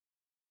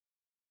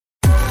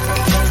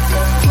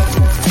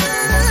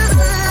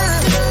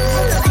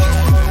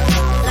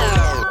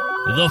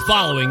The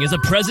following is a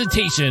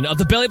presentation of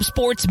the Belly Up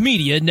Sports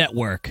Media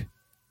Network.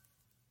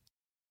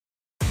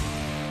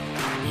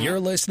 You're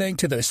listening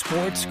to the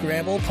Sports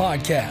Scramble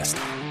podcast,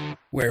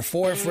 where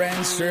four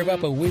friends serve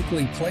up a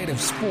weekly plate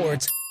of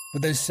sports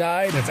with a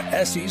side of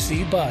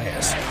SEC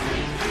bias.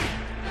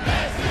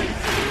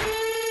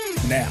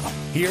 Now,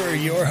 here are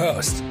your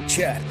hosts,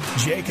 Chet,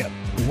 Jacob,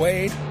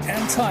 Wade,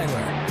 and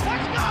Tyler.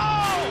 Let's go!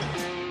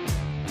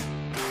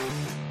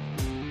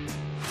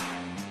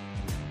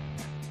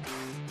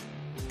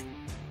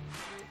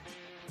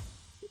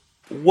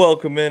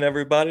 Welcome in,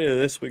 everybody, to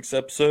this week's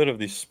episode of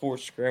the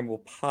Sports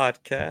Scramble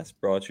podcast,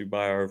 brought to you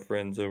by our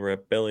friends over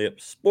at Belly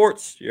Up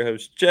Sports. Your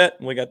host, Chet,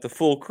 and we got the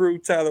full crew,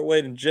 Tyler,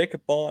 Wade, and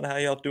Jacob on. How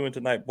y'all doing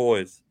tonight,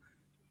 boys?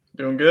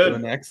 Doing good.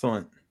 Doing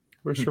excellent.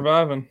 We're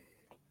surviving.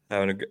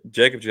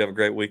 Jacob, did you have a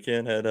great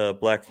weekend at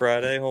Black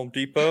Friday, Home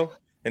Depot?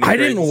 I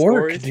didn't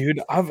work,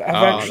 dude. I've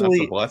actually,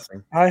 that's a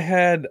blessing. I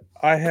had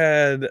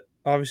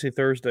obviously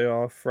Thursday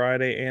off,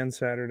 Friday and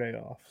Saturday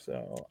off.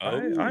 So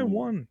I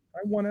won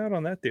out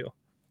on that deal.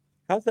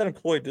 How's that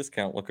employee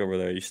discount look over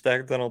there? You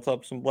stacked that on top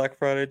of some Black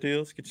Friday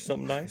deals? Get you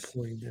something nice?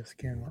 Employee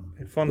discount.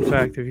 Fun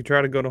fact, if you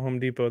try to go to Home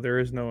Depot, there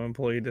is no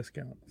employee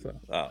discount. So.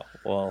 Oh,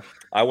 well,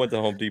 I went to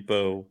Home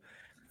Depot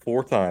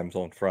 4 times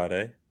on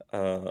Friday.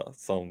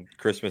 Some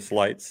Christmas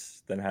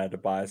lights, then had to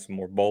buy some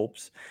more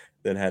bulbs,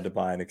 then had to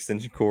buy an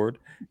extension cord,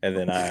 and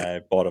then I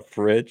bought a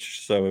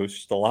fridge. So it was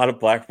just a lot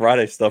of Black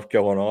Friday stuff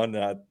going on.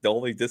 The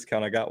only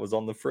discount I got was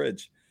on the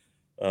fridge.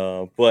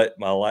 But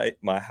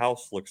my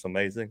house looks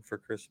amazing for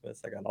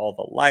Christmas. I got all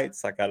the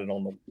lights. I got it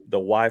on the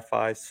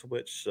Wi-Fi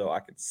switch, so I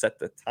can set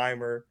the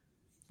timer.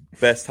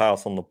 Best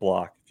house on the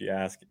block,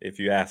 if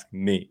you ask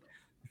me.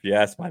 If you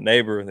ask my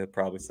neighbor, they'd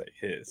probably say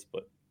his.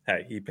 But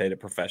hey, he paid a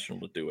professional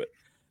to do it.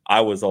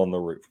 I was on the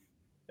roof,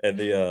 and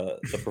the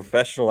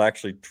professional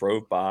actually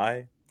drove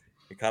by.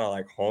 He kind of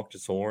like honked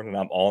his horn, and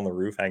I'm on the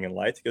roof hanging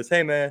lights. He goes,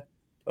 "Hey man,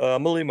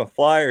 I'm gonna leave my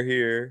flyer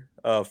here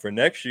for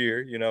next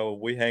year. You know,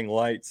 we hang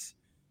lights.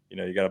 You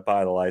know, you got to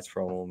buy the lights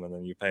from them, and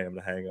then you pay them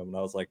to hang them." And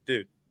I was like,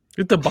 dude.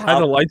 You have to buy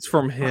the lights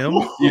from him?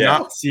 Do you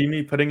not see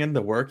me putting in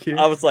the work here?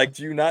 I was like,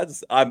 do you not?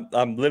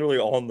 I'm literally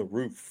on the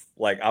roof.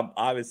 Like, I'm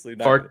obviously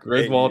not. Park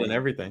Griswold and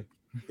everything.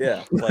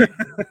 Yeah. Like,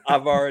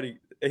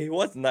 he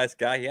was a nice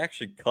guy. He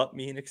actually cut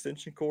me an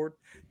extension cord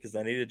because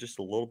I needed just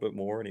a little bit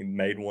more, and he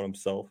made one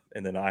himself.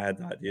 And then I had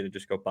the idea to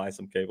just go buy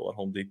some cable at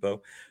Home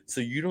Depot.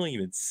 So you don't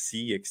even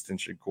see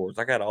extension cords.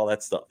 I got all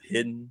that stuff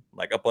hidden,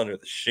 like up under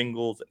the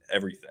shingles and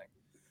everything.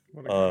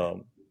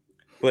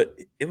 But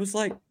it was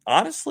like,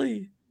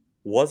 honestly,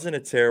 wasn't a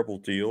terrible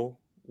deal.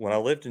 When I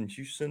lived in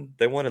Houston,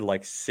 they wanted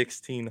like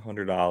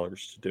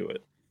 $1,600 to do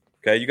it.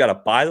 Okay, you got to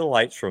buy the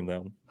lights from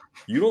them.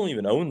 You don't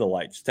even own the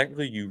lights.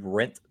 Technically, you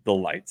rent the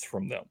lights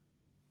from them,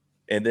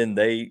 and then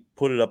they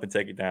put it up and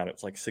take it down. It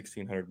was like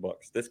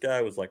 $1,600. This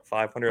guy was like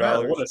 $500.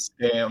 Wow, what a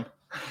scam!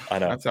 I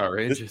know, that's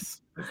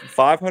outrageous.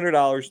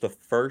 $500 the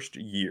first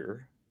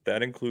year.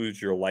 That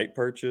includes your light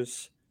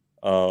purchase.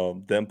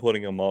 Them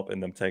putting them up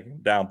and them taking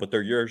them down, but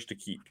they're yours to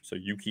keep. So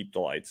you keep the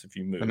lights if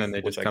you move, and then they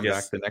just come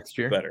back the next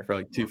year better for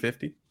like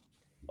 $250,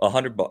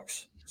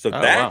 $100. So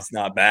that's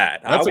not bad.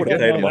 That's I would have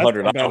paid them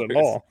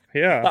 $100.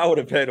 Yeah, I would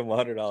have paid them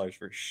 $100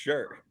 for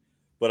sure.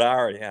 But I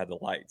already had the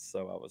lights,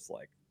 so I was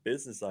like,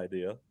 business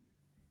idea.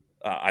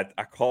 I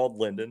called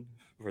Lyndon.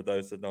 For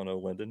those that don't know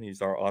Lyndon,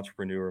 he's our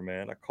entrepreneur,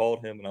 man. I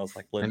called him and I was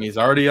like, Lyndon, and he's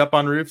already up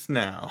on roofs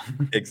now.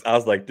 I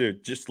was like,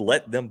 dude, just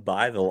let them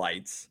buy the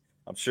lights.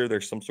 I'm sure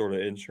there's some sort of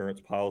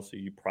insurance policy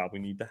you probably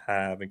need to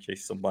have in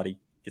case somebody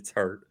gets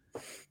hurt.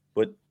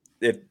 But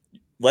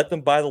let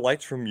them buy the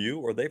lights from you,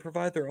 or they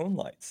provide their own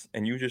lights,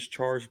 and you just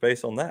charge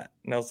based on that.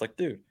 And I was like,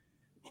 dude,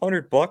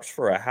 $100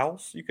 for a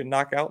house you can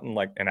knock out in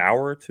like an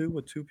hour or two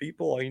with 2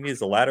 people. All you need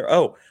is a ladder.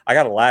 Oh, I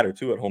got a ladder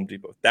too at Home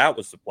Depot. That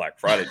was the Black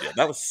Friday deal.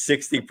 That was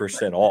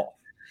 60% off.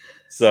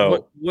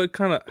 So what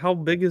kind of, how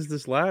big is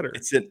this ladder?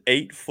 It's an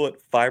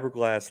 8-foot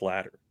fiberglass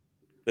ladder.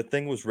 The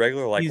thing was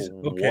regular, like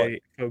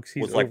folks.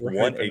 He's was like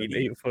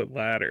 180, 8-foot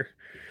ladder,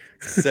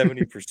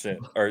 70%,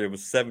 or it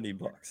was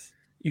 $70.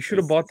 You should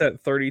have bought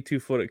that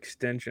 32-foot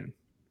extension.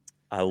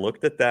 I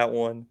looked at that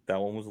one. That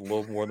one was a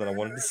little more than I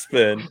wanted to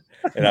spend,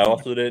 and I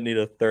also didn't need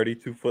a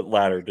 32-foot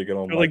ladder to get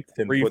on my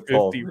 10-foot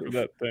tall roof. For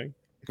that thing.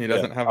 He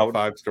doesn't have a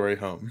 5-story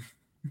home.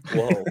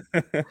 Whoa.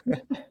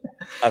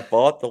 I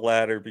bought the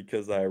ladder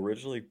because I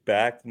originally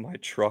backed my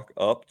truck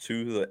up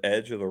to the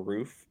edge of the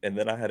roof, and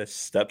then I had a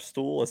step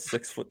stool, a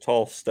 6-foot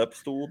tall step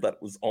stool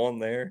that was on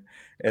there,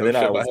 and then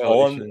I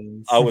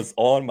was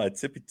on my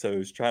tippy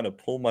toes trying to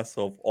pull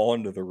myself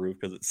onto the roof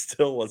because it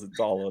still wasn't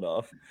tall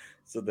enough.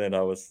 So then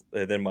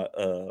my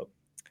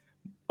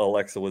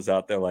Alexa was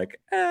out there like,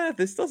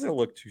 this doesn't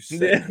look too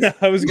safe.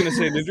 I was going to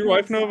say, did your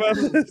wife know about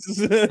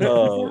this?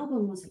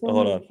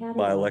 Hold on.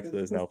 My Alexa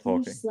is now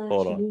talking.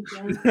 Hold on.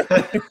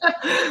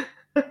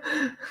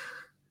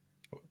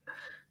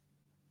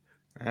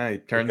 He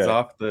turns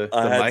off the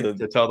mic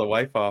to tell the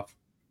wife off.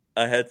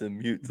 I had to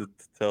mute to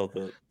tell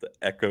the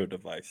Echo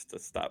device to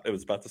stop. It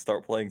was about to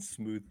start playing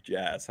smooth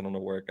jazz. I don't know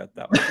where it got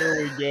that one.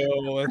 There we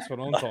go. That's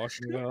what I'm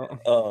talking about.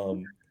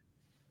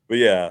 But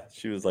yeah,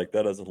 she was like,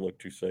 that doesn't look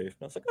too safe. And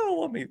I was like,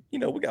 oh, well, I mean,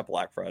 we got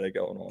Black Friday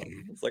going on.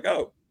 It's like,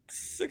 oh,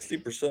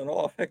 60%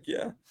 off. Heck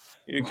yeah.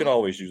 You can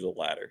always use a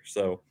ladder.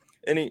 So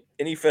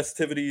any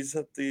festivities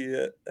at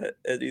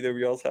at either of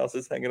y'all's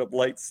houses, hanging up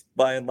lights,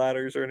 buying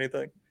ladders or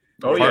anything?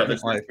 Oh yeah,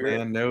 apartment life,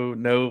 man.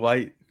 No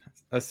light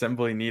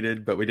assembly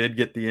needed, but we did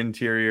get the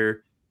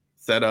interior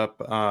set up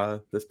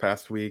this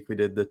past week. We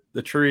did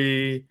the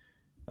tree,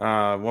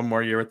 one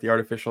more year with the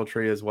artificial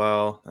tree as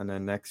well, and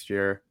then next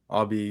year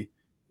I'll be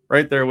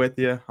right there with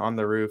you on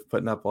the roof,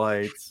 putting up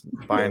lights,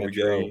 buying a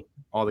tree,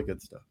 all the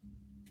good stuff.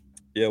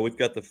 Yeah, we've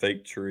got the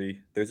fake tree.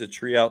 There's a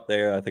tree out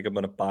there I think I'm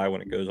going to buy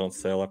when it goes on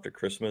sale after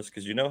Christmas,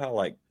 because you know how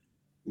like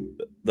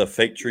the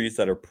fake trees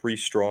that are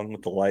pre-strung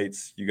with the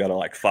lights, you got to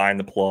like find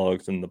the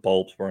plugs and the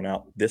bulbs burn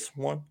out. This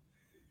one,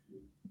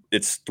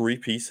 it's 3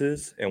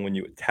 pieces, and when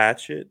you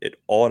attach it, it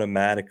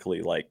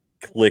automatically like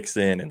clicks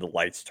in and the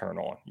lights turn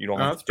on. You don't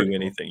have to do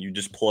anything. Cool. You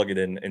just plug it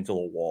into the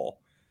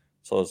wall.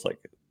 So it's like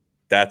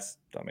that's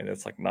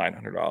like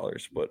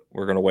 $900, but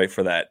we're going to wait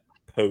for that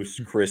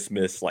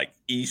post-Christmas like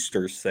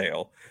Easter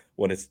sale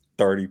when it's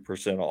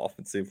 30% off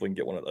and see if we can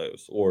get one of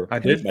those. Or I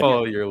did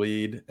follow your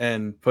lead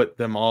and put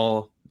them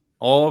all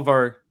of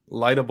our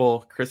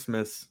lightable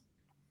Christmas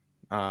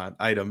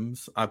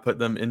items. I put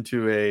them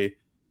into a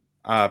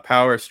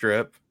power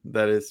strip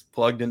that is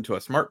plugged into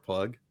a smart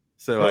plug,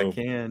 so I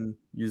can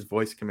use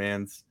voice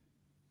commands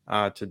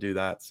to do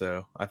that.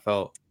 So I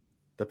felt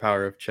the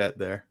power of Chet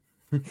there.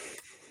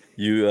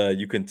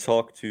 You can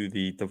talk to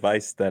the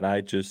device that I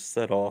just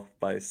set off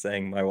by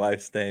saying my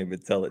wife's name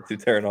and tell it to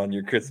turn on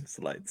your Christmas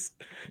lights.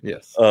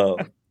 Yes.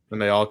 And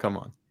they all come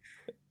on.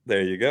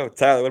 There you go.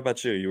 Tyler, what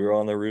about you? You were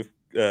on the roof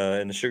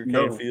in the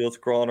sugarcane fields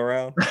crawling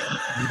around?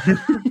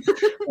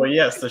 Well,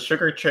 yes, the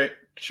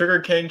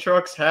sugarcane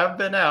trucks have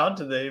been out.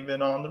 They've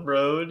been on the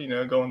road,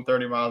 going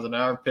 30 miles an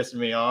hour, pissing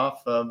me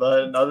off. But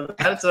other than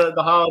that, it's the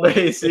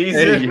holiday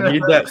season. Hey, you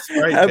need that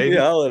Sprite, Happy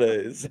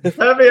holidays.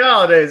 Happy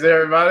holidays,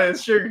 everybody.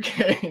 It's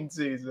sugarcane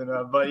season.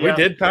 But yeah. We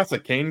did pass a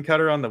cane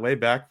cutter on the way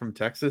back from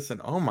Texas, and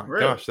oh my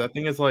gosh, that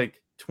thing is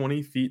like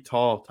 20 feet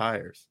tall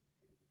tires.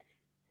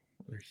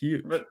 They're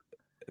huge. But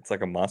it's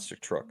like a monster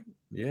truck.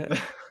 Yeah.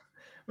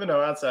 But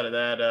no, outside of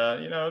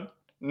that,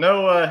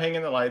 no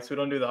hanging the lights. We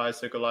don't do the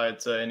icicle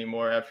lights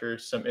anymore after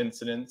some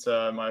incidents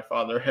my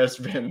father has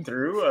been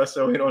through,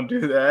 so we don't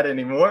do that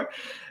anymore.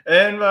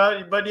 And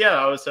but yeah,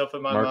 I was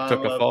helping my mom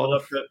put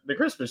up the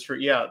Christmas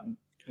tree. Yeah,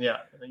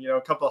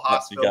 a couple of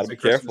hospitals. You got to be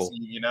careful.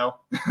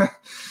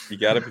 You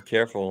got to be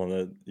careful,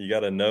 and you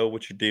got to know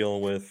what you're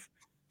dealing with.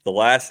 The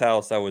last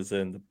house I was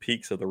in, the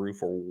peaks of the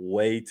roof were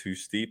way too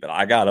steep, and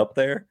I got up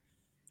there.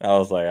 I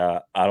was like,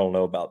 I don't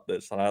know about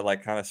this. And I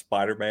like kind of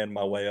Spider-Man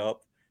my way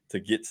up to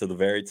get to the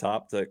very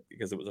top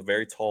because it was a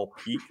very tall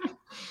peak.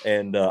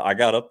 And I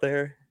got up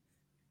there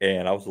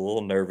and I was a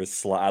little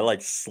nervous. I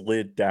like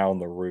slid down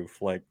the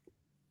roof like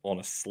on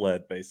a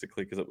sled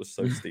basically because it was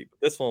so steep. But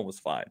this one was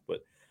fine.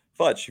 But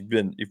Futch, you've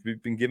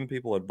been giving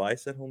people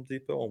advice at Home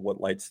Depot on what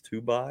lights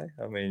to buy.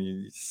 I mean,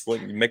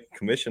 you make a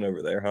commission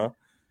over there, huh?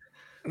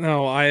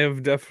 No, I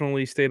have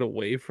definitely stayed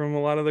away from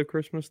a lot of the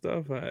Christmas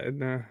stuff.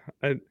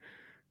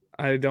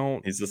 I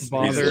don't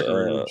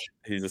bother.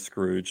 He's a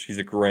Scrooge. He's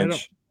a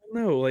Grinch.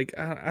 No, like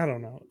I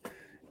don't know.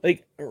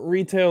 Like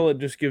retail, it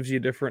just gives you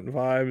different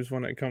vibes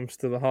when it comes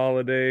to the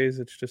holidays.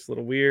 It's just a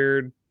little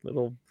weird,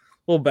 little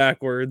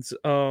backwards.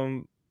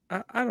 I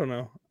don't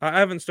know. I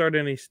haven't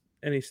started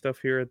any stuff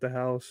here at the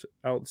house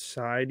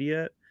outside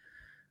yet.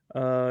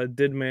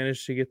 Did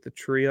manage to get the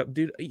tree up,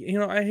 dude.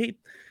 I hate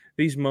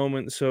these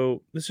moments.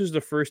 So this is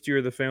the first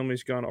year the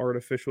family's gone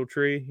artificial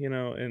tree.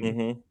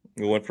 And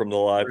we went from the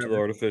live to the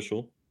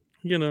artificial.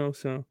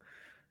 So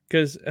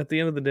because at the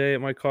end of the day, it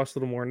might cost a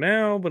little more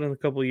now, but in a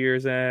couple of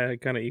years,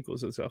 it kind of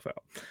equals itself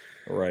out.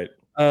 Right.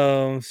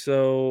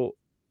 So,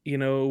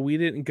 we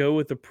didn't go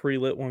with the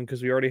pre-lit one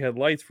because we already had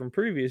lights from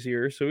previous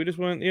years. So we just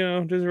went,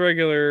 just a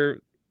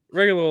regular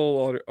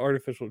old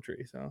artificial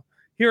tree. So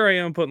here I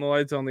am putting the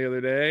lights on the other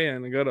day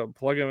and I go to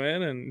plug them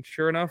in. And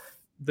sure enough,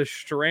 the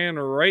strand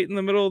right in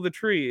the middle of the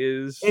tree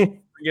is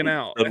freaking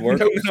out.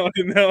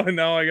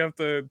 Now I have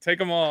to take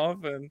them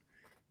off and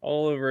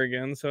all over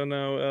again. So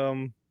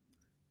no,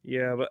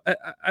 yeah, but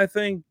I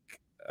think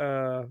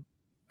I'll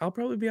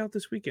probably be out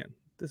this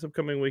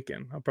upcoming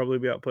weekend. I'll probably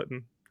be out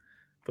putting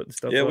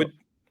stuff. Yeah, up.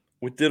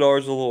 we did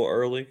ours a little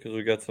early because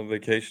we got some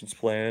vacations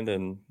planned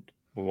and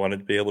we wanted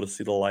to be able to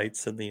see the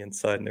lights and the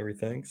inside and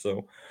everything.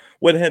 So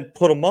went ahead and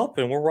put them up,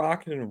 and we're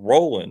rocking and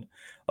rolling.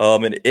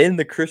 And in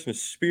the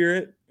Christmas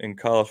spirit and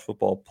college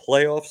football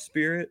playoff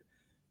spirit,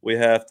 we're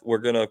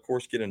going to, of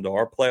course, get into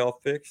our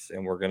playoff picks,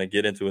 and we're going to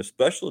get into a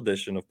special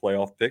edition of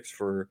playoff picks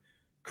for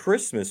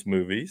Christmas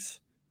movies.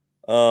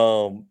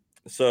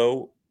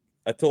 So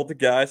I told the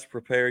guys to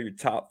prepare your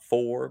top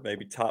 4,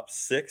 maybe top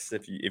 6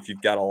 if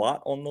you've got a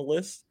lot on the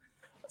list.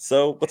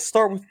 So let's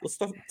start with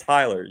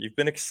Tyler. You've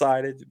been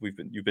excited.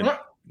 You've been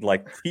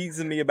like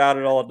teasing me about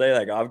it all day.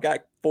 Like I've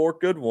got 4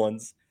 good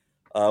ones.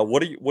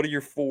 What are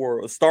your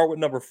four? Start with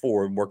number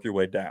 4 and work your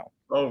way down.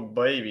 Oh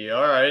baby!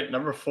 All right,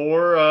 number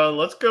 4.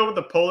 Let's go with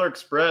the Polar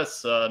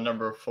Express.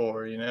 Number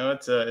 4. You know,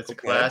 it's a Okay.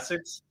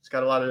 classic. It's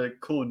got a lot of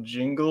cool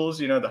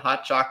jingles. You know, the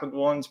hot chocolate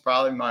one's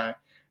probably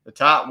the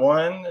top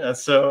one.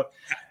 Let's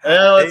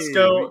Hey,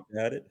 go. we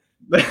got it.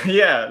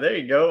 Yeah, there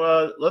you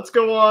go. Let's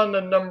go on to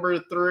number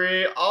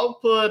 3. I'll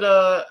put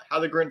How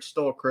the Grinch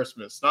Stole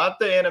Christmas. Not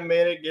the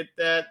animated. Get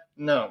that?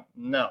 No.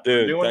 We're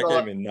Dude, doing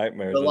that gave me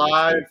nightmares. the as a kid.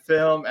 live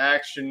film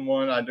action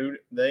one.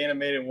 The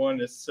animated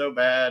one is so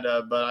bad,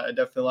 but I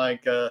definitely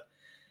like the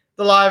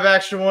live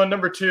action one.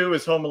 Number 2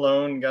 is Home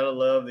Alone. Gotta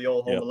love the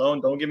old Home Yep.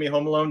 Alone. Don't give me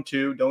Home Alone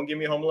 2. Don't give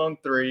me Home Alone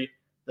 3.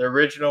 The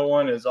original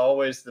one is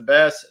always the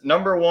best.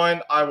 Number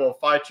 1, I will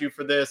fight you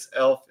for this.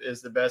 Elf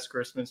is the best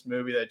Christmas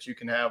movie that you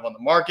can have on the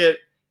market.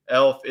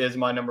 Elf is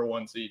my number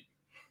 1 seed.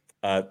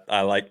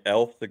 I like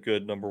Elf, the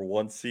good number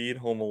 1 seed.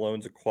 Home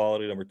Alone's a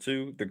quality number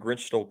 2. The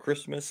Grinch Stole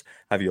Christmas.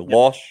 Have you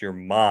lost your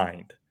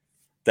mind?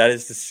 That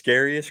is the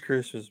scariest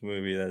Christmas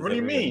movie that's What do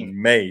you ever been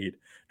mean? made,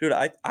 dude.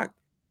 I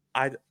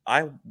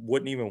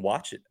wouldn't even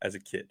watch it as a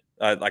kid.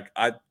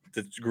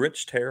 The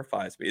Grinch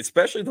terrifies me,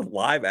 especially the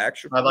live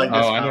action. I like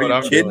one. this. Oh, I know Are what you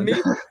I'm kidding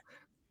doing. me?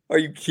 Are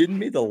you kidding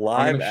me? The I'm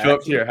live gonna show up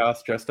to action. your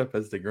house dressed up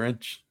as the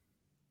Grinch.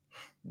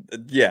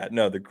 Yeah,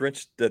 no, the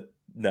Grinch.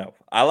 No,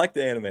 I like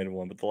the animated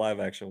one, but the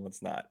live action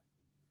one's not.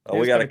 Yeah,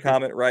 We it's got a kinda cool.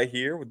 comment right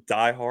here with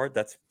Die Hard.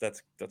 That's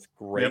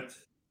great. Yep.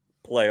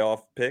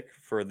 Playoff pick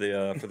for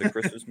the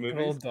Christmas Good old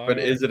movies. Die But Hard.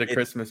 is it a It-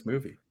 Christmas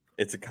movie?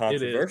 It's a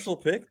controversial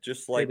pick,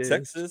 just like It is.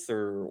 Texas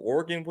or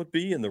Oregon would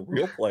be in the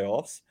real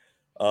playoffs.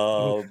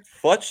 Oof.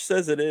 Futch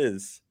says it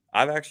is.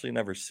 I've actually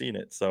never seen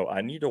it, so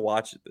I need to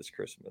watch it this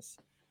Christmas,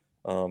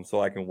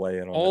 so I can weigh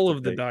in on All that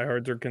of the debate.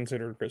 diehards are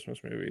considered Christmas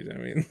movies. I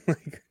mean,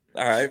 like,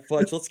 All right,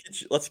 Futch,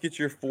 let's get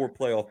your 4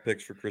 playoff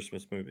picks for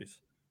Christmas movies.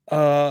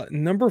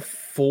 number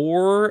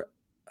 4,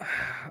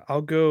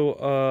 I'll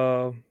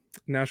go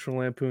National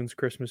Lampoon's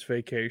Christmas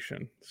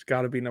Vacation. It's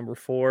got to be number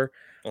 4.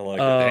 I like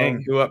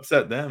Dang, who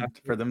upset them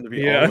for them to be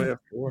all yeah. the way up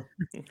 4?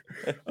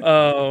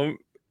 it.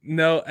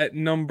 No, at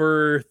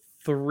number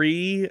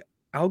 3,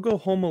 I'll go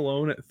Home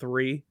Alone at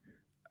 3.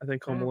 I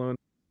think Home Alone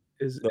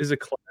is a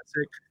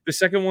classic. The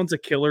second one's a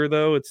killer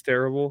though. It's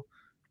terrible.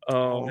 I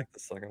like the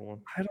second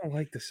one. I don't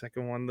like the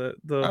second one. The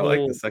I whole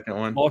like the second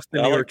one. Boston,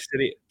 I New like- York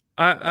City.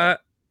 I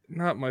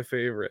not my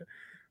favorite.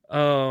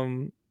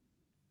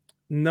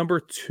 Number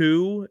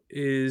 2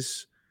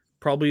 is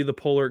probably the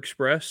Polar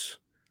Express.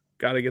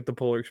 Got to get the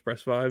Polar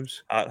Express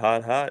vibes.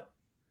 Hot.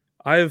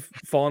 I've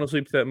fallen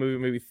asleep to that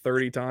movie maybe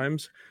 30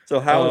 times. So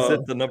how is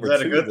it the number Is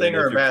that 2? a good thing then,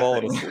 or if a you're bad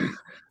falling thing? asleep?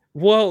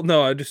 Well,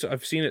 no,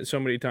 I've seen it so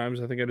many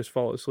times. I think I just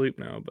fall asleep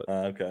now. But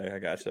Okay, I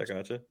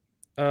gotcha.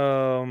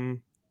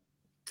 and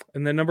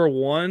then number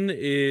 1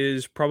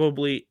 is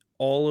probably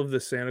all of the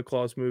Santa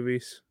Claus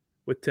movies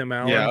with Tim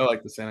Allen. Yeah, I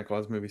like the Santa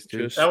Claus movies too.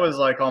 Just- That was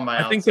like on my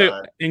I outside. think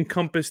they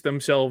encompass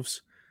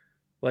themselves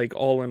like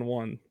all in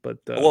one. But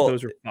Well,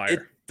 those are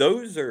fire.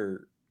 Those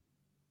are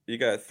you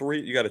got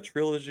 3. You got a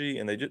trilogy,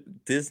 and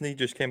Disney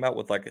just came out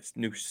with like a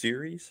new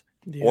series.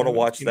 Yeah, I want to I've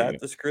watch seen that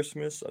it. this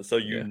Christmas, so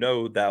Yeah.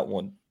 that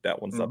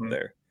one's up Mhm.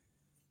 there.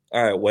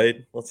 All right,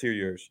 Wade, let's hear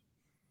yours.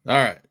 All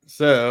right,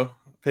 so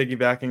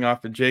piggybacking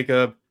off of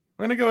Jacob,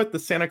 I'm gonna go with the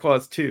Santa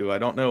Claus 2. I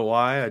don't know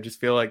why. I just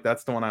feel like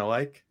that's the one I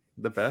like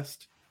the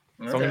best.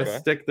 So I'm Okay. gonna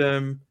stick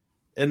them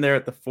in there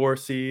at the 4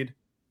 seed.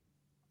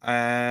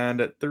 And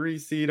at 3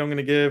 seed, I'm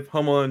gonna give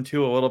Home Alone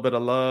 2 a little bit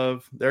of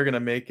love. They're gonna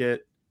make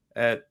it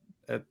at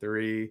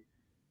 3.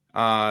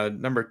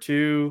 Number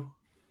 2,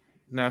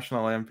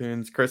 National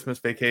Lampoon's Christmas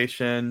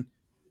Vacation.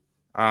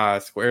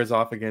 Squares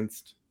off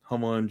against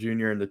Home Alone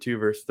Jr. in the 2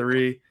 versus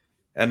 3.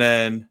 And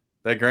then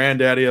the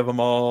granddaddy of them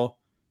all,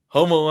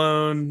 Home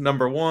Alone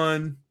number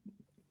 1.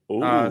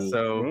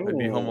 So it'd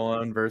be Home Ooh.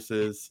 Alone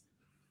versus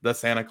the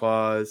Santa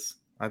Claus.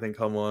 I think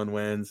Home Alone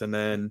wins, and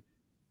then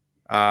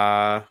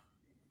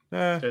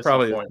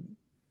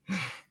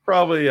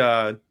probably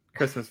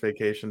Christmas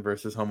Vacation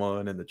versus Home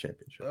Alone in the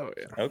championship. Oh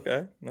yeah.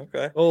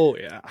 Okay. Oh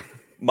yeah.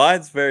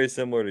 Mine's very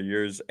similar to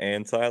yours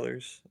and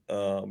Tyler's.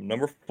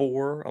 Number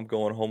 4, I'm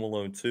going Home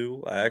Alone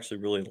 2. I actually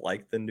really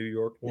like the New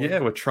York one. Yeah,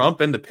 with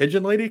Trump and the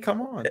Pigeon Lady.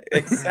 Come on,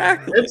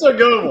 Exactly. It's a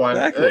good one.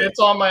 Exactly. It's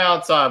on my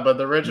outside, but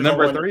the original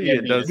Number one 3, can't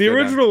it beat does. The go down.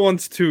 original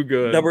one's too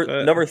good.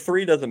 Number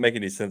 3 doesn't make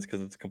any sense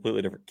because it's a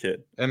completely different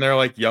kid. And they're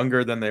like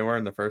younger than they were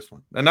in the first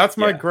one. And that's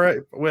my Yeah.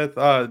 gripe with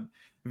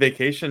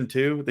Vacation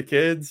too. The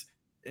kids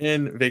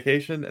in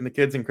Vacation and the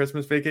kids in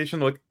Christmas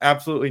Vacation look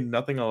absolutely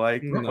nothing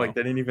alike. No. Like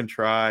they didn't even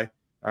try.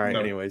 All right,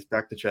 No. anyways,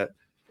 back to Chet.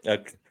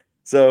 Okay.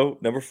 So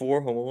number 4,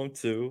 Home Alone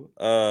 2.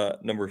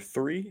 Number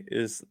 3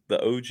 is the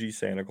OG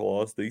Santa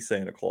Claus, the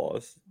Santa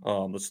Claus,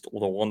 the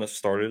one that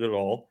started it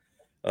all.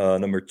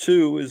 Number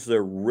 2 is the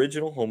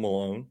original Home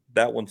Alone.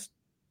 That one's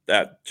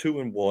that 2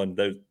 and 1.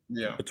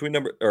 Yeah. Between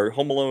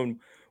Home Alone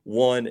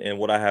 1 and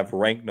what I have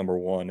ranked number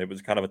 1, it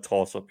was kind of a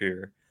toss up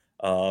here.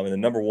 And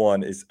then number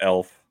 1 is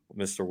Elf,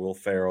 Mr. Will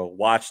Ferrell.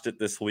 Watched it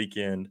this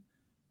weekend.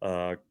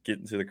 Get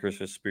into the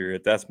Christmas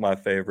spirit. That's my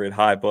favorite.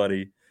 Hi,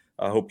 buddy.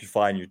 I hope you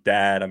find your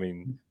dad. I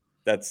mean,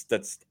 that's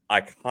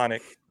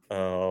iconic.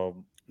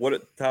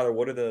 Tyler?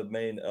 What are the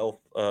main elf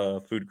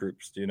food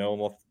groups? Do you know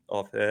them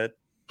off the head?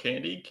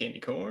 Candy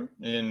corn,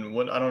 and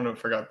what I don't know.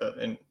 Forgot that.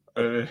 And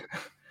I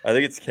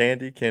think it's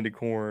candy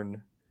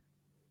corn.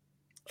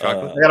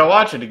 Chocolate. I gotta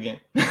watch it again.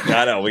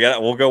 I know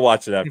we'll go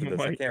watch it after Oh this.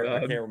 my I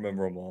God. can't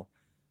remember them all.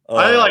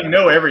 I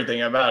know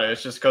everything about it.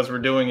 It's just because we're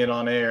doing it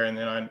on air, and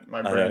then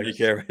my brain. You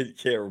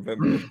can't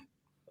remember.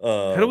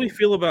 How do we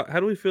feel about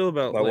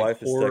my like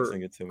wife is horror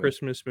texting it to me.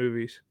 Christmas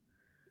movies?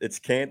 It's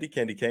candy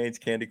canes,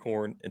 candy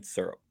corn, and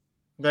syrup.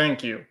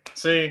 Thank you.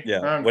 See,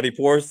 Yeah, when he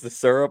pours the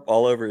syrup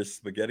all over his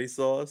spaghetti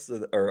sauce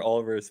or all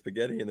over his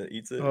spaghetti and then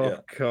eats it. Oh Yeah,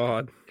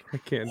 God, I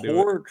can't do it.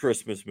 horror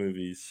Christmas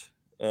movies.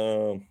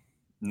 Not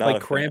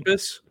Like a fan.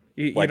 Krampus.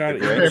 Like You're the not a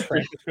Grinch?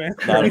 Krampus fan?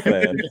 Not a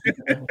fan.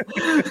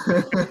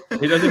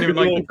 He doesn't even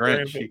like the Little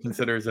Grinch. Krampus. He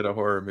considers it a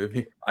horror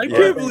movie. I Yeah,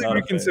 can't believe not you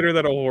a fan. consider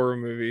that a horror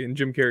movie, and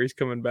Jim Carrey's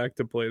coming back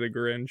to play the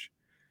Grinch.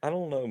 I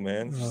don't know,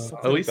 man. It's just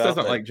something Elise about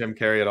doesn't that. like Jim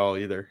Carrey at all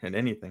either in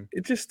anything.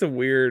 It's just a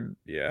weird,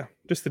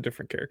 just a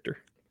different character.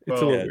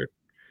 It's a Well, little weird.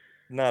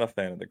 Not a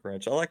fan of the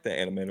Grinch. I like the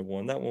animated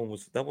one. That one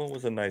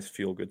was a nice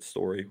feel good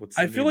story. With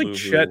I feel like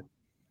Cindy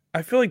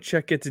Lou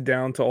Chet gets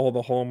down to all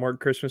the Hallmark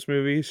Christmas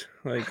movies.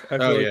 Like I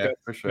feel Oh like yeah,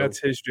 for sure. that's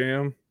his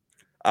jam.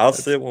 I'll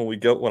sit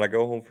when I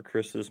go home for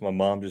Christmas. My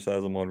mom just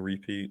has them on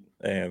repeat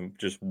and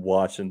just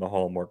watching the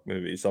Hallmark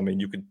movies. I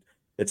mean,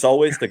 it's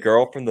always the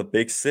girl from the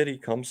big city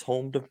comes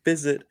home to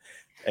visit,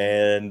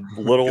 and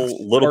little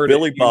Started,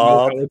 Billy you know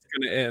Bob. how it's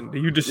gonna end.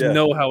 You just Yeah.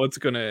 know how it's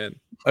gonna end.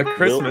 A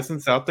Christmas in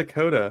South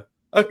Dakota,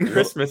 a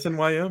Christmas in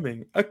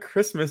Wyoming, a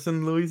Christmas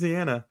in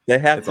Louisiana. They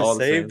have It's to all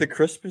the save same. the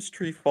Christmas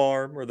tree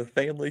farm or the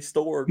family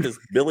store because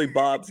Billy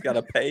Bob's got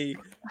to pay.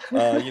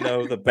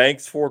 The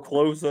bank's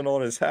foreclosing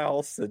on his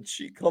house, and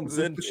she comes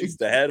in. She's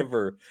the head of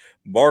her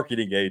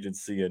marketing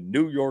agency in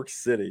New York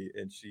City,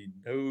 and she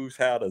knows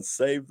how to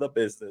save the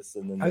business.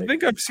 And then I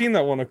think I've seen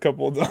that one a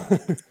couple of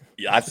times.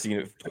 yeah, I've seen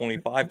it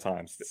 25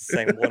 times. It's the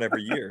same one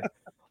every year.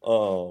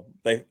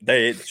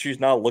 She's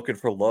not looking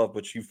for love,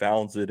 but she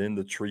founds it in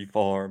the tree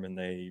farm, and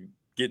they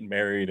get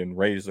married and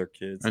raise their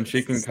kids. And she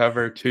It's can the-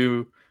 cover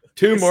two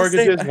It's the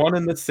mortgages, same- one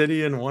in the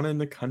city and one in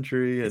the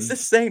country. And It's the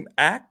same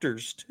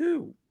actors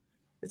too.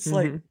 It's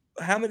like Mhm.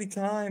 how many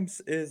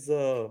times is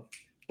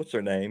what's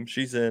her name?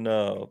 She's in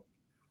y'all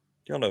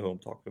know who I'm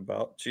talking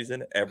about. She's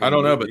in every I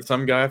don't know, movie. but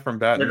some guy from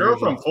Baton the girl Rouge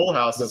from is Full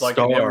House the is like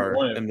in every star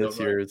one. in this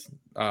year's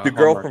the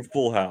girl Hallmark. from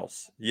Full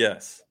House.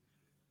 Yes.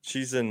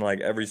 She's in like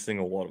every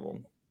single one of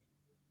them.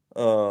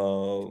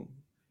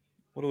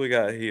 What do we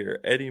got here?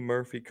 Eddie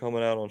Murphy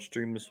coming out on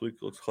stream this week.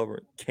 Looks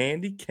clever.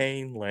 Candy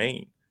Cane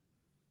Lane.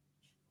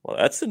 Well,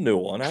 that's a new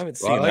one. I haven't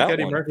Well, I seen like that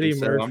Eddie one. Murphy, Eddie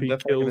so I'm Murphy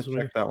definitely kills gonna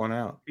me. check that one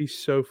out. He's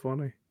so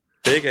funny.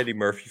 Big Eddie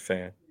Murphy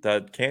fan.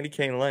 That Candy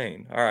Cane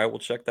Lane. All right, we'll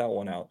check that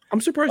one out.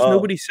 I'm surprised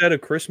nobody said A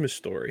Christmas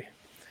Story.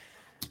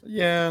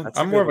 Yeah, That's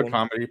a I'm more of good a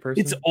one. comedy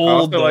person. It's I old,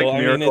 also like though. I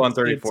mean, Miracle on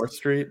it's- 34th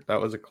Street. That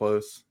was a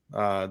close.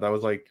 That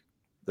was like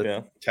the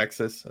Yeah.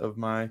 Texas of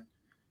my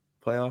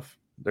playoff.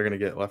 They're gonna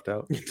get left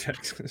out.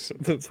 Texas.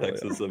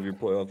 Texas of your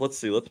playoff. Let's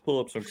see. Let's pull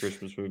up some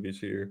Christmas movies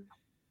here.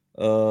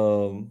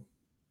 A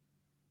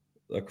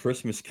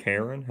Christmas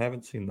Karen.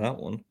 Haven't seen that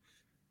one.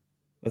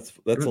 That's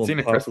Haven't on seen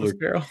a popular.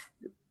 Christmas Carol.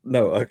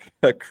 No,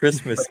 a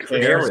Christmas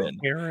Karen. Karen.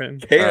 Aaron.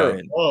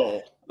 Karen.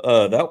 Whoa.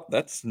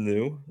 That's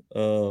new.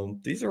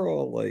 These are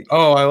all like.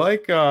 Oh, I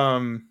like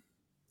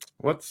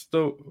what's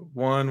the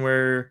one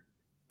where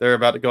they're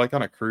about to go like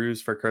on a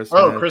cruise for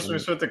Christmas? Oh,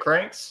 Christmas with the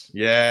Cranks.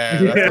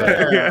 Yeah,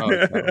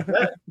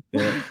 that's Yeah.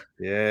 Yeah.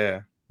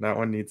 yeah.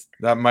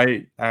 That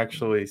might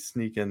actually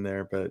sneak in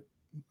there, but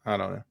I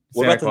don't know.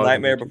 What Santa about the Claus is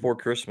Nightmare cute. Before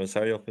Christmas?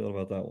 How do y'all feel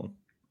about that one?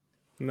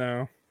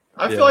 No,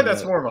 I feel Yeah, like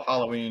that's no. more of a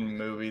Halloween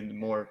movie than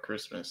more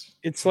Christmas.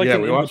 it's like yeah,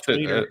 an we watched it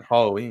in-betweener. at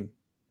Halloween.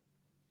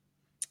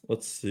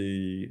 Let's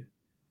see.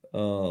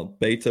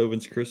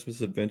 Beethoven's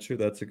Christmas Adventure.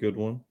 That's a good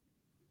one.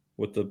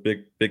 With the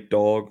big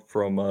dog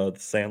from The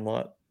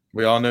Sandlot.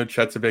 We all know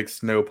Chet's a big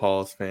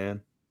Snowpaws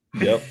fan.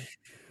 Yep.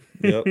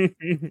 Yep.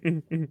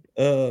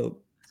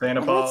 Santa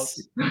Let's-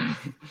 Paws.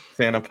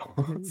 Santa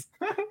Paws.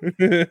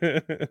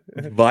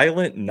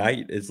 Violent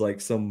Night is like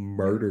some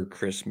murder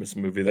Christmas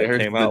movie that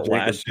There's came the out Jacob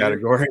last year.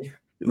 category.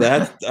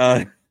 That's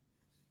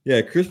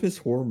yeah, Christmas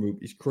horror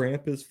movies.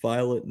 Krampus,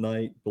 Violent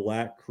Night,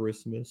 Black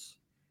Christmas,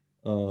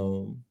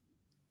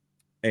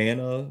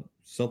 Anna,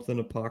 something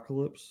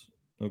Apocalypse.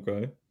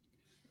 Okay.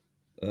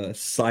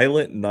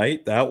 Silent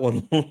Night. That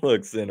one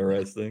looks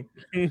interesting.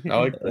 I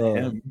like the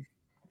hymn.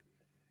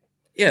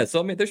 Yeah, so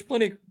I mean, there's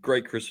plenty of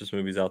great Christmas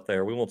movies out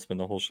there. We won't spend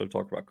the whole show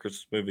talking about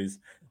Christmas movies.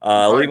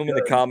 Leave them in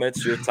the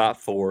comments. Your top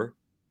 4.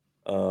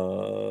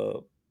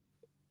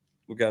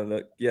 We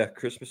got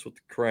Christmas with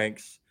the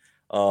Cranks.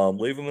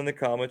 Leave them in the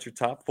comments. Your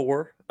top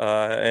 4,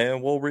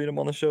 and we'll read them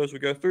on the show as we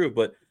go through.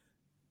 But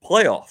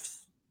playoffs.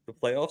 The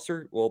playoffs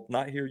are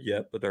not here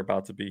yet, but they're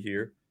about to be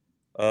here.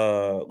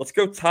 Let's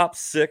go top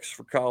 6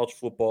 for college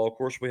football. Of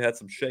course, we had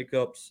some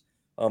shakeups.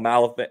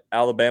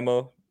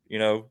 Alabama,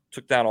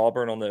 took down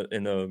Auburn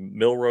in the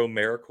Milroe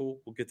Miracle.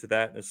 We'll get to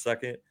that in a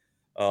second.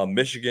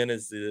 Michigan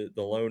is the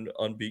lone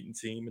unbeaten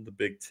team in the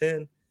Big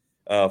Ten.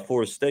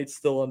 Florida State's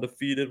still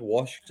undefeated.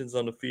 Washington's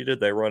undefeated.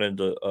 They run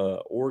into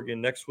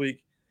Oregon next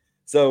week.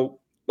 So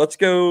let's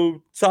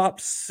go top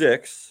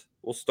 6.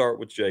 We'll start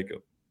with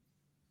Jacob.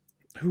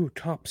 Ooh,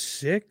 top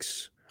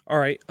 6. All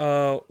right.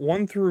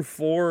 1 through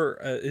 4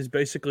 is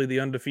basically the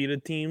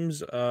undefeated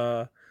teams.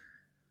 1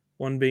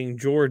 being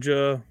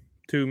Georgia,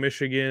 2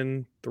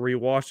 Michigan, 3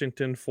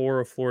 Washington, 4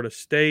 of Florida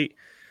State.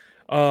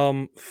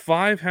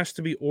 5 has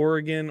to be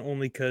Oregon,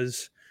 only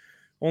because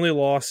only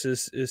loss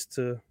is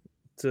to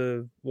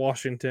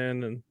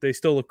Washington, and they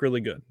still look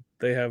really good.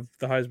 They have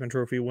the Heisman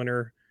Trophy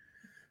winner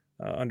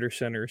under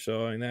center,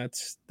 so I mean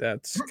that's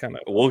kind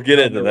of. We'll get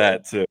into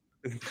that too.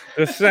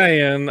 Just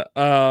saying.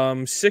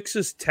 6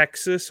 is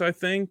Texas, I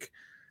think,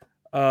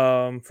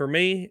 for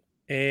me,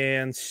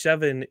 and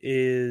 7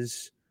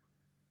 is.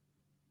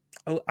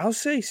 I'll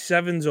say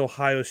 7's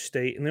Ohio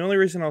State, and the only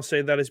reason I'll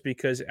say that is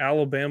because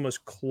Alabama's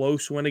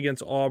close win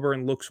against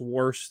Auburn looks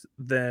worse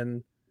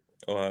than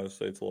Ohio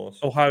State's loss.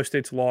 Ohio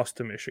State's loss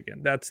to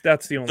Michigan. That's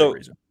the only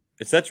reason.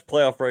 Is that your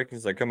playoff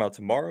rankings that come out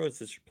tomorrow? Or is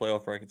this your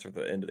playoff rankings for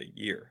the end of the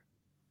year?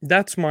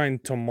 That's mine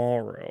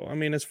tomorrow. I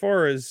mean, as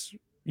far as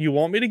you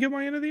want me to give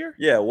my end of the year?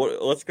 Yeah.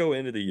 Let's go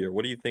end of the year.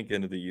 What do you think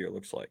end of the year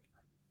looks like?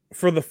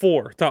 For the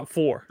top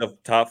 4. The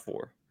top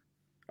 4.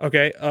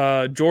 Okay.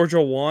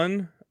 Georgia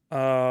 1.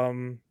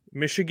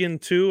 Michigan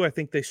 2. I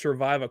think they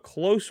survive a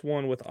close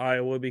one with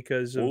Iowa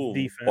because of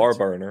defense. Bar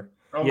burner.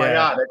 Oh my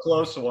God, a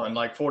close one,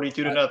 like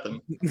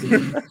 42-0.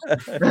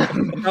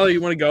 Oh,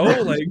 you want to go?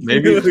 Like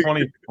maybe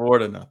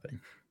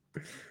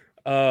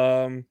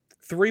 24-0.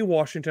 3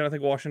 Washington. I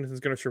think Washington's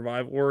going to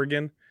survive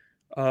Oregon.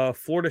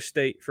 Florida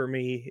State for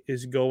me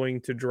is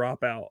going to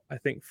drop out. I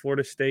think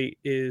Florida State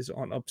is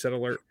on upset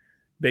alert,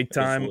 big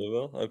time.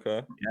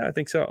 Okay. Yeah, I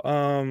think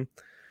so.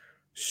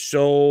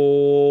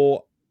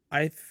 So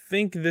I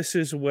think this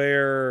is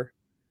where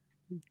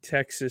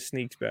Texas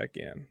sneaks back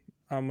in.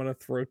 I'm going to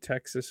throw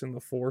Texas in the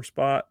 4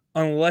 spot,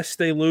 unless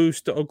they lose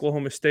to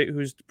Oklahoma State,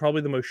 who's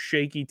probably the most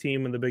shaky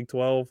team in the Big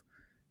 12.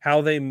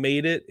 How they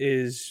made it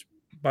is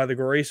by the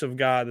grace of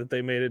God that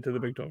they made it to the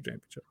Big 12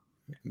 championship.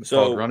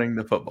 So running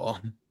the football.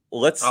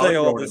 Let's say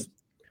all this.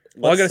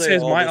 All I got to say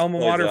is my alma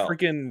mater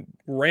freaking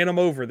ran them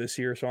over this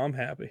year, so I'm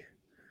happy.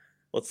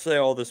 Let's say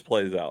all this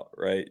plays out,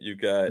 right? You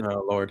got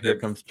oh Lord, here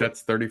comes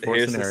Jets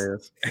 34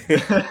 scenarios.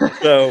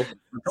 So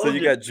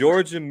you got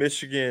Georgia,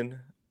 Michigan,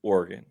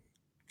 Oregon.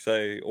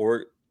 Say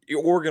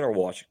Oregon or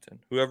Washington.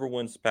 Whoever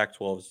wins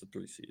Pac-12 is the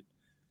 3 seed.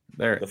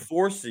 There. The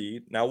 4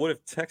 seed. Now, what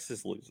if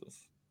Texas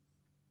loses?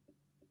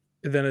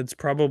 Then it's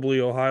probably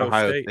Ohio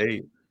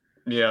State.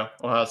 Yeah,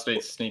 Ohio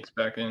State sneaks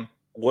back in.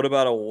 What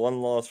about a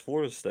 1-loss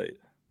Florida State?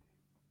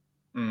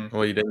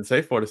 Well, you didn't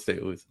say Florida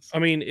State loses. I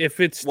mean,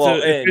 if it's to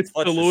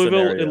Louisville,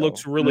 scenario. It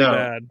looks really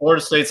bad.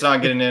 Florida State's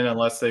not getting in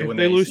unless they win. If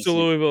they lose to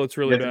Louisville, it's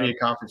really bad. To be a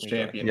conference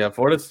champion. Yeah,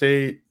 Florida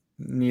State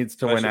needs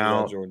to win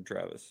out. Jordan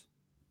Travis.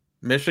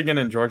 Michigan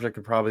and Georgia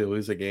could probably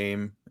lose a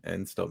game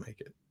and still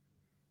make it.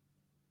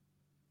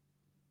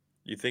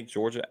 You think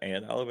Georgia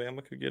and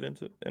Alabama could get in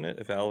it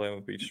if Alabama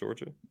beats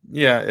Georgia?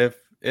 Yeah,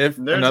 if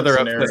another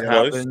upset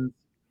happens,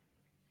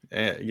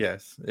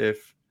 yes.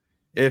 If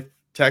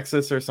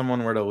Texas or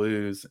someone were to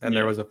lose and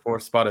there was a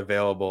 4th spot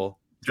available,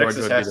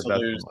 Georgia would be the best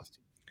one.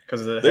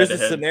 Because there's a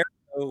scenario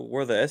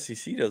where the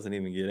SEC doesn't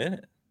even get in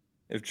it.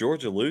 If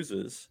Georgia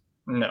loses,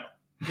 no.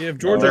 Yeah, if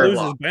Georgia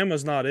loses,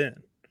 Bama's not in.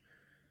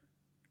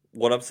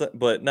 What I'm saying,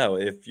 but no,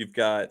 if you've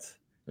got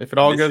if it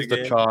all goes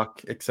to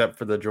chalk except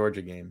for the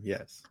Georgia game,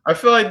 yes. I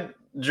feel like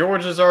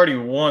Georgia's already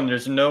won.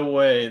 There's no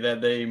way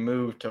that they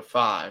move to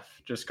 5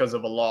 just because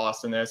of a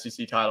loss in the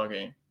SEC title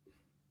game.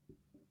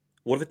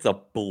 What if it's a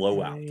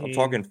blowout? I'm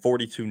talking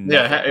 42-0.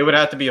 Yeah, it would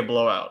have to be a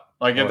blowout.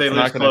 Like if they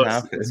lose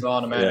close, it's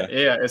automatic.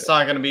 Yeah, it's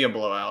not going to be a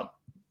blowout.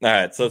 All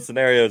right, so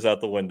scenarios out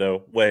the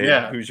window. Wait,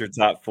 who's your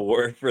top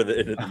 4 for the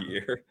end of the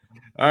year?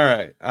 All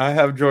right, I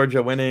have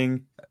Georgia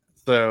winning,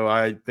 so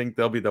I think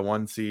they'll be the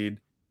 1 seed.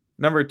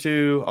 Number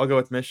 2, I'll go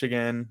with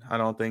Michigan. I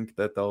don't think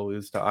that they'll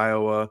lose to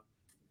Iowa.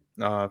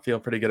 I feel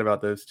pretty good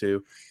about those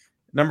 2.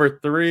 Number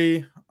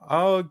 3,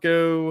 I'll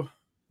go.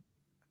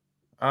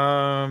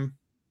 I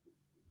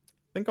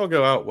think I'll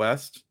go out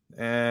west,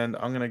 and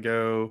I'm gonna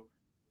go.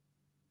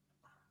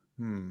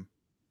 You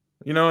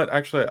know what?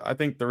 Actually, I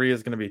think 3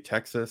 is gonna be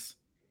Texas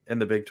in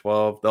the Big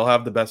 12. They'll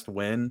have the best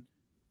win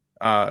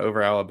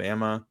over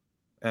Alabama,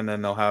 and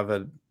then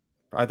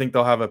I think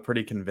they'll have a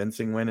pretty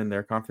convincing win in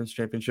their conference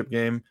championship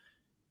game.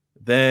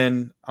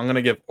 Then I'm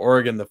gonna give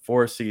Oregon the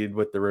 4 seed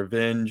with the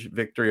revenge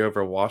victory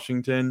over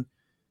Washington.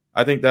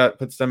 I think that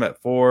puts them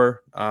at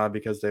 4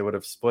 because they would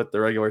have split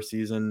the regular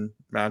season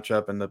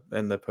matchup and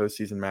the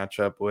postseason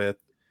matchup with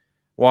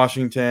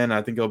Washington.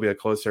 I think it'll be a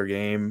closer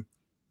game.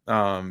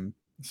 So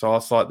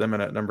I'll slot them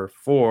in at number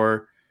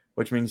 4,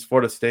 which means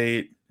Florida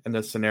State in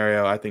this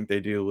scenario, I think they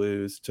do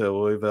lose to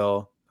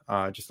Louisville.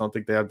 I just don't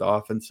think they have the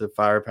offensive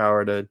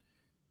firepower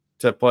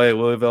to play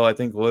Louisville. I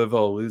think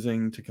Louisville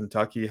losing to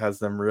Kentucky has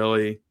them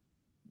really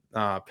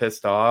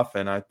pissed off,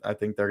 and I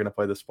think they're going to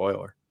play the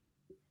spoiler.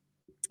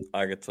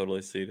 I could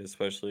totally see it,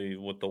 especially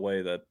with the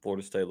way that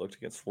Florida State looked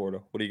against Florida.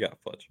 What do you got,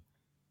 Fudge?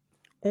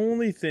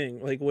 Only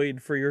thing, like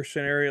Wade, for your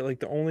scenario, like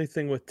the only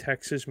thing with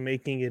Texas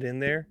making it in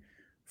there,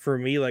 for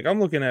me, like I'm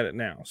looking at it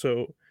now.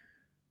 So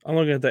I'm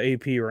looking at the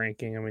AP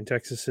ranking. I mean,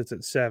 Texas sits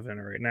at 7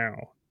 right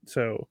now.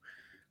 So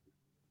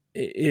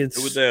it's.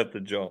 Who would they have to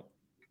jump?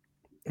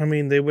 I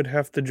mean, they would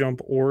have to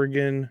jump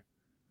Oregon,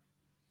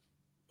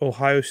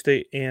 Ohio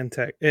State, and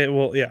Tech.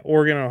 Well, yeah,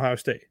 Oregon and Ohio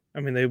State. I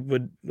mean, they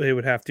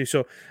would have to.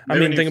 So I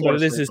mean, the thing about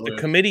it is the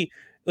committee.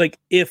 Like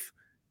if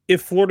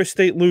Florida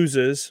State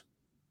loses,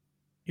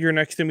 your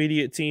next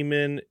immediate team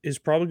in is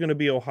probably going to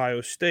be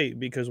Ohio State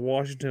because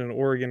Washington and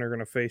Oregon are going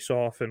to face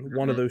off, and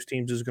one of those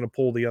teams is going to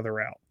pull the other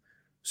out.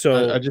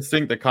 So I just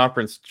think the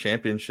conference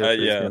championship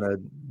is going to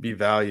be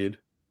valued.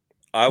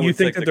 You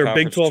think that their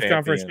Big 12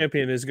 conference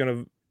champion is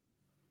going to?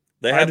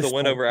 They have to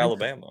win over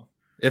Alabama.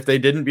 If they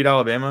didn't beat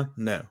Alabama,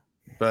 no.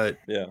 But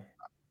yeah,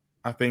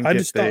 I think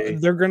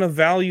they're going to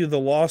value the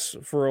loss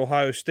for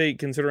Ohio State,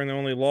 considering they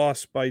only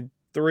lost by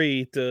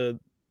 3 to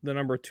the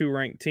number 2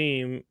 ranked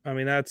team. I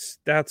mean, that's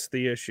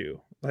the issue.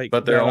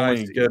 But their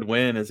only good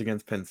win is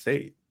against Penn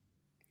State.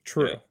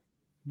 True. Yeah.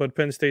 But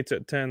Penn State's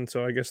at 10,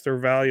 so I guess they're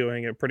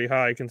valuing it pretty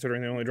high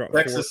considering they only dropped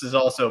 4. Texas is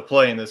also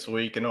playing this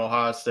week, and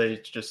Ohio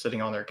State's just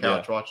sitting on their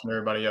couch watching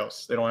everybody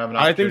else. They don't have an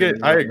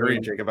opportunity. I agree,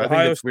 Jacob. I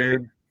think it's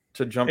weird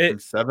to jump from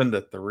 7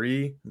 to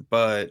 3,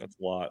 but that's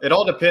a lot. It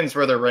all depends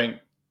where they're ranked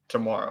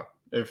tomorrow,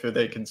 if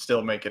they can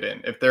still make it in.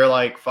 If they're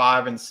like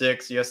 5 and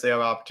 6, yes, they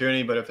have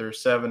opportunity. But if they're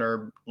 7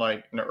 or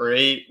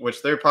 8,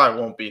 which they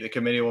probably won't be, the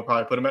committee will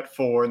probably put them at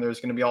 4, and there's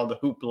going to be all the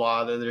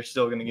hoopla that they're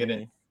still going to get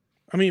in.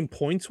 I mean,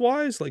 points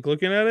wise, like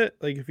looking at it,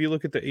 like if you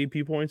look at the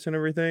AP points and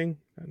everything,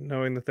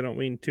 knowing that they don't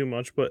mean too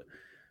much, but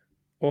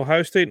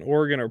Ohio State and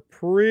Oregon are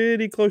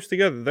pretty close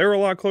together. They're a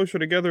lot closer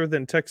together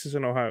than Texas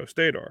and Ohio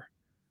State are.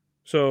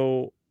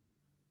 So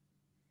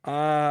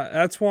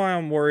that's why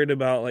I'm worried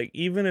about, like,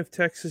 even if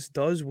Texas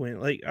does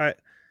win,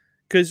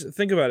 because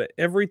think about it,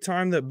 every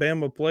time that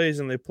Bama plays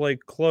and they play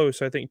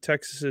close, I think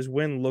Texas's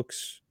win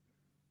looks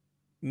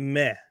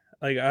meh.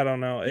 Like, I don't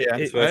know. Yeah,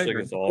 especially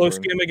against Auburn. Close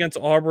game against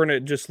Auburn,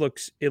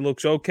 it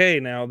looks okay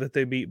now that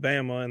they beat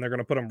Bama, and they're going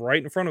to put them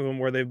right in front of them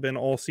where they've been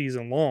all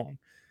season long.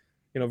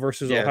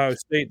 Versus Ohio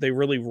State, they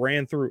really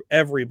ran through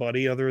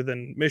everybody other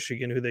than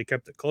Michigan, who they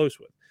kept it close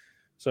with.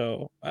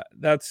 So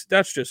that's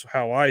just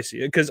how I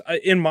see it. Because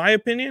in my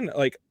opinion,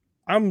 like,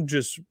 I'm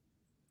just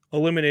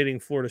eliminating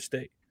Florida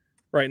State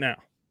right now,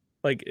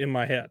 like, in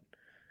my head.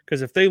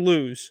 Because if they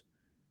lose,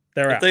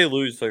 they're out. If they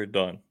lose, they're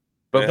done.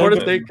 But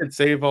Florida State could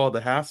save all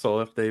the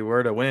hassle if they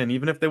were to win.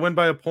 Even if they win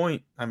by a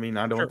point, I mean,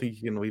 I don't think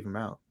you can leave them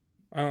out.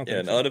 I don't think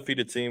an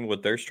undefeated team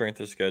with their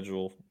strength of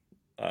schedule,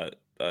 I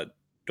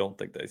don't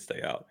think they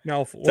stay out.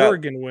 Now, if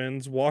Oregon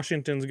wins,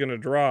 Washington's going to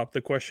drop.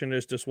 The question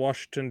is, does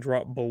Washington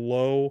drop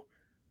below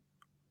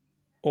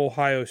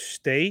Ohio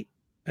State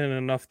and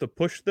enough to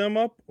push them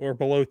up, or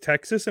below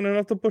Texas and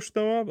enough to push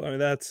them up? I mean,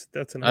 that's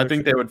another. I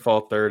think they would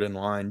fall third in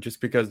line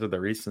just because of the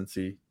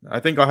recency. I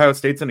think Ohio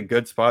State's in a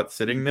good spot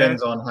sitting there.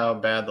 Depends on how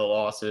bad the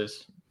loss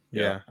is.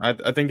 Yeah.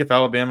 I think if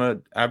Alabama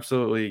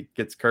absolutely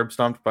gets curb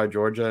stomped by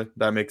Georgia,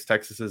 that makes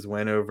Texas's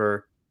win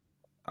over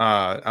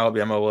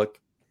Alabama look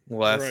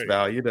less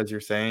valued, as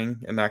you're saying,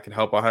 and that could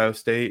help Ohio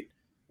State.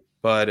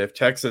 But if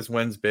Texas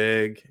wins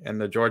big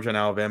and the Georgia and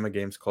Alabama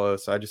game's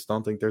close, I just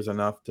don't think there's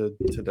enough to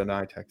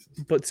deny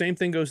Texas. But same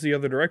thing goes the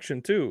other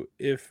direction, too.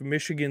 If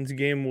Michigan's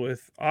game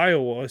with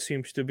Iowa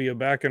seems to be a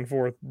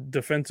back-and-forth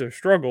defensive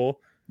struggle,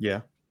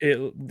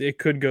 it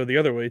could go the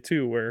other way,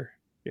 too, where,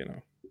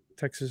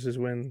 Texas's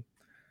win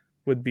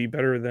would be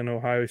better than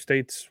Ohio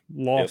State's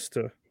loss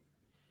to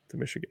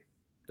Michigan.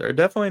 They're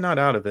definitely not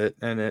out of it,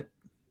 and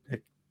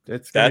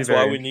it's that's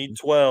why we need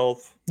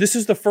 12. This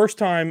is the first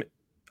time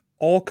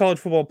all college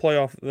football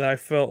playoff that I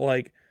felt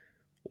like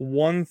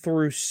 1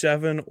 through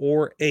 7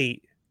 or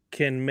 8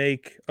 can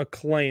make a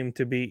claim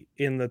to be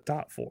in the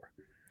top 4.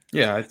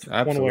 Yeah, it's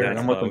absolutely.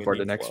 I'm looking forward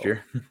to next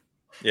year.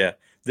 Yeah,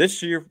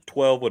 this year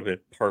 12 would have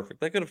been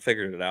perfect. They could have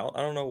figured it out.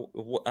 I don't know.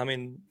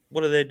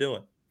 What are they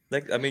doing?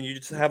 You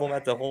just have them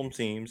at the home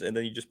teams, and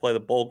then you just play the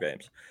bowl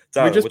games.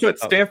 We just put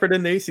Stanford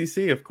in the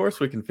ACC. Of course,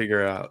 we can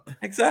figure it out.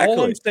 Exactly.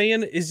 All I'm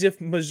saying is,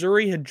 if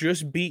Missouri had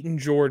just beaten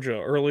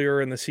Georgia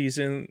earlier in the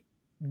season,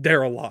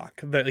 they're a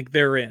lock.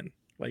 They're in.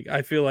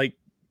 I feel like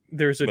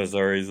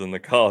Missouri's in the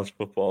college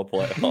football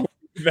playoff.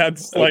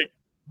 That's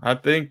I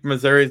think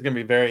Missouri's going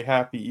to be very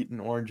happy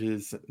eating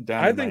oranges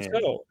down. I think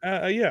so.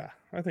 Yeah,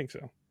 I think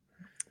so.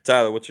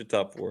 Tyler, what's your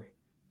top 4?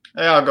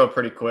 Yeah, I'll go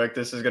pretty quick.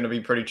 This is going to be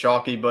pretty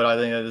chalky, but I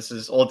think that this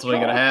is ultimately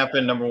going to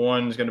happen. Number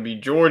 1 is going to be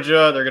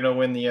Georgia. They're going to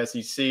win the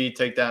SEC,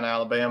 take down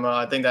Alabama.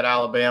 I think that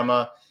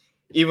Alabama,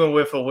 even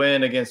with a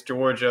win against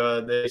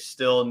Georgia, they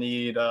still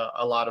need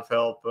a lot of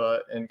help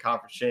in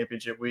conference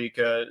championship week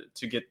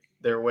to get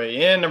their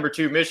way in. Number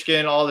 2,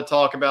 Michigan. All the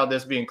talk about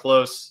this being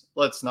close.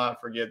 Let's not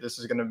forget this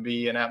is going to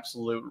be an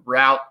absolute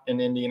rout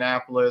in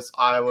Indianapolis.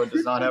 Iowa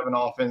does not have an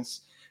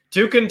offense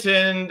to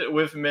contend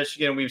with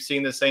Michigan. We've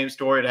seen the same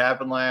story. It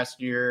happened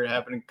last year. It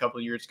happened a couple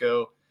of years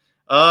ago.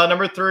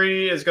 Number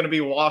 3 is going to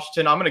be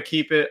Washington. I'm going to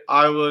keep it.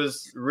 I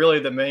was really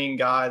the main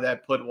guy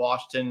that put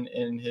Washington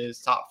in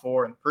his top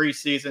 4 in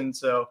preseason,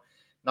 so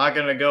not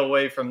going to go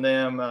away from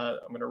them. I'm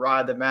going to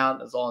ride them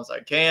out as long as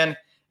I can.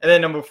 And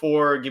then number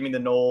 4, give me the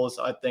Noles.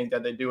 I think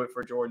that they do it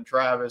for Jordan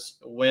Travis,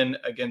 win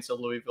against a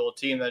Louisville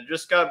team that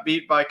just got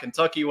beat by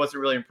Kentucky.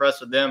 Wasn't really impressed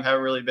with them.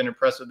 Haven't really been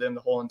impressed with them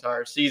the whole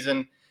entire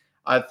season.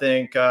 I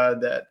think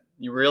that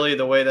the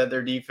way that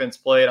their defense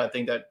played, I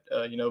think that,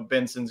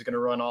 Benson's going to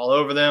run all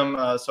over them.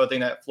 So I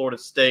think that Florida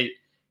State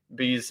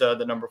beats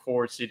the number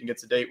 4 seed and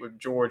gets a date with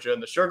Georgia in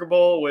the Sugar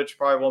Bowl, which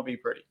probably won't be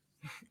pretty.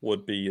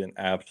 Would be an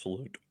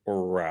absolute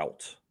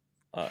rout,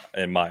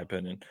 in my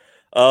opinion.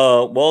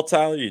 Well,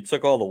 Tyler, you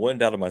took all the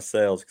wind out of my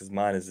sails because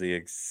mine is the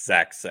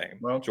exact same.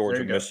 Well,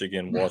 Georgia,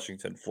 Michigan,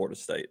 Washington, Florida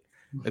State.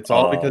 It's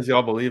all because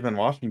y'all believe in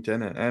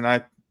Washington,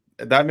 and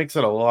that makes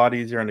it a lot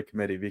easier in the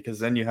committee because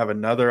then you have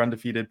another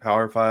undefeated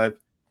Power 5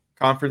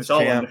 conference It's all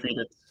champ.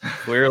 undefeated.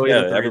 Clearly,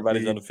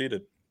 everybody's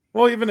undefeated.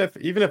 Well, even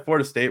if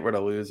Florida State were to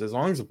lose, as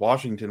long as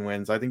Washington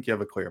wins, I think you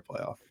have a clear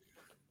playoff.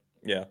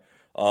 Yeah.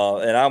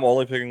 And I'm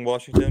only picking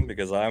Washington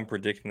because I'm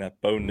predicting that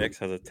Bo Nix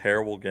has a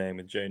terrible game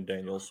and Jane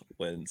Daniels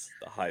wins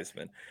the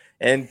Heisman.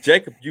 And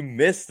Jacob, you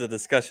missed the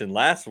discussion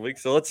last week,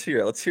 so let's hear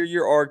it. Let's hear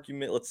your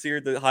argument. Let's hear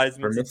the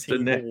Heisman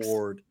Team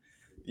Award.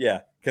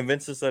 Yeah,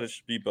 convince us that it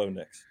should be Bo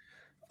Nix.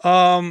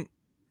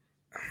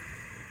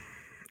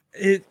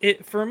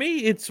 It for me,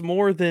 it's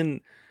more than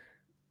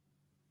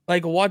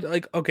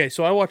okay,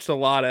 so I watched a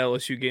lot of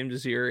LSU games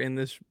this year, and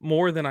this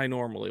more than I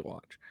normally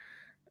watch.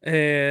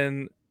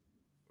 And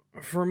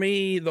for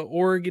me, the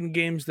Oregon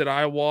games that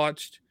I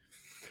watched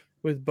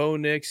with Bo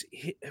Nix,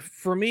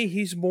 for me,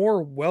 he's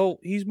more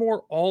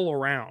all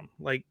around.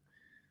 Like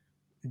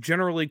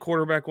generally,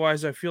 quarterback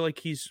wise, I feel like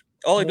he's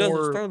all he does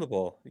is throw the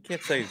ball. You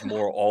can't say he's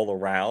more all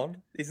around.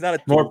 He's not a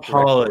more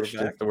polished.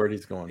 Is the word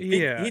he's going.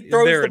 Yeah, he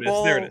throws the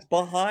ball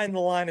behind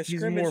the line of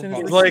scrimmage, and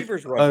his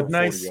receivers run a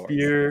nice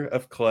spear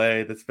of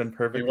clay that's been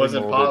perfectly. He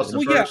wasn't polished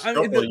the first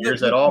couple of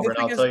years at Auburn.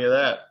 I'll tell you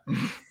that.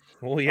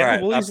 Well, yeah.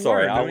 Right, I'm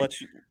sorry. I'll let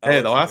you.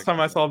 The last time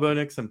I saw Bo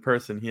Nix in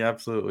person, he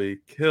absolutely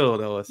killed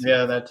LSU.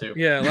 Yeah, that too.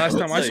 Yeah, last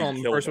time I saw him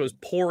in person, it was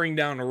pouring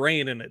down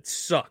rain and it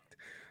sucked.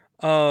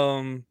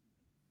 No,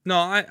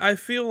 I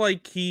feel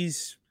like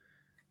he's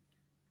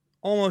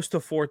almost to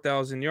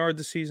 4,000 yards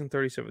this season,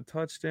 37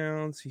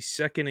 touchdowns. He's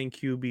second in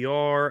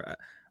QBR.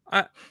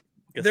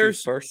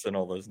 There's first in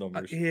all those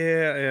numbers.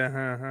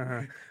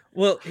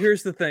 Well,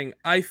 here's the thing.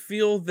 I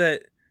feel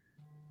that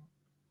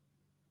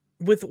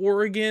with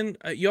Oregon,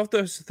 you have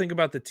to think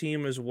about the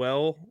team as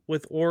well.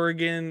 With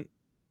Oregon,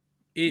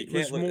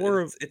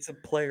 it's a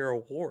player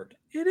award.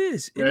 It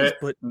is,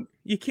 but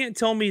you can't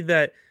tell me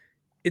that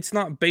it's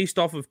not based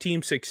off of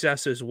team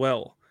success as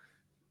well,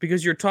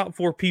 because your top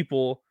 4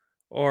 people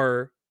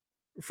are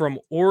from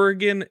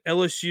Oregon,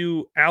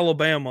 LSU,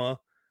 Alabama.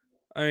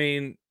 I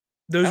mean,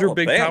 those are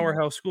big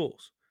powerhouse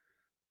schools.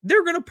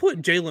 They're going to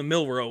put Jalen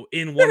Milroe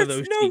in one of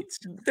those seats.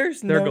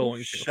 There's no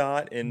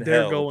shot in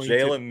hell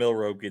Jalen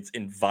Milroe gets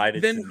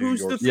invited to New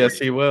York. Yes,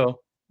 he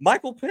will.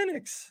 Michael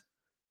Penix.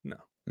 No.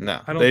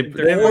 I don't think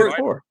they invite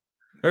 4.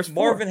 There's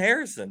Marvin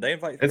Harrison. They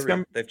invite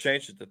 3. They've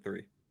changed it to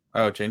 3.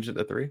 Oh, changed it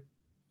to 3?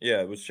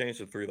 Yeah, it was changed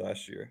to 3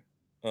 last year.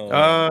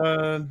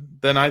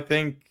 Then I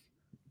think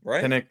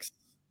Penix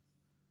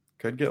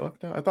could get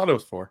left out. I thought it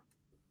was 4.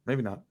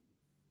 Maybe not.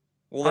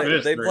 Well,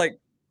 they've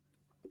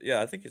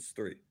I think it's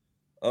 3.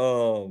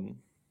 I'm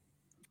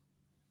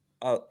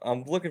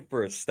looking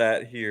for a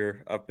stat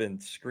here. I've been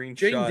screenshotting.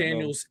 Jane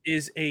Daniels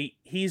is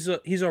he's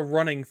a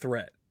running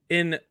threat.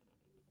 To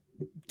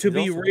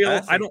be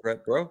real,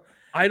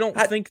 I don't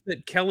think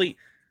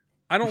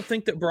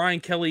that Brian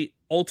Kelly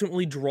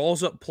ultimately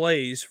draws up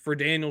plays for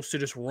Daniels to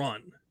just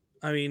run.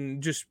 I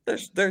mean, just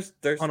there's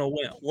on a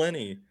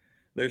whim.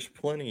 There's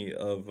plenty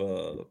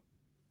of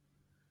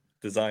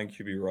design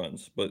QB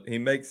runs, but he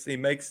makes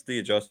the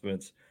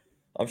adjustments.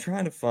 I'm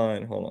trying to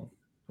find. Hold on.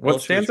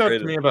 What stands out to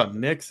me about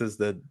Nix is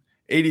the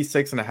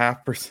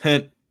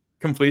 86.5%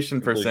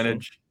 completion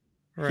percentage.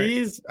 Right.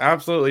 He's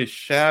absolutely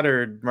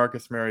shattered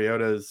Marcus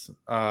Mariota's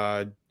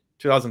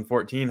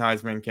 2014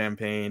 Heisman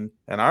campaign,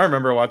 and I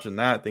remember watching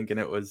that thinking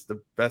it was the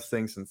best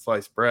thing since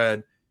sliced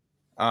bread.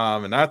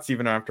 And that's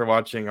even after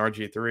watching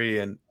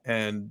RG3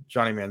 and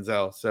Johnny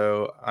Manziel.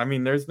 So, I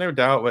mean, there's no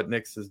doubt what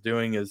Nix is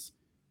doing is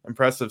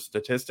impressive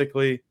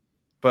statistically.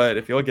 But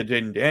if you look at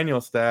Jaden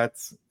Daniels'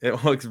 stats,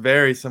 it looks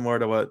very similar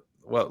to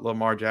what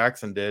Lamar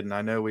Jackson did. And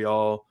I know we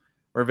all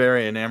were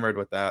very enamored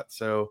with that.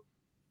 So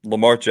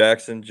Lamar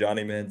Jackson,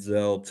 Johnny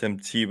Manziel, Tim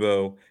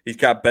Tebow, he's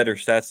got better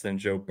stats than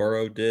Joe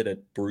Burrow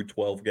did through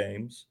 12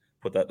 games.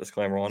 Put that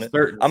disclaimer on it.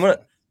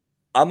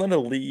 I'm gonna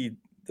read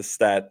the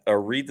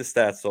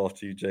stats off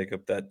to you,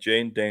 Jacob, that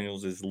Jaden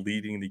Daniels is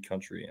leading the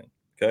country in.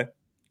 Okay.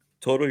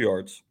 Total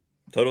yards,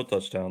 total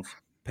touchdowns,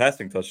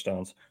 passing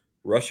touchdowns,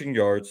 rushing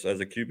yards as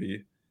a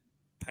QB,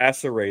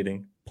 passer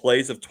rating,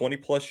 plays of 20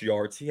 plus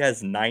yards. He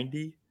has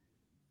 90.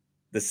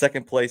 The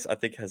second place, I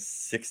think, has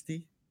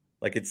 60.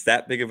 Like, it's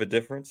that big of a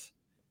difference.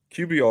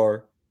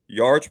 QBR,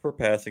 yards per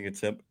passing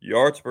attempt,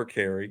 yards per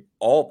carry,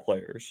 all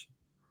players.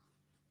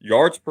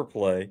 yards per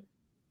play,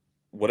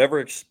 whatever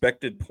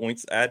expected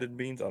points added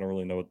means. I don't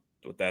really know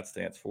what that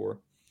stands for.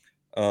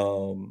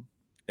 And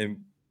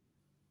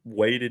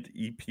weighted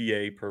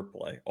EPA per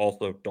play.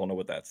 Also, don't know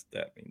what that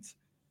means.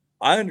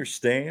 I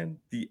understand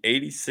the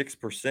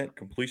 86%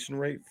 completion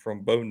rate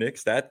from Bo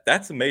Nix.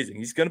 That's amazing.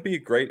 He's going to be a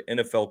great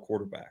NFL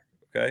quarterback.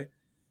 Okay.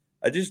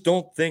 I just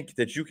don't think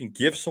that you can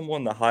give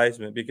someone the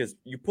Heisman because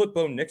you put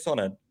Bo Nix on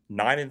a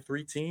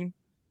 9-3 team.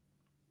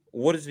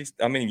 What is he?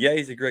 I mean, yeah,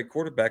 he's a great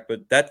quarterback,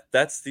 but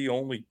that's the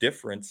only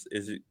difference.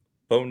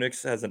 Bo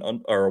Nix has a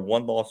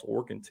 1-loss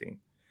Oregon team.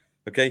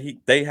 Okay,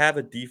 they have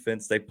a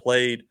defense. They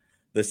played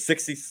the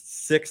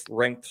 66th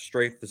ranked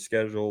strength of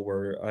schedule.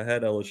 Where I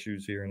had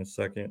LSU's here in a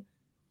second.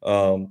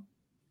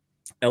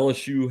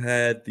 LSU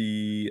had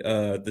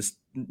this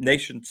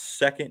nation's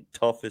second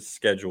toughest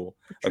schedule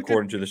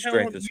according to the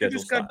strength of schedule. You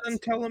just got done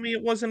telling me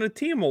it wasn't a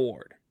team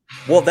award.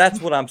 Well, that's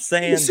what I'm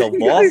saying. The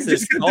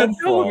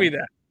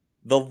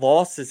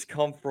losses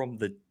come from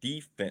the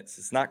defense.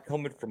 It's not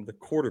coming from the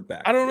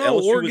quarterback. I don't know.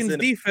 Oregon's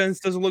defense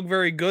doesn't look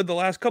very good. The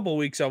last couple of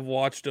weeks I've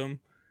watched them.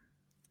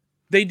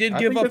 They did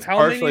give up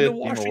how many to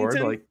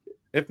Washington? Like,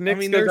 if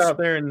Nix goes out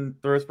there and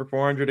throws for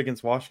 400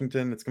 against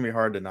Washington, it's going to be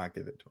hard to not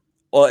give it to him.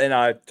 Well, and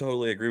I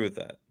totally agree with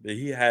that.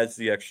 He has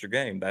the extra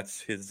game. That's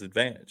his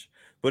advantage.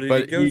 But if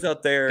he goes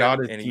out there, got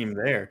his team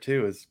there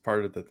too is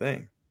part of the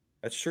thing.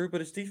 That's true, but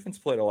his defense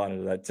played a lot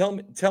into that.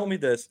 Tell me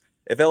this: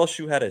 if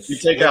LSU had you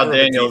take out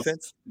Daniels,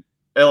 defense,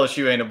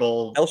 LSU ain't a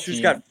bowl. LSU's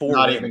team. Got 4.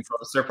 Not wins. Even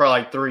close. They're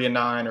probably like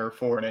 3-9 or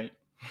 4-8.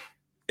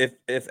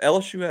 If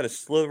LSU had a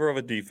sliver of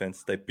a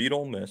defense, they beat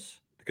Ole Miss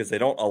because they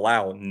don't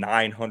allow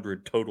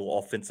 900 total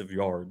offensive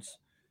yards.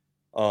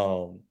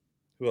 Who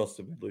else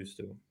did we lose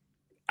to?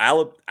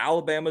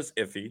 Alabama's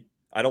iffy.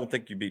 I don't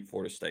think you beat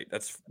Florida State.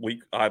 That's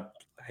week. I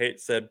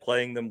said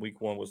playing them week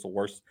 1 was the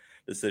worst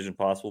decision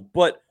possible,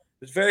 but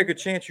there's a very good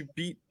chance you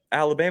beat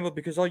Alabama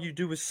because all you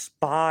do is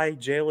spy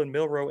Jalen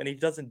Milroe and he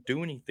doesn't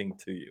do anything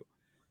to you.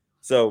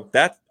 So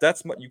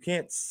that's you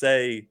can't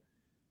say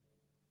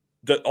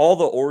that all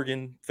the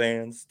Oregon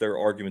fans, their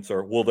arguments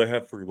are, well, they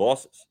have 3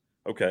 losses.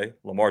 Okay,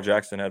 Lamar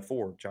Jackson had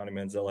 4, Johnny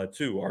Manziel had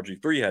 2,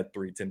 RG3 had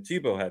 3, Tim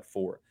Tebow had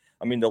 4.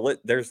 I mean,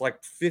 there's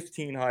like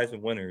 15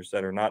 Heisman winners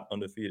that are not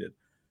undefeated.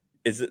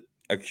 Is it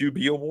a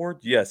QB award?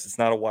 Yes, it's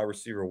not a wide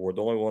receiver award.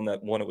 The only one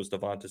that won it was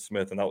Devonta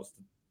Smith, and that was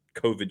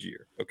the COVID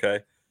year,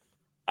 okay?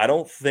 I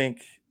don't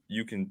think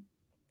you can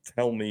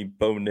tell me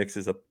Bo Nix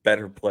is a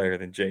better player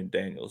than Jayden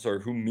Daniels or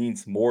who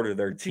means more to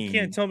their team. You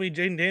can't tell me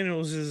Jayden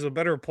Daniels is a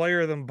better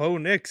player than Bo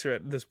Nix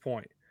at this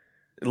point.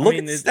 Look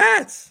at the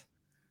stats.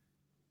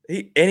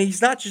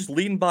 He's not just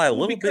leading by a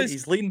little bit.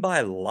 He's leading by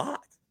a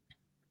lot.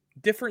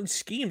 Different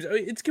schemes. I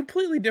mean, it's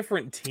completely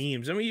different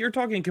teams. I mean, you're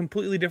talking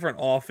completely different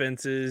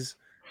offenses.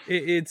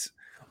 It's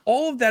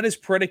all of that is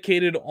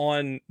predicated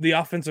on the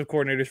offensive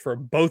coordinators for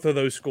both of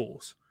those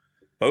schools.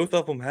 Both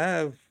of them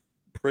have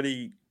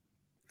pretty,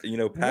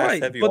 pass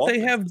heavy. But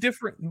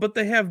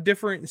they have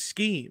different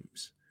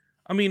schemes.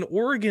 I mean,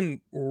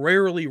 Oregon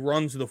rarely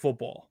runs the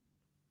football.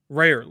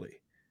 Rarely.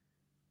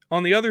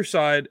 On the other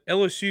side,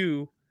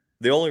 LSU.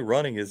 The only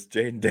running is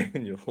Jayden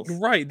Daniels.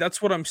 Right,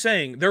 that's what I'm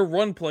saying. Their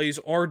run plays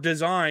are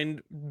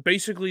designed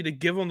basically to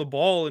give them the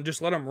ball and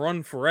just let them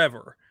run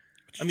forever.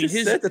 I mean,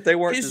 he said that they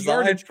weren't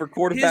designed for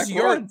quarterback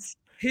runs.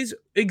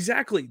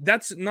 Exactly.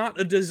 That's not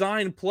a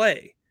design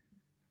play.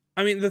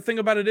 I mean, the thing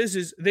about it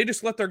is they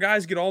just let their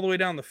guys get all the way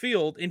down the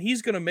field, and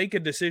he's going to make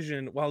a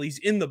decision while he's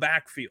in the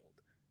backfield.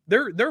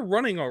 They're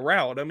running a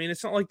route. I mean,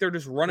 it's not like they're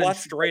just running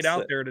straight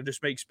out there to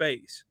just make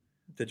space.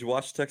 Did you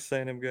watch the Texas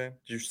A&M game?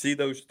 Did you see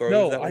those throws?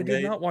 No, I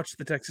did not watch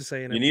the Texas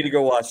A&M. You need to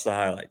go watch the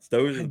highlights.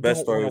 Those are the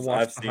best throws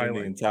I've seen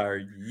the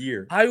entire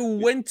year. I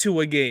went to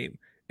a game,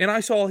 and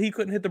I saw he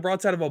couldn't hit the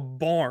broadside of a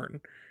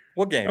barn.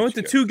 What game? I went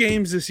to 2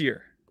 games this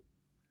year.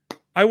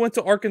 I went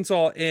to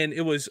Arkansas, and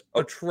it was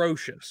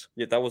atrocious.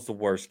 Yeah, that was the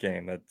worst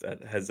game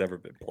that has ever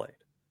been played.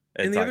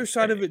 And the other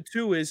side of it,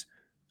 too, is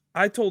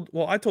I told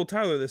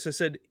Tyler this. I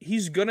said,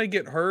 he's going to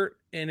get hurt,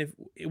 and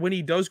when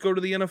he does go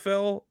to the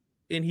NFL –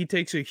 and he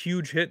takes a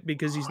huge hit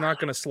because he's not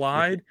going to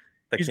slide,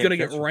 he's going to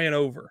get ran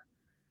over.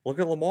 Look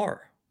at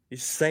Lamar.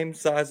 He's the same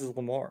size as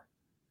Lamar.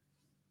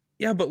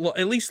 Yeah, but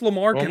at least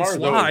Lamar can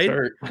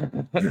slide.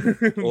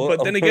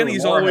 But then again,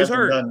 he's always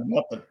hurt.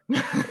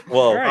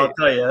 Well, I'll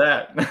tell you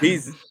that.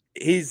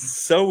 He's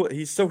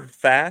so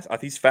fast.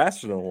 He's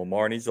faster than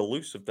Lamar, and he's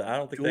elusive. I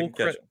don't think they can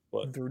catch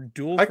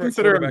him. I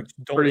consider him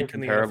pretty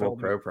comparable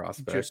pro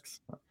prospects.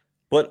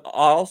 But I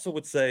also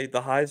would say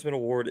the Heisman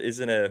Award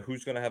isn't a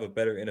who's going to have a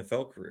better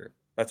NFL career.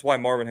 That's why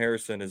Marvin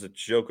Harrison is a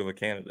joke of a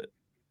candidate.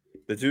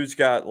 The dude's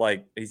got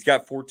he's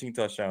got 14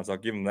 touchdowns. I'll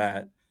give him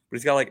that. But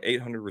he's got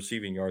 800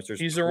 receiving yards.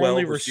 He's their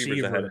only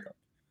receiver.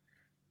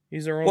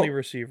 He's their only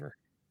receiver.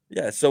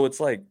 Yeah, so it's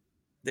I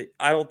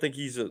don't think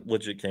he's a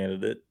legit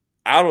candidate.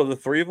 Out of the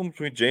 3 of them,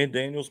 between Jayden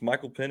Daniels,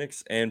 Michael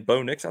Penix, and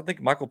Bo Nix, I think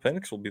Michael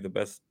Penix will be the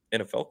best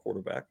NFL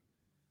quarterback.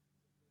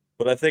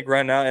 But I think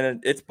right now, and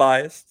it's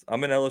biased.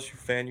 I'm an LSU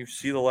fan. You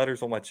see the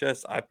letters on my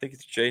chest. I think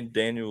it's Jaden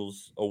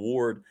Daniels'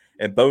 award,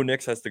 and Bo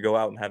Nix has to go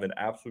out and have an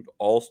absolute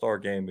all-star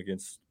game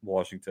against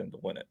Washington to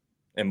win it,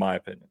 in my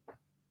opinion.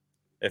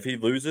 If he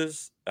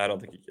loses, I don't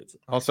think he gets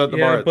it. I'll set the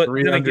bar at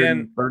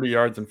 330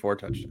 yards and 4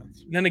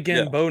 touchdowns. Then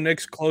again, Bo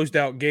Nix closed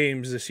out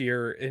games this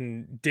year,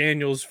 and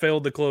Daniels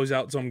failed to close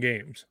out some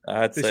games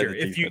this year.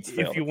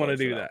 If you want to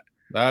do that,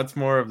 that's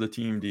more of the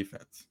team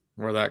defense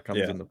where that comes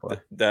into play.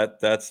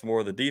 That's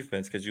more of the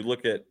defense because you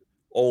look at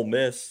Ole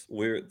Miss,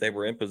 they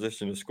were in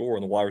position to score,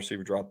 and the wide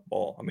receiver dropped the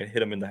ball. I mean, hit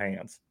them in the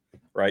hands,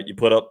 right? You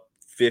put up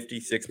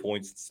 56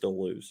 points and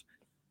still lose.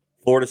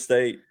 Florida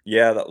State,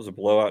 that was a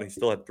blowout. He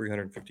still had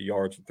 350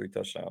 yards and 3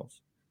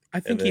 touchdowns. I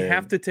think you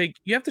have to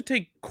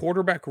take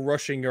quarterback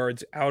rushing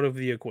yards out of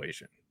the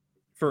equation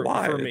for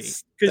me,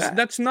 because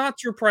that's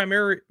not your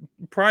primary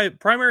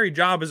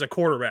job as a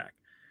quarterback.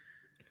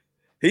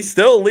 He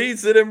still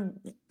leads it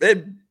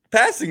in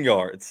passing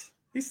yards.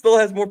 He still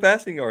has more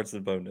passing yards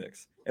than Bo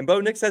Nix, and Bo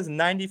Nix has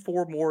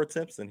 94 more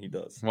attempts than he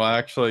does. Well,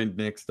 actually,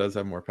 Nix does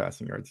have more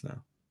passing yards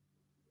now.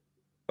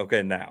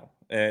 Okay, now.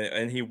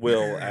 And he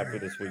will after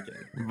this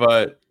weekend.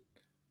 But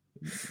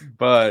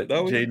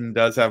Jaden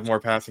does have more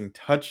passing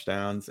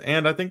touchdowns.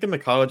 And I think in the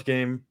college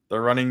game, the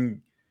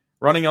running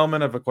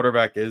element of a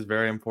quarterback is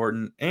very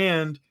important.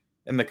 And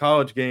in the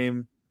college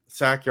game,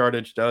 sack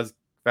yardage does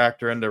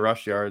factor into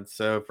rush yards.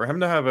 So for him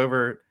to have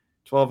over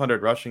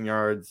 1,200 rushing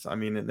yards, I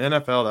mean, in the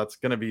NFL, that's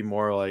going to be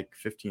more like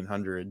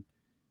 1,500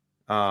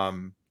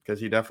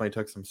 because he definitely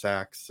took some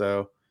sacks.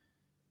 So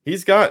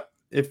he's got,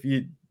 if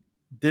you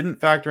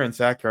didn't factor in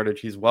sack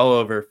yardage, he's well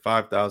over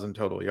 5,000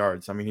 total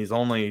yards. I mean, he's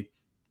only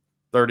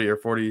 30 or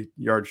 40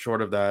 yards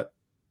short of that,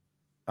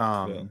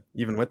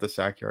 even with the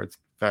sack yards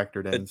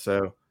factored in.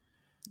 So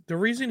the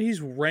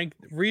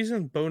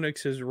reason Bo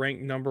Nix is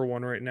ranked number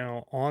 1 right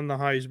now on the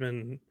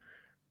Heisman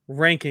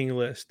ranking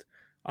list,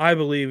 I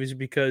believe, is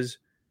because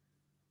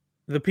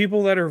the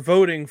people that are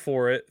voting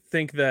for it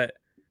think that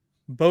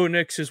Bo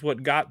Nix is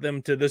what got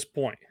them to this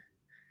point.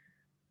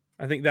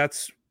 I think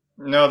that's...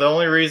 No, the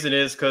only reason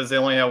is because they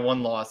only have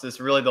 1 loss. It's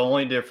really the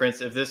only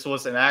difference. If this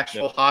was an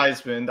actual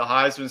Heisman, the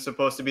Heisman's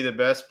supposed to be the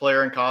best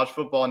player in college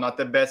football, not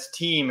the best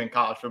team in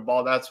college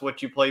football. That's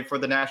what you play for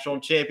the national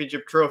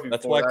championship trophy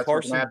That's for. Why That's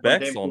Carson what the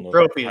Beck's on the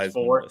trophy Heisman is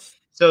for. list.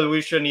 So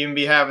we shouldn't even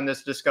be having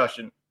this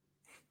discussion.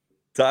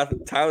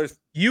 Tyler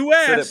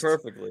said it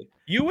perfectly.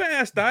 You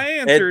asked, I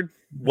answered.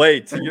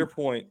 Wait, to your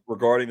point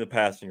regarding the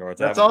passing yards.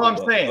 That's all I'm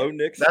saying.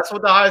 That's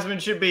what the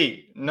Heisman should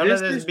be. None of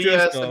this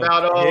BS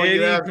about,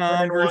 you have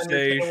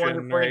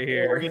conversation right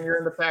here. And you're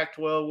in the Pac-12,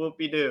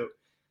 whoopie-doo.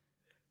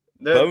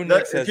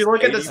 If you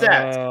look at the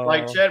stats,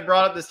 like Chad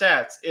brought up the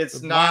stats,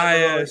 it's not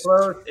really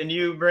close. And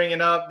you bringing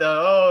up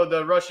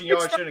the rushing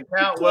yards shouldn't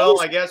count.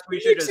 Well, I guess we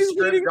should just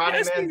strip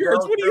Johnny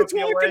Manziel's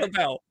trophy away,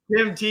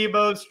 Tim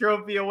Tebow's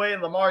trophy away,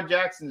 and Lamar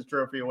Jackson's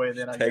trophy away.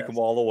 Then I guess take them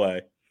all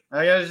away.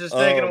 I guess just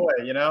take it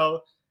away.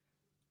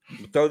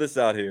 Throw this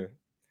out here.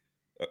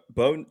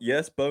 Bo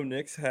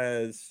Nix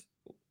has,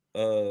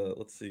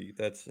 let's see,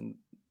 that's an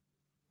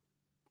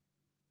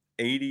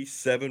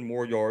 87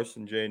 more yards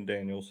than Jaden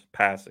Daniels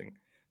passing.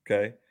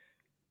 Okay.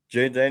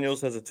 Jaden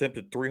Daniels has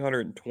attempted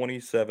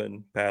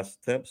 327 pass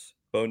attempts.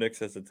 Bo Nix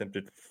has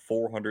attempted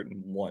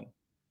 401.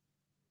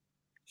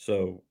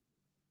 So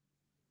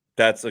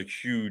that's a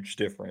huge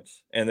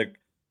difference. And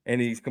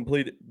he's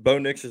completed. Bo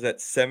Nix is at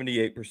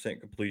 78%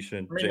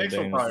 completion. Jaden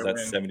Daniels is at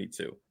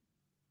 72.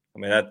 I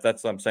mean,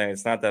 that's what I'm saying.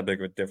 It's not that big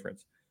of a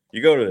difference.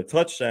 You go to the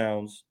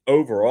touchdowns,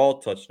 overall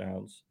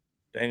touchdowns.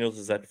 Daniels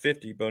is at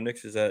 50. Bo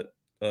Nix is at,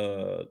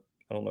 I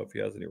don't know if he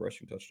has any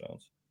rushing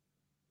touchdowns.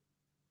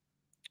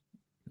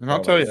 And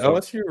I'll tell you,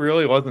 LSU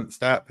really wasn't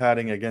stat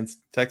padding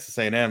against Texas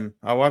A&M.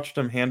 I watched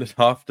him hand it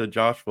off to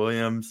Josh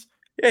Williams.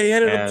 Yeah, he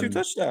handed him 2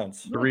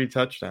 touchdowns. 3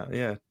 touchdowns.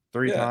 Yeah,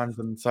 3 times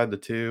inside the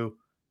 2.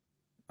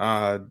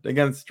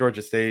 Against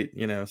Georgia State,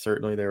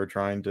 certainly they were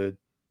trying to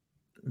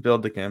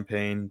build the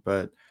campaign.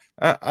 But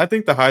I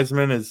think the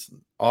Heisman is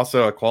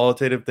also a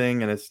qualitative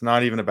thing, and it's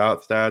not even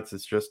about stats.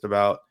 It's just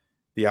about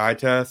the eye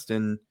test.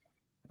 And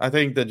I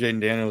think that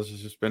Jaden Daniels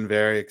has just been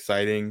very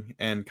exciting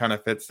and kind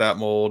of fits that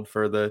mold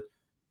for the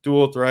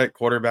dual threat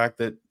quarterback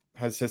that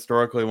has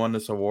historically won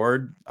this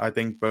award. I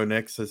think Bo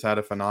Nix has had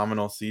a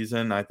phenomenal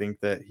season. I think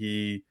that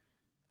he,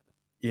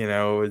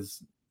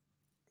 is,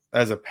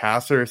 as a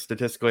passer,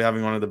 statistically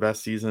having one of the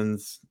best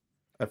seasons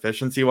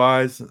efficiency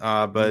wise.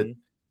 But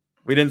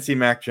we didn't see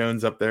Mac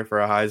Jones up there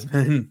for a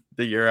Heisman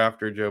the year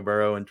after Joe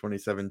Burrow in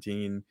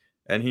 2017,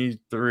 and he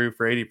threw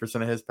for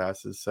 80% of his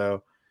passes.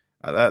 So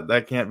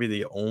that can't be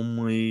the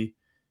only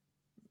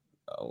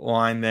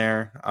line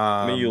there.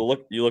 I mean, you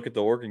look at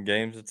the Oregon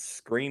games, it's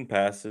screen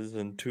passes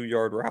and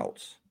 2-yard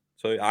routes.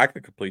 So I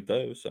could complete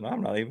those, and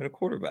I'm not even a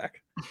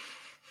quarterback.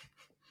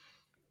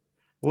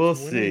 We'll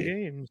see.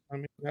 Games. I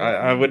mean,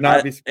 I would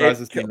not be surprised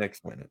to see Nix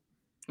win it.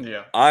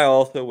 Yeah, I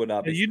also would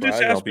not be surprised. You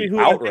just asked me who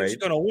I think is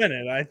going to win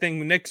it. I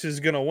think Nix is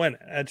going to win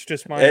it. That's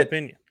just my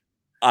opinion.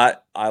 I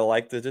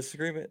like the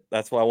disagreement.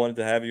 That's why I wanted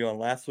to have you on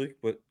last week,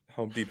 but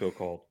Home Depot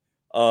called.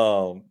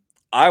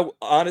 I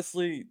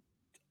honestly,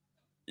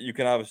 you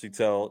can obviously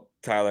tell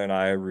Tyler and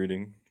I are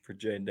rooting for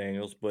Jaden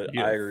Daniels, but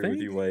You I agree with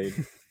think? you, Wade.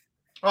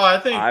 Well, I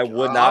think I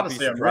would not be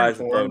obviously I'm rooting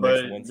surprised if for Bo him,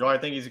 Nix but wins do it. I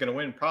think he's going to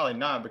win? Probably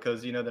not,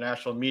 because the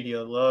national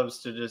media loves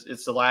to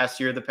it's the last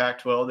year of the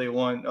Pac-12. They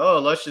want,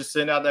 let's just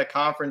send out that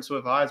conference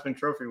with Heisman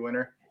Trophy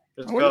winner.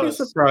 Just I wouldn't be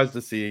because. surprised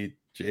to see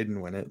Jaden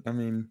win it. I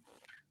mean,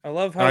 I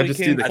love how I we just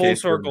see came the full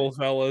case for circle,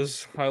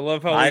 fellas. I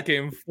love how we I-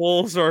 came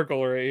full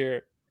circle right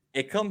here.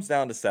 It comes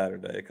down to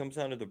Saturday. It comes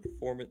down to the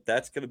performance.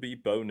 That's going to be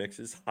Bo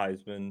Nix's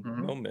Heisman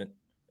Mhm. moment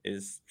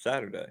is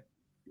Saturday.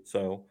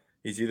 So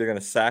he's either going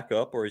to sack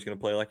up or he's going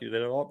to play like he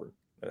did at Auburn.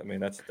 I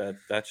mean,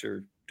 that's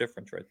your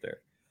difference right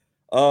there.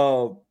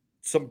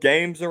 Some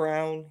games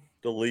around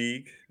the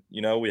league.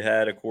 We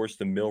had, of course,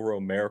 the Milrow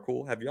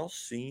Miracle. Have y'all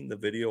seen the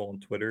video on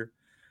Twitter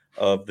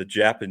of the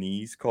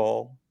Japanese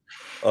call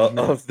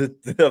No. of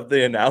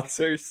the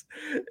announcers?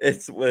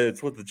 It's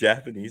with the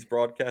Japanese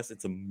broadcast.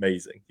 It's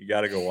amazing. You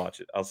got to go watch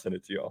it. I'll send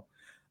it to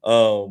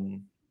y'all.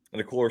 And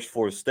of course,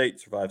 Florida State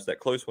survives that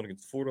close one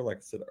against Florida, like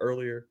I said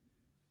earlier.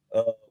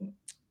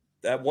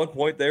 At one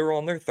point, they were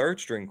on their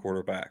third string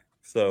quarterback.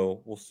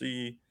 So we'll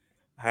see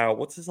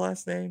what's his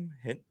last name?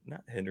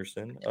 Not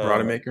Henderson.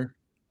 Rodemaker.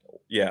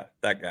 Yeah,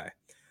 that guy.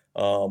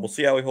 We'll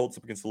see how he holds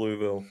up against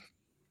Louisville.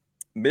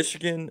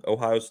 Michigan,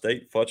 Ohio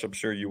State. Futch, I'm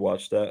sure you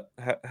watched that.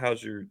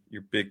 How's your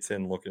Big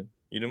Ten looking?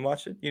 You didn't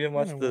watch it? You didn't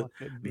watch the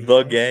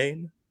BS.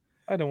 game?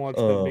 I don't watch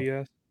that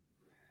BS.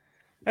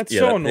 That's yeah,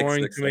 so that pick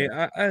annoying six to me.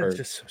 there It's hurt.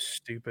 just so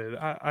stupid.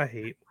 I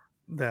hate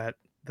that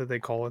they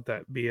call it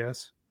that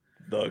BS.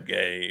 The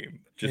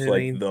game. Just It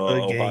like ain't the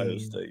the Ohio game.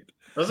 State.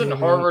 Doesn't It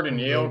Harvard ain't and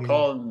the Yale game.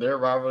 call their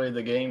rivalry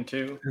the game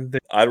too?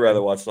 I'd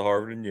rather watch the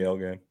Harvard and Yale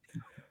game.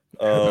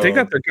 They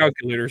got their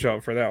calculators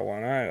out for that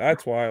one.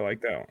 That's why I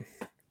like that one.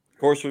 Of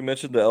course, we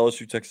mentioned the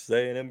LSU Texas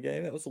A&M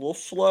game. It was a little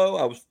slow.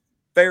 I was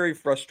very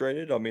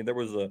frustrated. I mean, there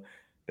was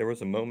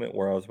a moment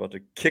where I was about to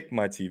kick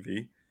my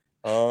TV.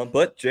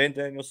 But Jane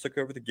Daniels took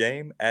over the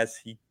game, as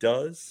he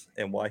does,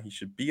 and why he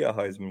should be a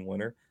Heisman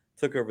winner.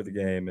 Took over the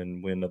game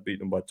and ended up beating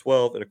them by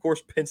 12. And of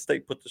course, Penn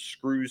State put the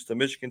screws to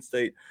Michigan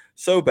State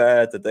so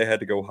bad that they had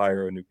to go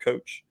hire a new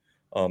coach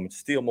and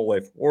steal them away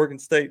from Oregon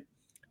State.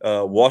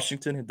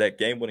 Washington had that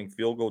game-winning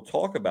field goal.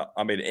 Talk about,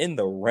 I mean, in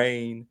the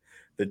rain.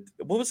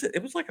 What was it?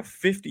 It was like a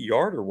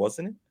 50-yarder,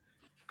 wasn't it?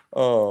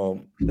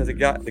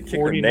 That the kicker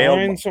 49,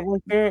 nailed something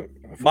like that.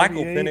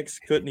 Michael 48.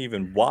 Penix couldn't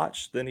even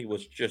watch. Then he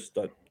was just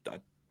a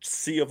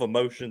sea of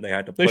emotion. They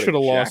had to They put should a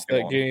have lost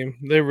jacket that on him.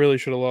 game. They really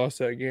should have lost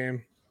that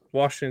game.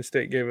 Washington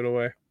State gave it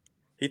away.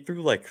 He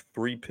threw like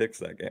 3 picks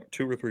that game,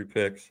 2 or 3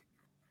 picks.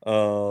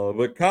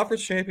 But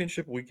conference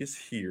championship week is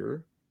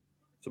here.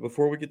 So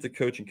before we get to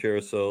coaching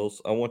carousels,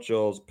 I want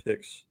y'all's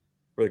picks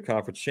for the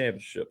conference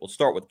championship. We'll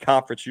start with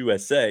Conference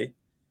USA,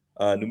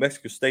 New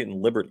Mexico State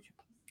and Liberty.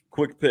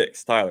 Quick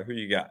picks. Tyler, who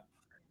you got?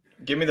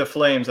 Give me the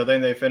Flames. I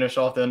think they finish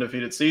off the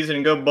undefeated season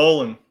and go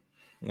bowling.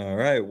 All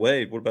right,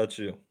 Wade, what about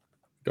you?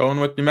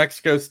 Going with New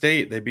Mexico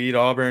State. They beat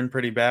Auburn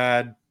pretty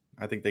bad.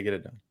 I think they get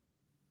it done.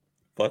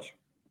 Fletch?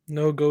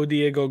 No, go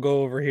Diego,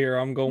 go over here.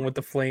 I'm going with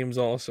the Flames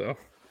also.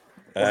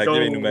 Let's Give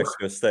me go. New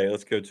Mexico State.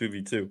 Let's go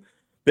 2v2.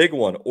 Big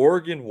one,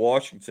 Oregon,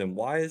 Washington.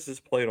 Why is this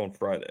played on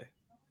Friday?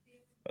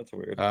 That's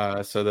weird.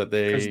 So that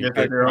they Because get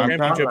they're on prime time.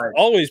 Championship Alright.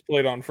 always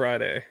played on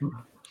Friday.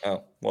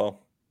 Oh, well,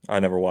 I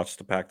never watched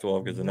the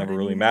Pac-12 because it never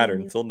really mattered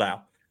until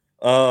now.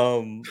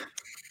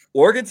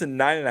 Oregon's a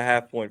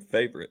 9.5-point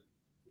favorite.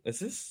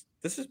 This is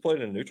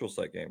played in a neutral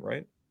site game,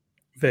 right?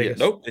 Vegas.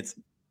 Yeah, nope. It's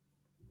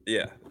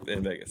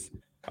in Vegas.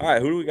 All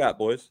right, who do we got,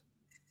 boys?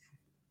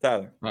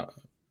 Tyler.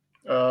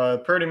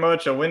 Pretty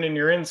much a win in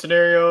your in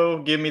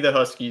scenario. Give me the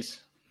Huskies.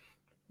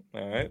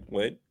 All right,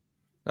 Wade.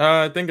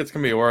 I think it's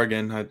gonna be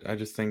Oregon. I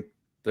just think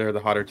they're the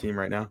hotter team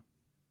right now.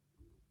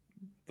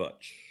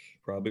 Butch.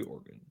 Probably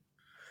Oregon.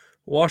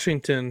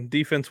 Washington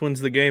defense wins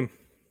the game.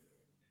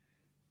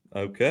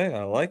 Okay,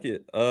 I like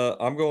it.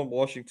 I'm going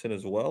Washington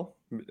as well,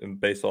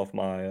 based off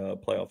my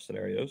playoff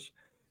scenarios.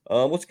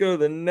 Let's go to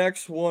the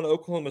next one.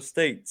 Oklahoma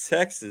State,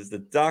 Texas, the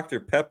Dr.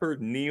 Pepper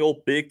Neal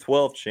Big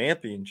 12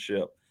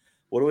 Championship.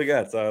 What do we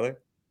got, Tyler?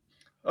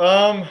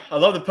 I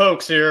love the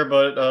Pokes here,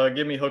 but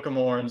give me Hook 'em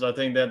Horns. I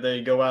think that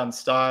they go out in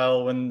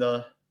style, win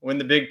the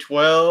Big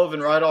 12,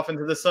 and ride off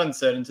into the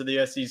sunset into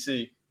the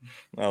SEC.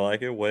 I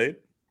like it. Wade.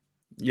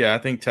 Yeah, I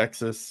think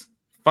Texas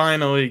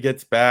finally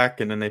gets back,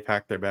 and then they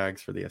pack their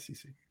bags for the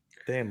SEC.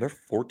 Damn, they're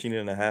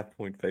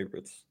 14.5-point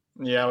favorites.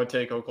 Yeah, I would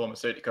take Oklahoma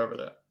State to cover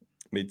that.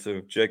 Me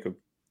too. Jacob.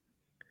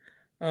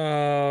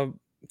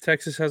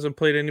 Texas hasn't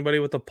played anybody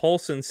with a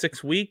pulse in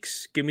 6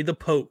 weeks. Give me the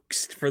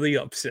Pokes for the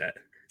upset.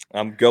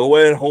 I'm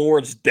going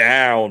horns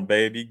down,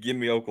 baby. Give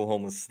me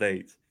Oklahoma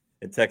State.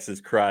 And Texas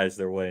cries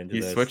their way into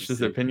He the switched his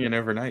SEC. opinion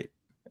overnight.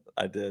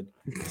 I did.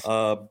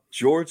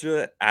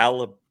 Georgia,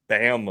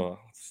 Alabama.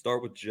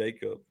 Start with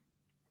Jacob.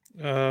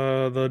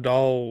 The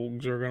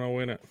Dogs are gonna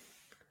win it.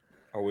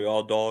 Are we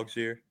all dogs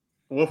here?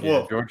 Woof Yeah,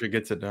 woof. Georgia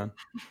gets it done.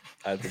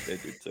 I think they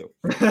do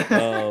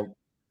too.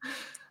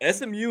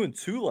 SMU and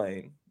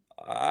Tulane.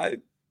 I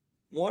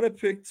want to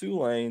pick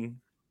Tulane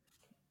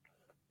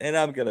and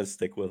I'm gonna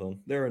stick with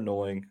them. They're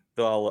annoying,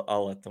 so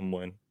I'll let them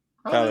win.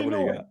 How Tyler, they what do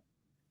you annoying?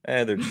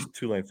 got? They're just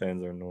Tulane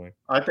fans are annoying.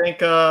 I think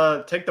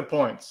take the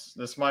points.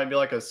 This might be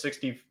like a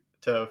 60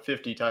 to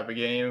 50 type of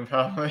game.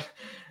 How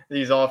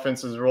these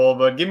offenses roll,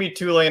 but give me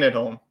Tulane at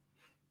home.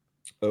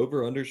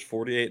 Over unders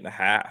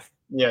 48.5.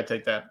 Yeah,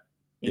 take that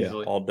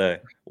easily. Yeah, all day.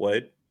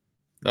 Wade?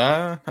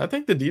 I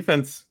think the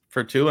defense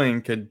for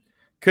Tulane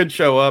could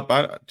show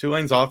up.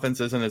 Tulane's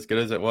offense isn't as good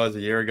as it was a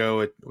year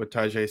ago with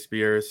Tajay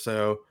Spears,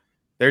 so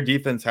their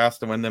defense has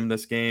to win them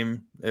this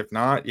game. If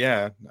not,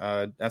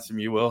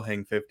 SMU will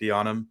hang 50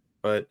 on them,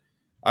 but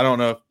I don't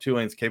know if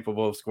Tulane's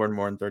capable of scoring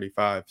more than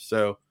 35.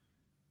 So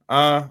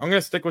I'm going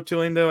to stick with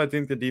Tulane, though. I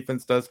think the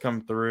defense does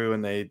come through,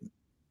 and they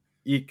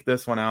eke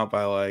this one out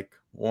by like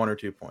 1 or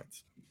 2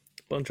 points.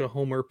 Bunch of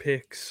homer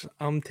picks.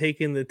 I'm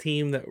taking the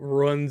team that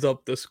runs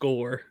up the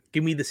score.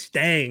 Give me the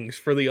Stangs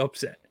for the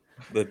upset.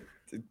 The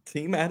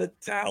team out of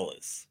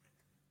Dallas.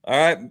 All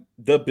right,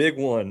 the big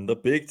one, the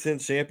Big Ten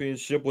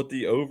championship with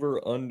the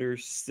over-under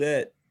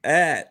set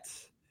at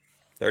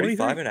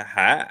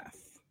 35.5.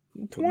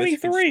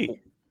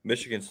 23.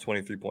 Michigan's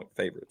 23-point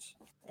favorites.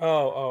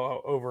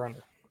 Oh, over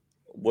under.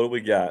 What do we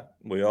got?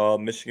 We all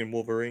Michigan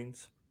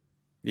Wolverines?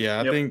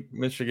 Yeah, I think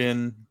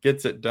Michigan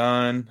gets it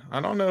done.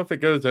 I don't know if it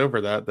goes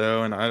over that,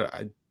 though, and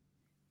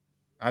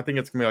I think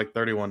it's going to be like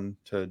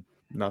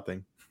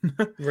 31-0.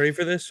 Ready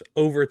for this?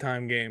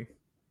 Overtime game.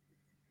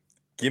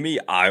 Give me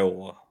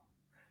Iowa.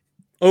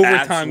 Overtime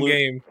Absolute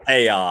game.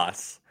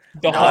 Chaos.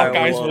 The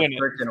Hawkeyes win it.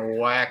 Freaking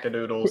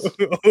wackadoodles.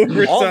 All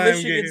Overtime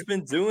Michigan's game.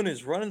 been doing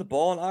is running the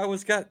ball, and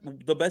Iowa's got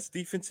the best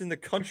defense in the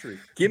country.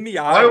 Give me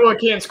Iowa. Iowa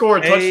can't score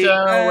a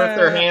touchdown with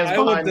their hands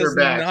Iowa behind their does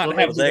backs. not What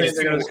have makes the you best think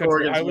they're in going the to score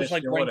country. against Iowa's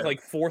Michigan? ranked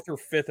Whatever. 4th or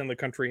 5th in the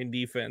country in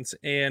defense,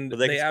 and But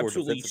they they can score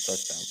absolutely defensive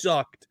touchdowns.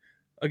 sucked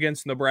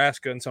against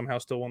Nebraska and somehow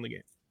still won the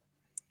game.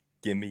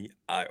 Give me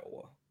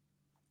Iowa.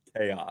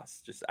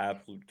 Chaos. Just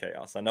absolute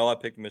chaos. I know I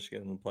picked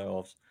Michigan in the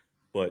playoffs,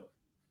 but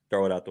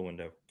throw it out the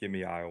window. Give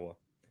me Iowa.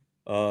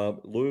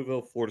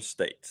 Louisville, Florida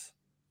State.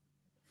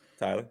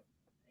 Tyler?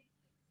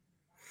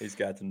 He's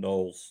got the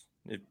Knowles.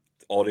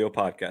 Audio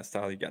podcast,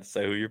 Tyler. You got to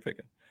say who you're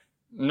picking.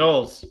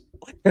 Knowles.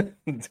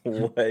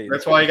 Wait.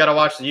 That's why you got to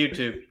watch the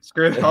YouTube.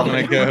 Screw them. I'm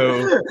going to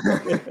go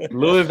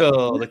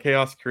Louisville, the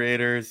Chaos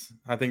Creators.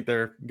 I think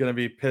they're going to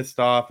be pissed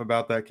off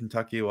about that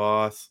Kentucky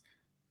loss.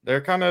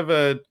 They're kind of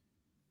a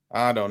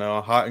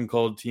hot and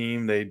cold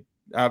team. They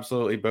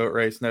absolutely boat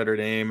race Notre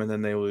Dame, and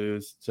then they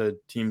lose to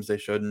teams they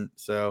shouldn't.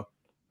 So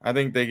I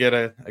think they get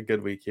a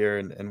good week here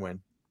and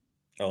win.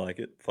 I like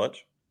it.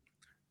 Fudge?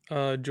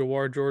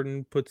 Jawar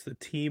Jordan puts the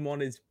team on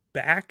his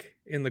back,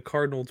 and the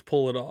Cardinals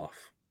pull it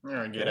off.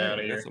 Get out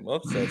of here. Got some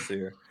upsets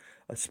here.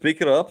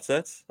 Speaking of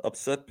upsets,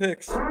 upset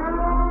picks.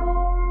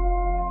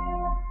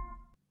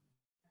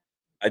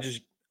 I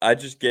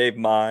just gave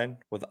mine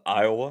with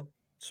Iowa,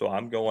 so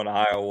I'm going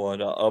Iowa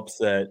to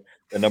upset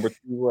the number 2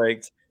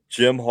 ranked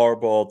Jim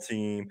Harbaugh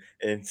team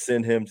and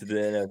send him to the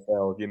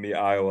NFL. Give me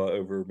Iowa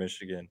over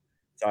Michigan.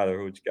 Tyler,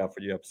 who you got for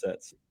the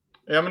upsets?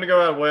 Yeah, I'm going to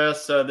go out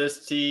west.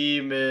 This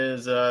team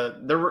is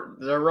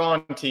the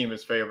wrong team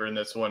is favored in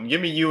this one.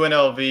 Give me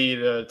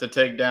UNLV to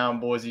take down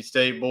Boise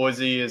State.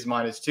 Boise is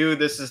 -2.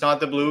 This is not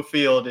the blue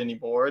field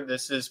anymore.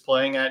 This is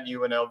playing at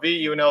UNLV.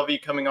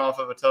 UNLV coming off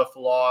of a tough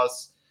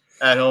loss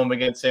at home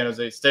against San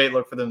Jose State.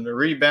 Look for them to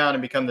rebound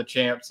and become the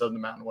champs of the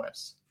Mountain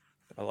West.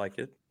 I like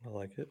it.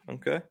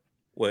 Okay.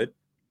 Wade?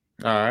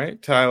 All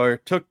right. Tyler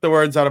took the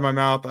words out of my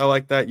mouth. I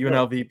like that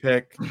UNLV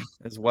pick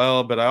as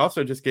well, but I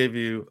also just gave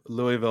you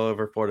Louisville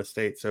over Florida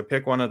State. So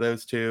pick one of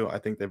those two. I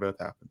think they both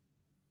happen.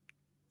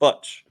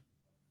 Butch.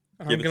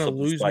 I'm going to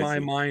lose my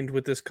mind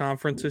with this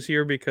conference this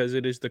year because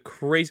it is the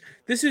crazy.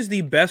 This is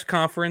the best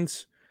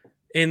conference,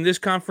 and this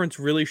conference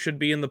really should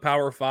be in the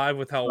Power 5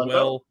 with how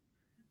well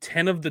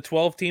 10 of the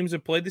 12 teams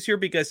have played this year,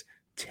 because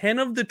 10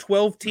 of the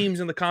 12 teams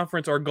in the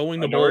conference are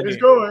going to bowl games.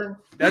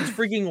 That's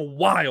freaking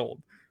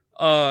wild.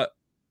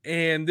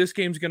 And this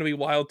game's going to be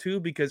wild too,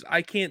 because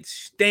I can't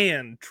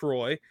stand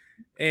Troy,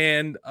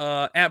 and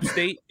App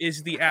State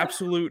is the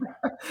absolute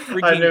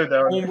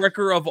freaking home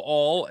wrecker of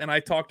all. And I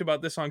talked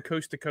about this on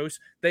Coast to Coast.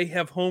 They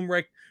have home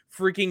wrecked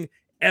freaking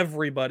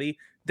everybody.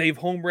 They've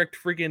home wrecked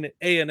freaking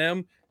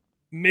A&M,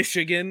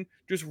 Michigan,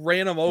 just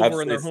ran them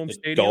over in their home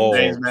stadium.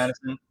 James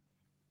Madison.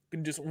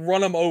 Just run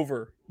them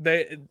over.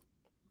 They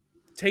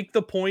take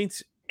the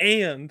points,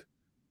 and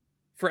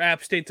for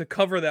App State to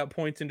cover that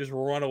points and just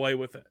run away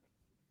with it.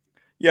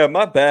 Yeah,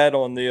 my bad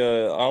on the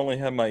I only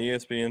have my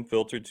ESPN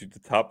filtered to the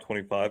top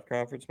 25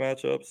 conference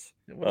matchups.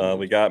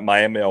 We got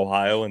Miami,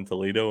 Ohio, and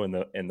Toledo in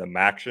the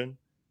MACtion.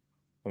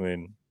 I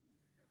mean,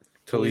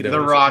 Toledo. The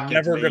Rockets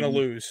never going to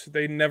lose.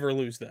 They never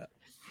lose that.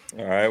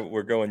 All right,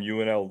 we're going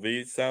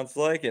UNLV, sounds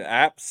like, and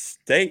App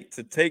State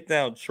to take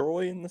down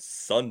Troy in the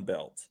Sun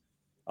Belt.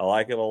 I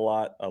like it a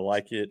lot. I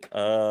like it.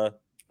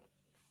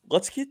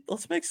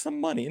 Let's make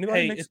some money.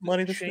 Anybody make some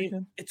money this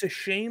weekend? It's a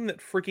shame that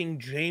freaking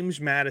James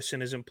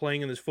Madison isn't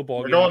playing in this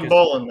football game. We're going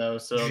bowling though,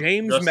 so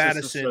James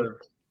Madison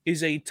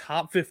is a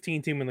top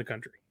 15 team in the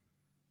country.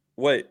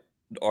 Wait,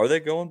 Are they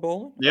going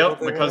bowling? I Yep, thought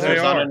they because weren't.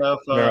 there's not are. enough.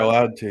 They're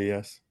allowed to,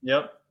 yes.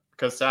 Yep,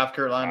 because South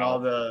Carolina, all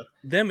the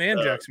Them and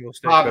Jacksonville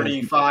State.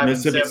 poverty 5 and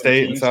Mississippi 7 State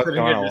and teams South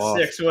couldn't get Carolina to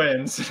lost. 6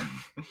 wins.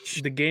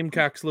 The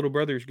Gamecocks' little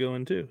brother's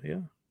going too. Yeah.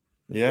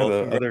 Yeah, Well,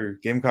 the congrats other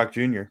Gamecock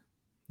Junior.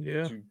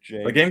 Yeah. to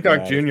James The Gamecock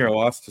Madison. Junior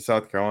lost to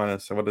South Carolina,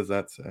 so what does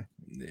that say?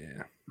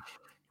 Yeah.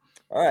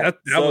 All right,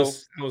 That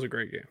was a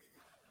great game.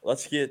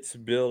 let's get to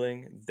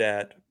building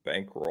that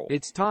bankroll.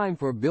 It's time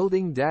for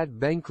building that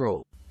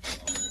bankroll.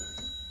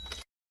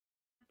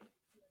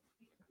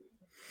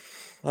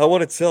 I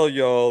want to tell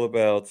y'all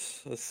about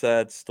a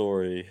sad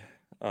story.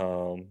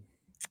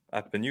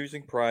 I've been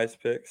using Prize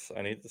Picks.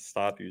 I need to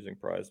stop using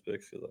Prize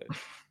Picks because I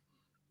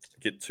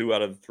get 2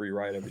 out of the 3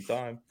 right every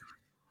time.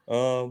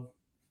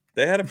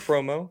 They had a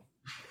promo.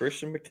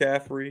 Christian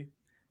McCaffrey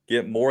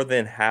get more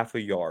than half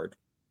a yard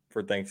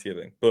for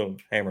Thanksgiving. Boom,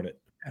 hammered it.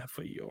 Half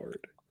a yard.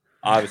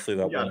 Obviously,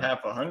 that You got won.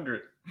 half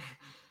 100.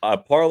 I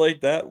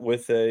parlayed that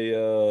with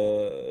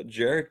a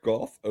Jared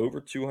Goff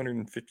over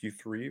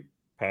 253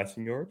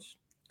 passing yards.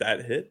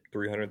 That hit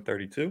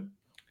 332.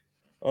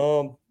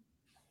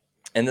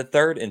 And the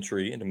third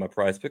entry into my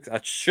Prize Picks, I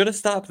should have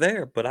stopped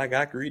there, but I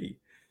got greedy.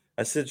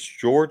 I said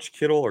George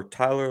Kittle or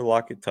Tyler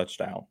Lockett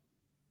touchdown.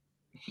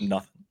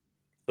 Nothing.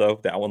 So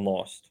that one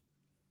lost.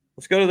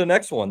 Let's go to the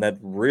next one that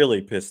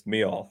really pissed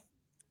me off.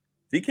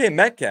 DK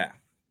Metcalf.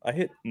 I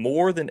hit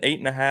more than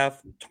 8.5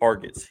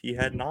 targets. He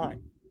had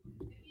 9.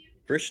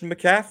 Christian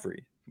McCaffrey,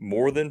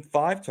 more than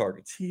 5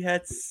 targets. He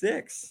had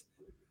 6.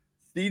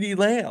 CeeDee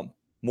Lamb,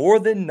 more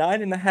than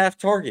 9.5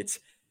 targets.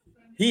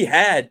 He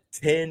had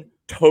 10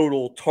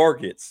 total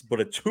targets,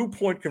 but a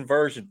 2-point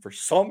conversion for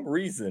some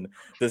reason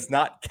does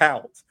not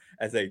count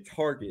as a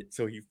target.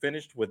 So he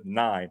finished with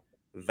 9.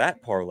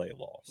 That parlay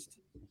lost.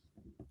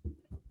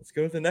 Let's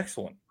go to the next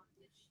one.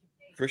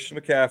 Christian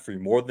McCaffrey,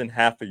 more than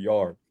half a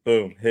yard.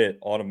 Boom, hit,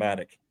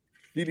 automatic.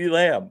 CeeDee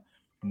Lamb,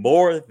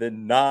 more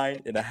than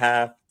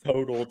 9.5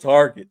 total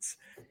targets.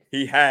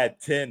 He had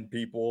 10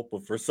 people,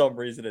 but for some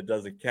reason it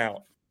doesn't count.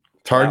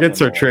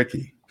 Targets are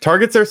tricky.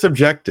 Targets are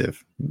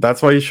subjective.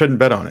 That's why you shouldn't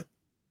bet on it.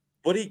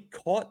 But he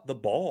caught the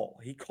ball.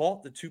 He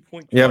caught the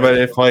 2-point. Yeah, but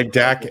if like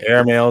Dak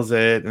airmails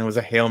it and it was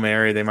a Hail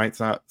Mary, they might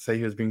not say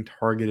he was being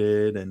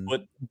targeted. And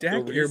But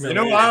Dak the reason You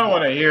know, is- I don't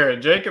want to hear it.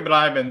 Jacob and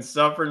I have been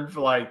suffering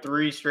for like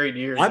 3 straight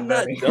years. I'm of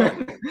not betting.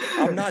 done.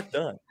 I'm not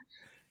done.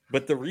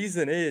 But the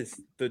reason is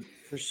that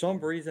for some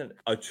reason,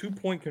 a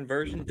 2-point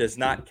conversion does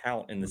not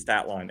count in the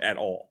stat line at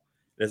all.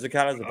 It doesn't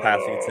count as a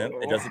passing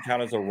attempt. It doesn't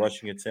count as a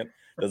rushing attempt.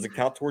 It doesn't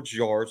count towards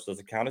yards.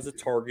 Doesn't count as a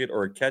target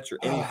or a catch or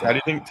anything. how do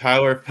you think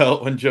Tyler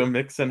felt when Joe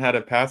Mixon had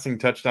a passing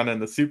touchdown in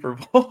the Super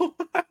Bowl?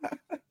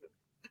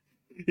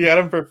 He had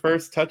him for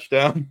first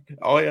touchdown.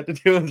 All he had to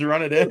do was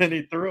run it in, and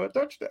he threw a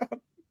touchdown.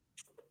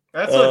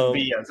 That's such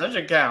BS. That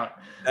should count.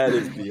 That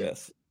is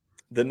BS.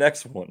 The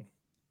next one,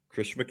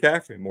 Christian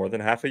McCaffrey, more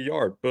than half a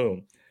yard.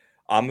 Boom.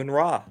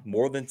 Amon-Ra,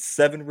 more than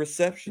 7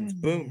 receptions.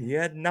 Boom. He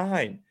had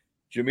 9.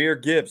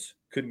 Jahmyr Gibbs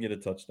couldn't get a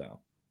touchdown.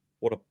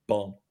 What a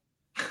bum.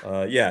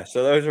 Yeah,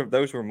 so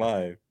those were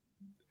my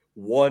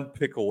 1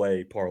 pick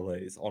away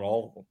parlays on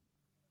all of them.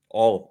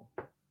 All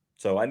of them.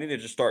 So I need to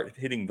just start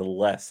hitting the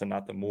less and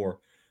not the more.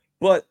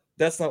 But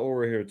that's not what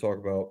we're here to talk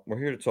about. We're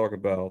here to talk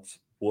about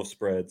wolf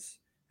spreads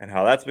and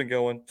how that's been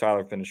going.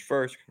 Tyler finished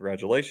first.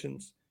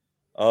 Congratulations.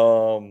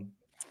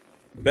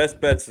 Best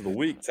bets of the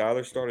week.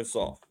 Tyler, start us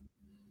off.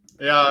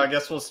 Yeah, I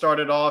guess we'll start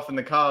it off in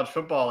the college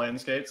football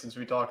landscape since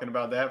we're talking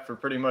about that for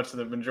pretty much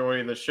the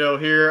majority of the show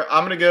here.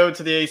 I'm going to go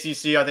to the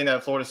ACC. I think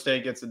that Florida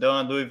State gets it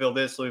done. Louisville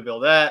this,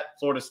 Louisville that.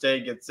 Florida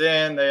State gets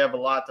in. They have a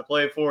lot to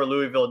play for.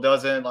 Louisville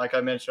doesn't. Like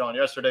I mentioned on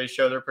yesterday's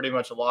show, they're pretty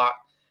much a lock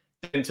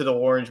into the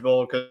Orange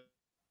Bowl because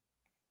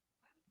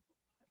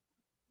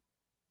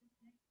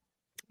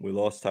We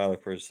lost Tyler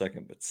for a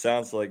second, but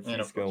sounds like Yeah,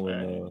 he's of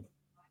course,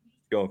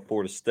 going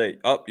Florida State.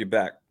 Oh, you're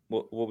back.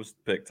 What was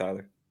the pick,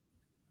 Tyler?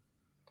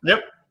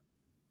 Yep.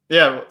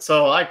 Yeah,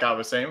 so like I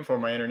was saying before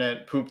my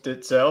internet pooped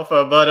itself,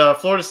 but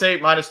Florida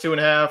State minus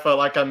 2.5.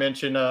 Like I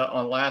mentioned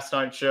on last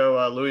night's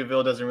show,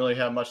 Louisville doesn't really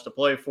have much to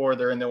play for.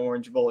 They're in the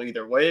Orange Bowl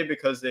either way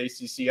because the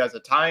ACC has a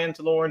tie-in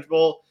to the Orange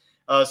Bowl.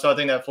 So I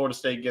think that Florida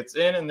State gets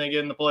in and they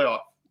get in the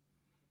playoff.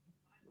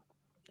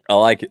 I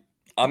like it.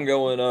 I'm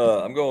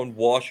going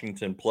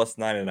Washington plus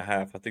 9.5.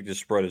 I think the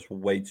spread is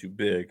way too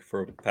big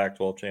for a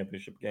Pac-12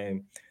 championship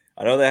game.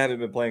 I know they haven't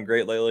been playing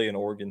great lately, and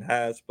Oregon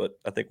has, but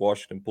I think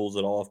Washington pulls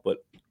it off. But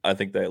I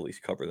think they at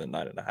least cover the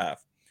 9.5.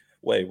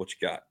 Wade, what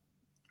you got?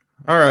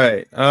 All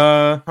right.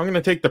 I'm going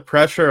to take the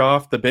pressure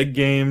off the big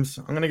games.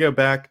 I'm going to go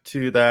back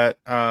to that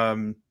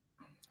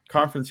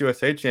Conference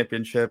USA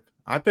championship.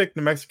 I picked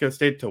New Mexico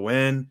State to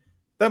win.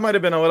 That might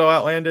have been a little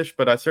outlandish,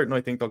 but I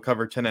certainly think they'll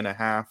cover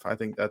 10.5. I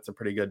think that's a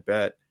pretty good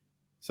bet.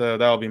 So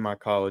that'll be my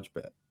college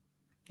bet.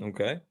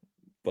 Okay.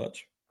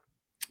 Butch.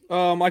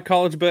 My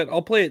college bet,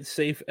 I'll play it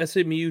safe.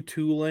 SMU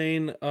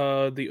Tulane,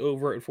 the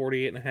over at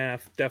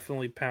 48.5.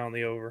 Definitely pound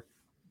the over.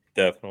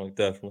 Definitely.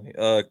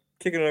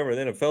 Kicking it over to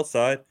the NFL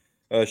side,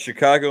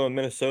 Chicago and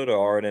Minnesota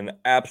are in an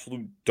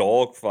absolute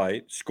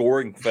dogfight,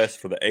 scoring fest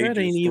for the ages.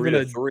 That ain't even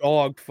a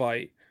dog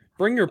fight.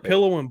 Bring your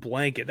pillow and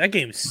blanket. That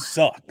game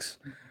sucks.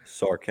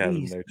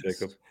 Sarcasm Jesus. there,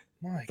 Jacob.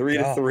 My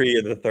 3-3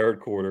 in the third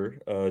quarter.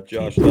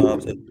 Josh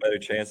Dobbs has a better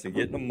chance of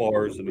getting to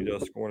Mars than he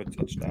does scoring a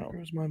touchdown.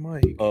 Where's my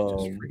mic? Just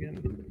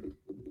friggin'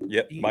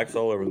 Yep, Mike's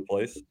all over the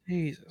place.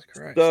 Jesus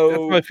Christ. So, that's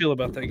how I feel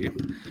about that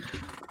game.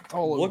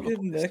 All over the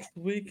looking place. next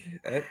week,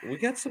 we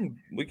got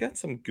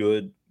some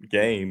good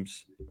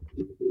games.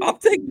 I'll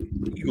take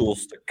the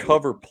Eagles to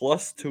cover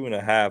plus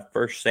 2.5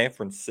 versus San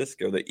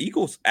Francisco. The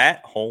Eagles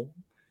at home.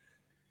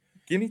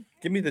 Give me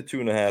the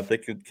 2.5. They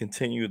could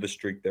continue the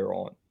streak they're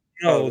on.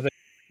 No, they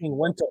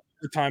went to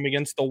overtime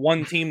against the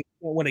one team that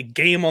won't win a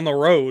game on the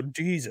road.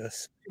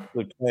 Jesus.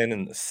 They're playing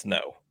in the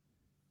snow.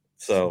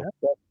 So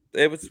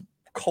it was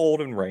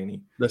cold and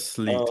rainy. The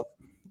sleet.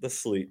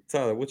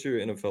 Tyler, what's your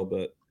NFL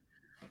bet?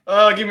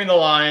 Give me the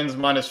Lions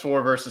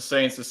 -4 versus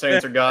Saints. The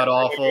Saints are god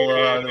awful.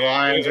 The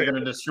Lions are going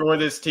to destroy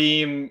this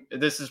team.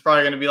 This is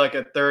probably going to be like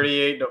a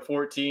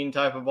 38-14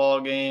 type of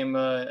ball game.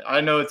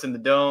 I know it's in the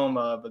dome,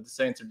 but the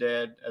Saints are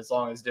dead as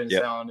long as Dennis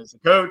Allen is the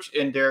coach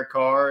and Derek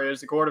Carr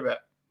is the quarterback.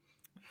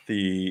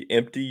 The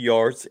empty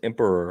yards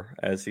emperor,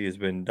 as he has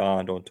been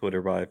donned on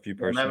Twitter by a few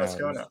personalities.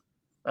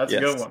 That's a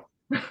good one.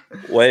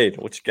 Wade,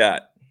 what you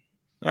got?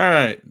 All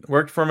right.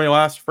 Worked for me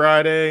last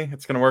Friday.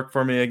 It's going to work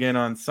for me again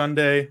on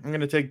Sunday. I'm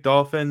going to take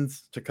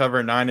Dolphins to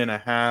cover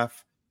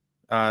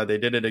 9.5. They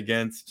did it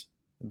against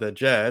the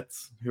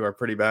Jets, who are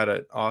pretty bad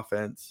at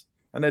offense,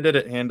 and they did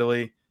it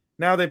handily.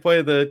 Now they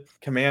play the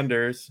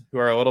Commanders, who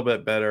are a little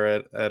bit better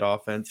at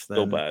offense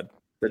than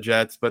the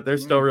Jets, but they're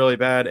still really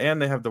bad, and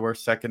they have the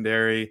worst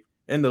secondary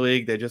in the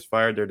league. They just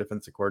fired their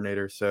defensive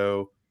coordinator.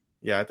 So,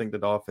 yeah, I think the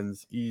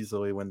Dolphins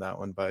easily win that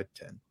one by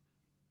 10.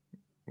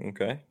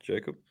 Okay,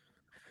 Jacob.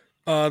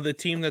 The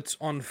team that's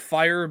on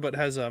fire but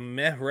has a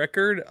meh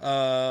record,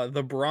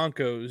 the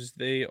Broncos.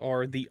 They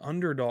are the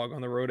underdog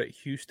on the road at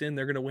Houston.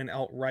 They're going to win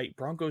outright.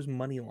 Broncos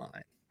money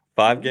line.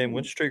 5-game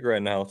win streak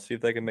right now. See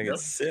if they can make it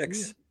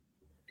 6.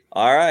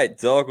 All right,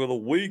 dog of the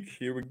week.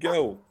 Here we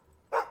go.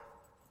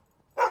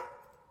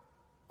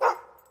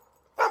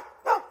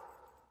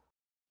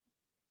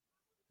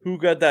 Who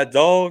got that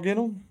dog in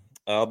them?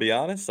 I'll be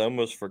honest, I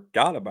almost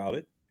forgot about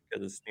it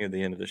because it's near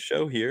the end of the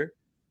show here.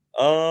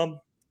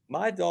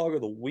 My dog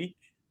of the week,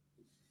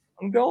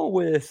 I'm going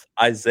with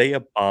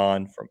Isaiah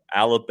Bond from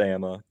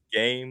Alabama.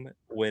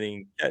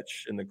 Game-winning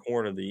catch in the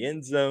corner of the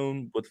end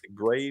zone with the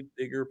grave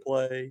digger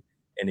play,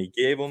 and he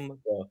gave him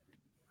the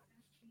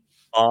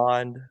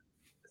Bond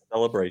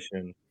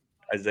celebration.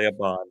 Isaiah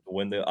Bond to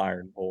win the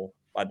Iron Bowl.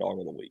 My dog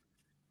of the week.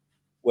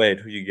 Wade,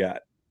 who you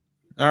got?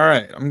 All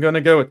right, I'm going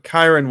to go with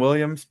Kyron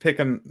Williams,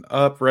 picking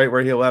up right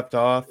where he left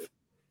off.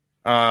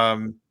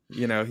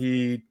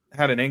 He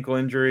had an ankle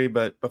injury,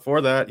 but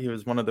before that, he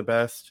was one of the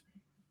best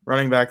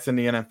running backs in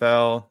the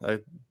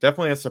NFL.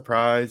 Definitely a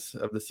surprise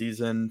of the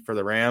season for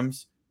the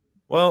Rams.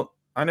 Well,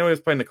 I know he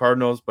was playing the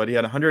Cardinals, but he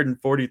had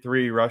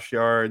 143 rush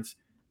yards,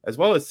 as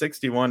well as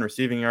 61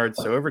 receiving yards,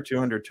 so over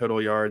 200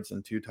 total yards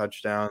and 2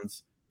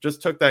 touchdowns.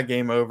 Just took that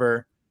game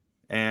over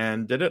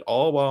and did it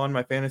all while on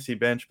my fantasy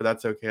bench, but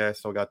that's okay. I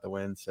still got the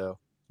win, so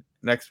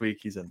next week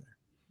he's in there.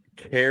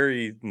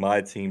 Carry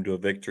my team to a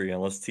victory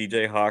unless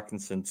TJ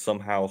Hawkinson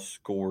somehow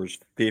scores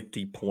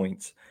 50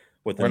 points.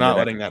 We're not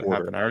letting that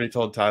happen. I already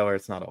told Tyler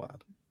it's not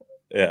allowed.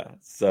 Yeah,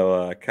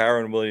 so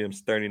Kyron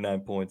Williams,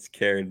 39 points,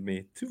 carried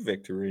me to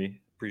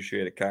victory.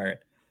 Appreciate it, Kyron.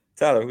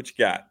 Tyler, what you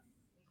got?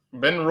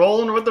 Been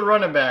rolling with the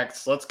running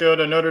backs. Let's go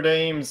to Notre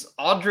Dame's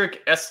Audric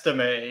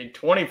Estime.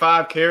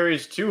 25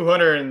 carries,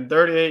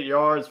 238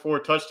 yards, 4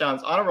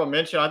 touchdowns. Honorable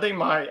mention, I think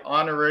my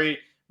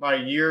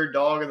year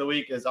dog of the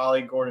week is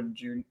Ollie Gordon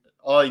III.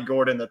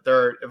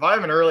 If I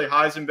have an early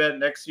Heisman bet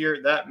next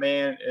year, that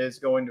man is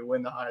going to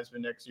win the Heisman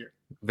next year.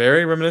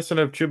 Very reminiscent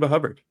of Chuba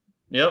Hubbard.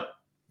 Yep.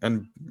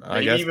 And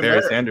I guess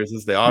Barry Sanders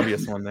is the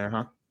obvious one there,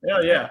 huh?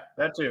 Yeah,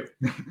 that too.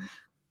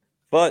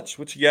 Butch,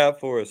 what you got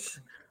for us?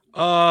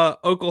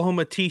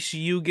 Oklahoma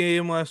TCU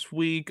game last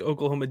week.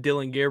 Oklahoma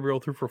Dylan Gabriel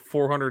threw for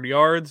 400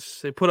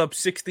 yards. They put up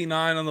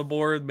 69 on the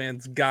board.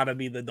 Man's got to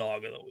be the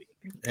dog of the week.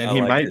 And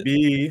he might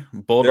be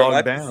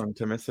Bulldog bound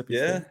to Mississippi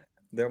State.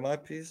 There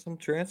might be some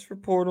transfer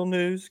portal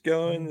news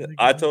going.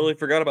 I totally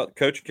forgot about the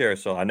coaching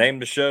carousel. I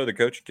named the show the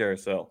coaching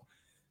carousel.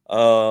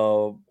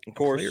 Of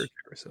course,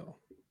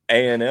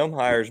 A&M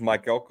hires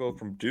Mike Elko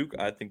from Duke.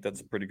 I think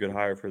that's a pretty good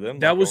hire for them.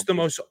 That was the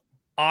most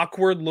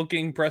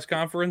awkward-looking press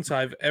conference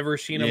I've ever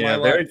seen in my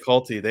life. Very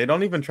culty. They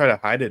don't even try to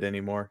hide it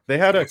anymore. They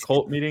had a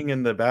cult meeting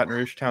in the Baton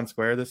Rouge Town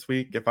Square this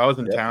week. If I was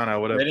in town, I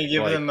would have. They didn't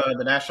give them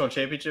the national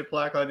championship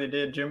plaque like they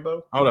did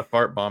Jimbo. I would have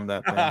fart bombed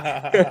that thing.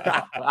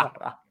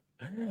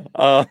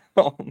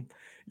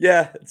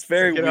 It's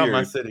very weird. Get out of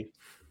my city.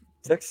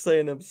 Texas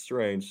A&M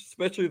strange,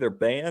 especially their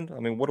band. I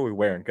mean, what are we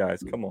wearing,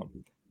 guys? Come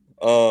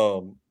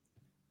on.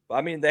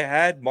 I mean, they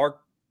had Mike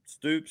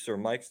Stoops,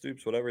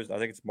 whatever. I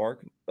think it's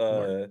Mark.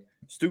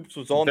 Stoops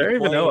was on very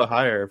vanilla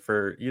hire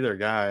for either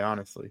guy,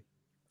 honestly.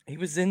 He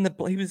was on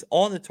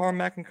the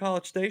tarmac in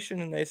College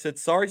Station, and they said,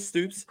 "Sorry,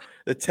 Stoops.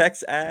 The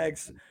Tex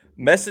Ags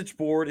message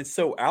board is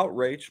so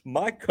outraged.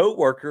 My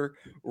coworker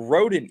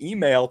wrote an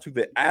email to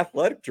the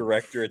athletic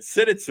director and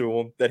sent it to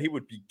him that he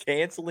would be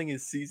canceling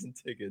his season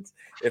tickets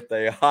if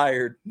they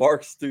hired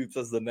Mark Stoops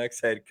as the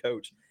next head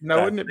coach. Now,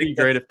 And I wouldn't it be think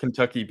great if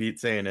Kentucky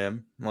beats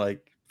A&M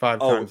like 5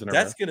 times in a row?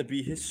 that's going to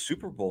be his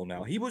Super Bowl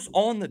now. He was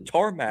on the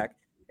tarmac,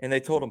 and they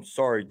told him,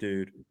 sorry,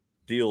 dude,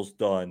 deal's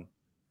done.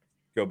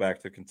 Go back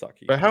to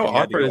Kentucky. But how And he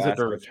had to awkward go is it ask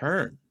to for-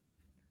 return?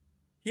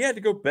 He had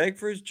to go beg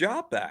for his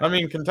job back. I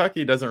mean,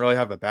 Kentucky doesn't really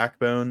have a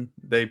backbone.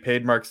 They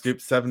paid Mark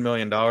Stoops $7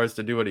 million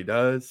to do what he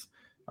does.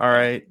 All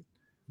right.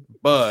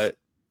 But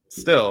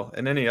still,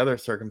 in any other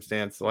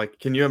circumstance, like,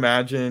 can you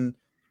imagine,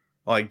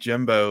 like,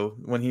 Jimbo,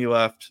 when he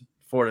left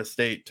Florida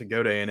State to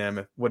go to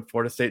A&M, would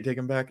Florida State take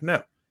him back?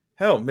 No.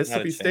 Hell,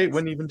 Mississippi State chance.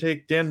 wouldn't even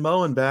take Dan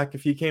Mullen back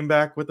if he came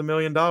back with $1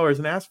 million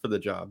and asked for the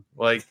job.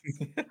 Like,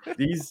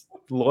 these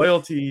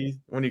loyalty,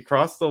 when you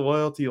cross the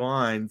loyalty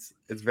lines,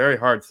 it's very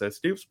hard. So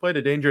Stoops played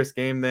a dangerous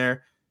game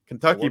there.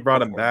 Kentucky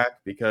brought him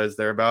back because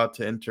they're about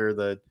to enter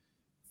the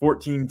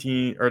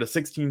 14-team or the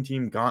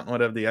 16-team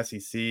gauntlet of the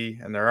SEC,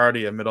 and they're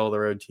already a middle of the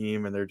road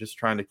team, and they're just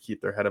trying to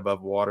keep their head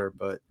above water.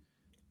 But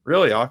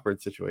really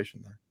awkward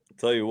situation there.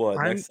 Tell you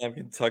what, next time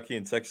Kentucky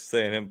and Texas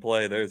A&M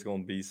play, there's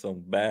going to be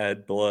some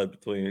bad blood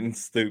between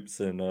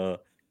Stoops and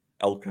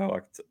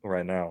Elko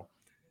right now.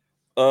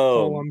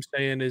 All I'm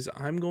saying is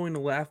I'm going to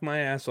laugh my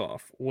ass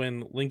off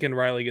when Lincoln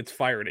Riley gets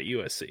fired at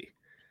USC.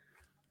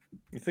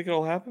 You think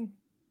it'll happen?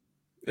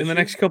 In the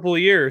next couple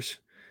of years.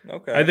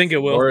 Okay. I think it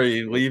will. Or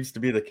he leaves to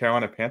be the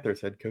Carolina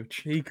Panthers head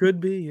coach. He could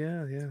be,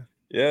 yeah.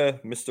 Yeah,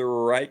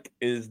 Mr. Reich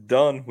is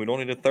done. We don't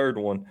need a third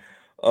one.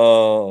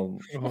 Oh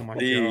my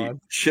God.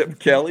 Chip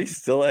Kelly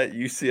still at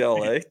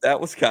UCLA.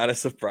 That was kind of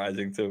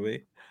surprising to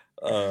me.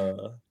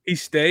 He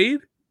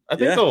stayed? I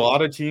think a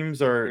lot of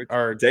teams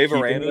are Dave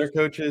keeping Aranda. their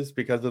coaches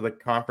because of the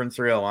conference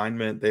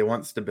realignment. They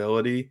want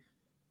stability.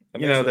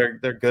 That You makes know, sense.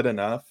 they're good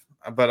enough.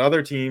 But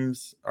other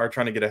teams are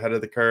trying to get ahead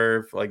of the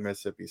curve, like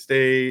Mississippi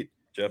State,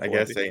 Jeff I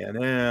guess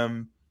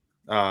Wemby.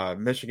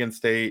 A&M, Michigan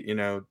State. You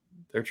know,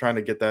 they're trying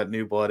to get that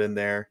new blood in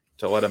there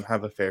to let them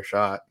have a fair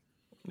shot.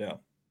 Yeah.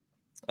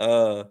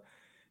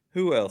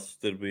 Who else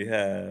did we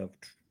have?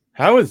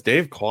 How is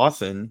Dave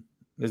Clawson?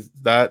 Is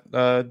that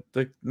the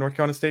North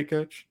Carolina State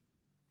coach?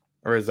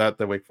 Or is that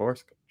the Wake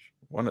Forest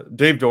coach?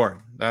 Dave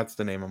Doran, that's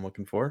the name I'm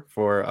looking for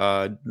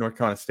North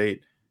Carolina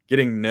State,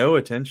 getting no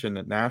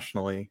attention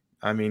nationally.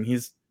 I mean,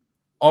 he's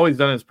always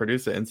done is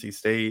produce at NC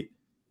State.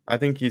 I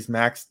think he's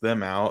maxed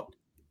them out.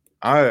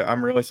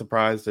 I'm really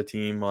surprised a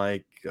team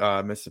like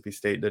Mississippi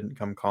State didn't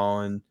come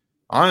calling.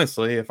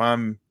 Honestly, if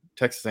I'm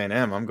Texas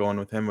A&M, I'm going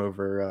with him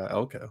over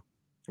Elko.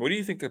 What do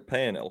you think they're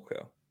paying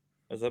Elko?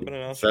 Has that been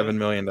announced? $7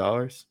 million.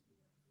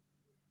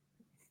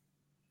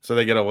 So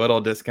they get a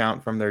little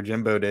discount from their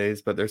Jimbo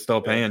days, but they're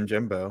still paying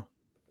Jimbo.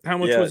 How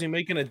much was he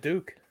making at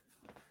Duke?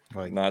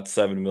 Like, Not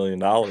 $7 million.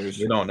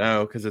 we don't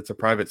know because it's a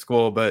private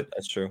school, but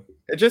That's true.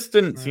 it just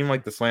didn't seem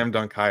like the slam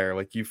dunk hire.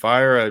 Like, you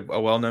fire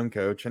a well-known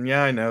coach, and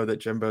yeah, I know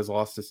that Jimbo's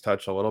lost his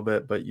touch a little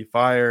bit, but you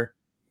fire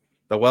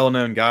the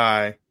well-known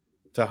guy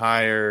to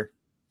hire,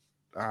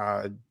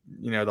 the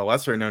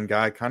lesser-known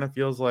guy. Kind of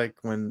feels like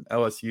when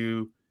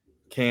LSU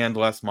canned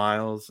Les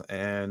Miles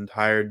and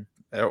hired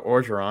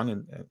Orgeron,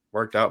 and it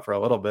worked out for a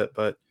little bit,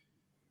 but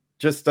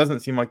just doesn't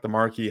seem like the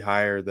marquee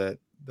hire that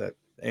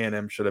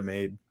A&M should have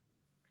made.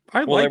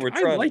 I like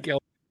Elko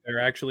there,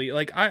 actually.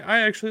 Like,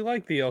 I actually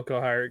like the Elko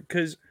hire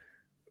because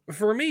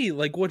for me,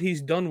 like, what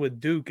he's done with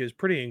Duke is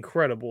pretty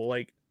incredible.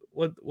 Like,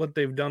 what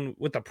they've done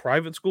with a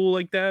private school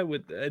like that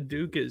with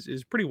Duke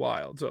is pretty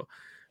wild. So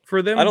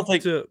for them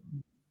to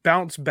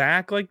bounce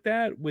back like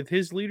that with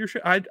his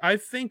leadership, I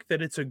think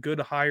that it's a good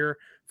hire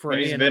for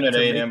And he's been at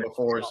A&M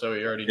before, so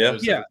he already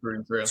knows the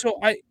recruiting trail. So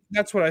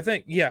that's what I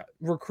think. Yeah,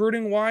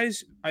 recruiting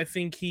wise, I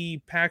think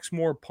he packs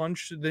more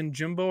punch than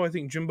Jimbo. I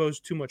think Jimbo's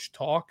too much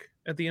talk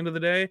at the end of the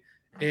day,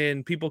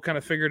 and people kind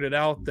of figured it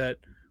out that,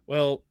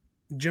 well,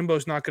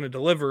 Jimbo's not going to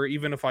deliver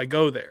even if I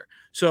go there.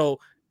 So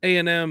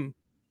A&M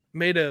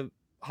made a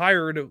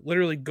hire to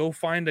literally go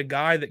find a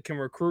guy that can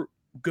recruit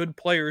good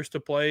players to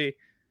play.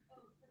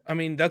 I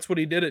mean, that's what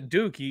he did at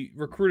Duke. He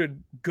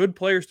recruited good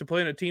players to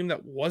play in a team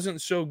that wasn't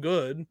so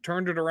good,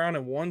 turned it around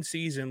in one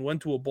season,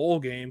 went to a bowl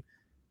game,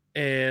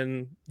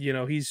 and,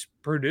 he's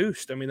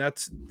produced. I mean,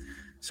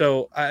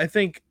 so I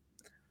think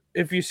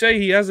if you say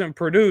he hasn't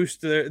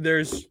produced,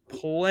 there's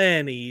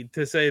plenty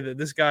to say that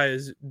this guy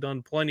has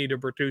done plenty to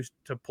produce,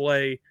 to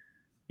play,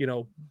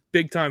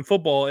 big time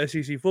football,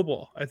 SEC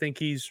football. I think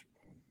he's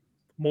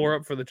more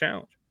up for the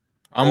challenge.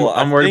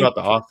 I'm worried about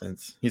the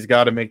offense. He's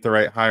got to make the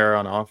right hire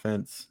on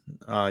offense.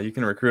 You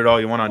can recruit all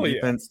you want on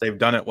defense. Yeah. They've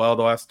done it well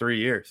the last 3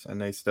 years, and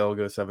they still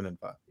go 7-5.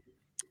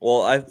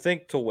 Well, I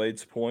think to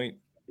Wade's point,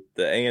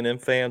 the A&M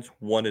fans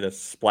wanted a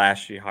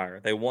splashy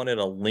hire. They wanted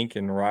a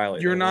Lincoln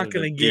Riley. You're not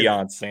going to get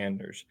Deion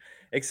Sanders.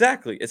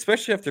 Exactly,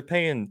 especially after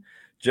paying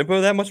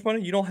Jimbo that much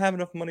money? You don't have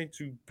enough money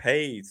to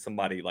pay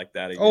somebody like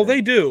that again. Oh,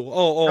 they do.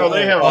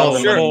 They have all the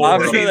sure. money. I'm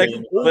Bro. sure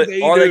They- but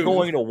they are they do.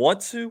 going to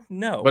want to?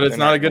 No. But it's they're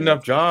not a good going to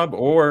enough job,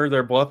 or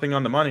they're bluffing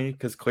on the money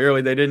because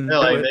clearly they didn't Yeah, do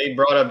like it. they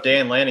brought up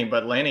Dan Lanning,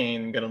 but Lanning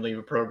ain't gonna leave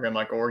a program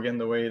like Oregon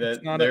the way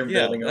that not they're Yeah,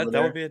 building over that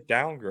there. would be a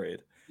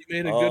downgrade. You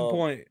made a good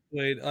point,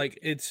 Wade. Like,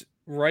 it's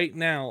right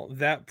now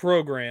that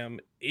program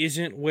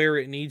isn't where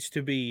it needs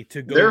to be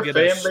to go Their get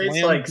fan a base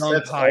slam like dunk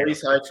sets all hire.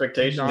 these high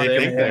expectations. They They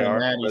think haven't they won a are,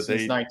 natty but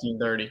since they-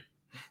 1930.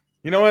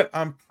 You know what?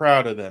 I'm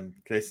proud of them.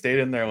 They stayed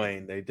in their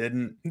lane. They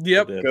didn't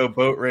Yep. They did. go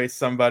boat race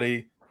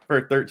somebody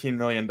for $13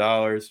 million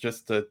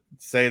just to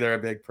say they're a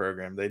big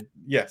program. They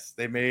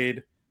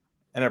made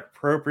an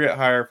appropriate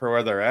hire for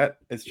where they're at.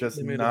 It's just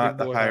They made a not big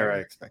the boy hire hire. I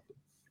expected.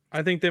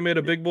 I think they made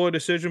a big boy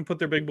decision, put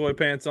their big boy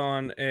pants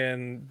on,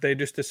 and they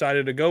just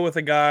decided to go with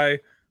a guy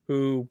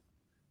who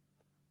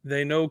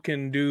they know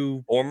can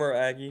do Former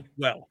Aggie.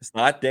 well. It's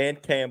not Dan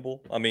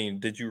Campbell. I mean,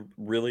 did you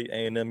really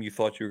A&M? You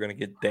thought you were going to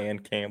get Dan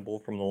Campbell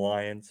from the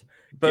Lions? Give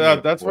me But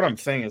a that's what I'm break.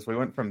 saying is we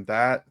went from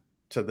that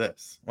to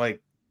this. Like,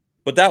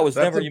 But that was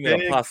That's never a even a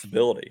big-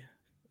 possibility.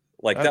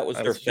 Like that was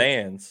their that's just-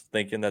 fans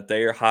thinking that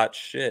they are hot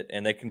shit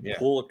and they can Yeah.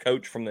 pull a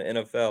coach from the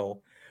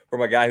NFL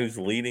from a guy who's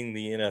leading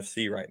the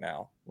NFC right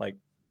now. Like,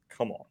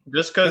 come on.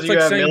 Just because That's you like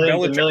have saying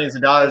millions and Belichick- millions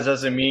of dollars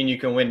doesn't mean you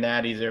can win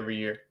natties every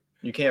year.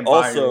 You can't buy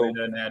Also- your way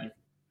to a natty.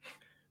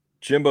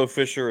 Jimbo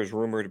Fisher is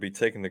rumored to be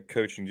taking the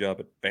coaching job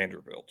at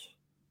Vanderbilt.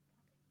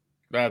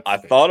 that's I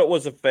thought it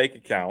was a fake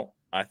account.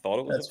 That's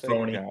a fake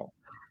phony. account.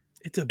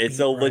 It's a It's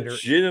beat a writer.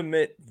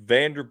 legitimate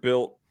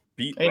Vanderbilt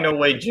beat. Ain't no writer.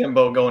 way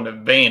Jimbo going to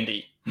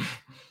Vandy.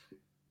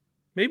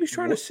 Maybe he's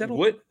trying to settle.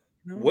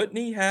 No. Wouldn't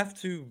he have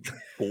to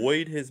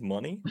void his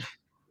money?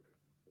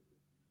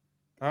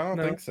 I don't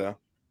No. think so.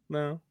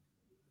 No.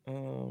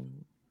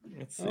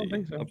 Let's see. I don't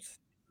think so.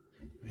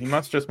 He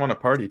must just want to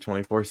party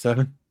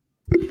 24/7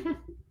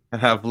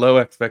 and have low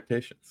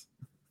expectations.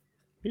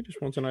 He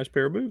just wants a nice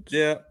pair of boots.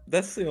 Yeah,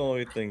 that's the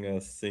only thing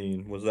I've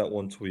seen was that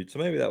one tweet. So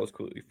maybe that was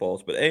completely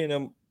false. But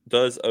A&M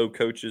does owe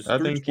coaches. I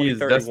through think he's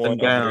 2031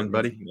 destined down, $150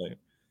 buddy. million.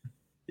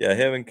 Yeah,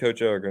 him and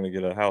Coach O are going to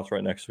get a house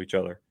right next to each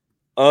other.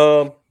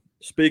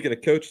 Speaking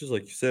of coaches,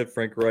 like you said,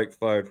 Frank Reich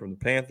fired from the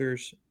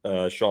Panthers.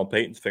 Sean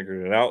Payton's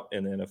figured it out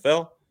in the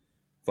NFL.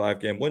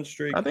 5-game win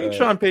streak. I think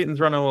Sean Payton's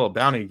running a little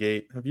bounty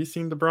gate. Have you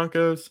seen the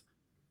Broncos?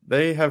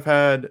 They have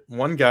had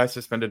one guy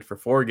suspended for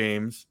 4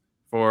 games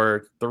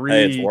for 3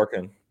 Hey, it's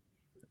working.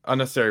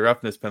 unnecessary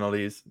roughness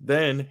penalties.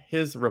 Then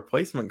his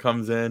replacement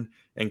comes in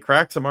and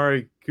cracks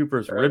Amari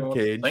Cooper's Very rib well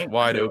cage thanked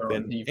wide you,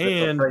 open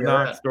defensive and player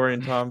knocks at.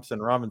 Dorian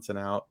Thompson Robinson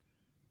out.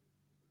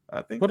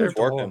 I think What they're is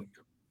working.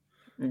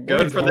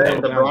 Good for Well,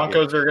 them. The down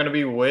Broncos are going to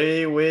be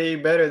way, way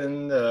better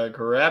than the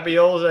crappy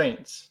old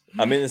Saints.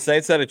 I mean, the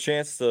Saints had a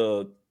chance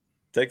to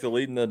take the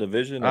lead in the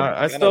division. and I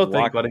kind still of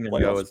think lock letting up him a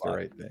go playoff is the spot.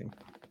 right thing.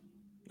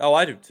 Oh,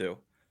 I do too.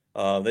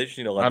 They just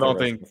need to let I the don't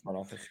rest of think the front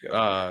office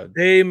go.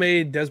 They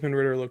made Desmond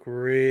Ridder look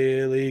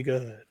really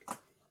good.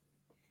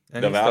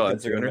 And The he still had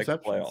Falcons are 2 going to make the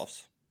interceptions.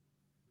 playoffs.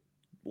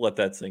 Let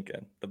that sink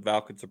in. The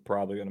Falcons are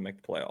probably going to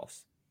make the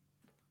playoffs.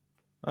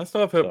 I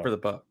still have hope So. for the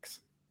Bucks.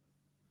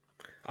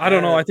 I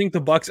don't know. I think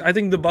the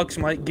Bucks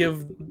might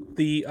give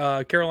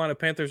the Carolina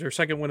Panthers their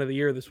second win of the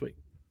year this week.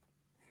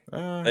 They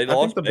I think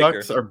lost the Baker.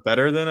 Bucks are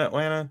better than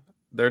Atlanta.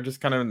 They're just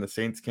kind of in the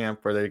Saints camp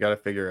where they got to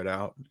figure it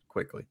out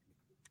quickly.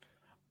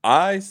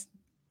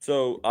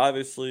 So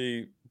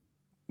obviously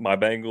my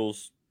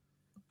Bengals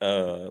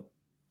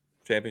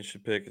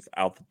championship pick is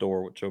out the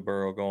door with Joe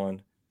Burrow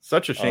going.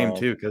 Such a shame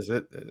too, because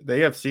the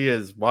AFC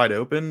is wide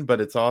open,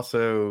 but it's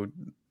also,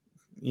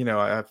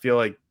 I feel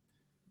like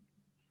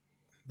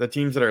the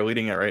teams that are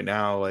leading it right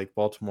now, like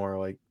Baltimore,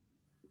 like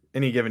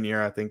any given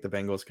year, I think the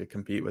Bengals could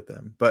compete with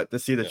them. But to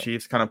see the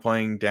Chiefs kind of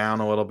playing down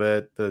a little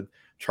bit, the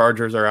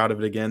Chargers are out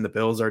of it again, the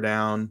Bills are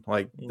down.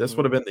 Like this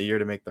would have been the year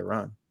to make the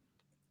run.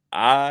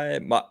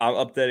 I'm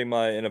updating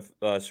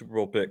my Super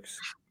Bowl picks.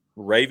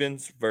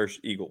 Ravens versus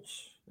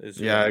Eagles.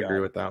 I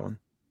agree with that one.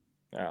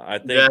 I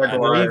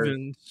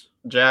think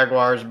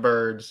Jaguars,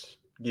 Birds.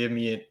 Give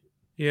me it.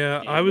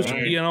 Yeah, I was.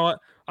 man. You know what?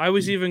 I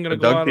was even going to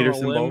The go Doug out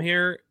Peterson on a limb Bowl?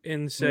 here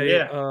and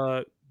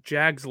say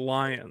Jags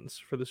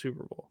Lions for the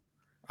Super Bowl.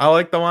 I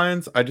like the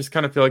Lions. I just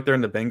kind of feel like they're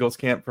in the Bengals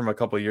camp from a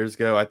couple of years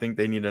ago. I think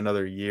they need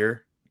another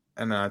year,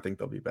 and then I think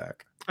they'll be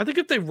back. I think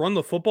if they run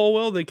the football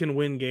well, they can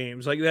win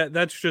games. Like that.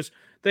 That's just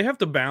they have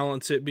to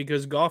balance it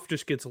because Goff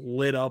just gets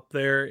lit up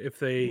there if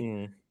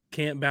they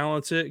can't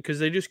balance it because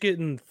they just get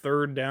in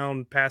third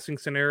down passing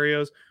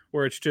scenarios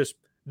where it's just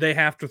they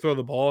have to throw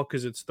the ball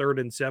because it's 3rd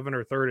and 7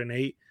 or 3rd and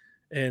 8,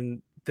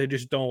 and they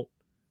just don't.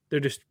 They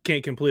just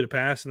can't complete a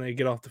pass and they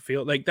get off the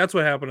field. Like that's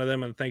what happened to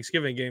them in the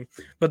Thanksgiving game.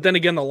 But then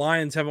again, the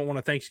Lions haven't won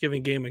a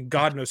Thanksgiving game in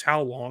God knows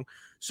how long,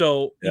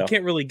 so you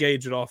can't really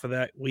gauge it off of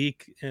that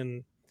week.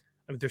 And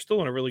I mean, they're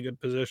still in a really good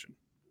position.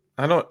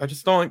 I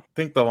just don't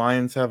think the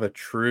Lions have a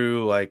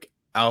true like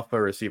alpha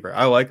receiver.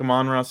 I like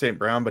Amon-Ra St.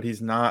 Brown, but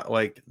he's not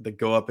like the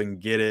go up and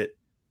get it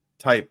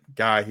type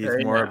guy. He's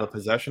more of a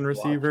possession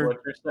receiver. Watch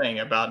what you're saying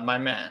about my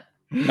man.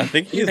 I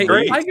think he's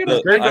great. great.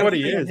 He's great at what he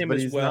understand is, him but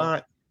as he's well.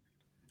 not.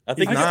 I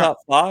think He's he's not. top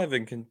 5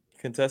 in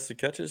contested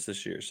catches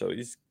this year, so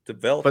he's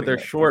developing. But they're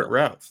that short talent.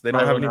 routes. They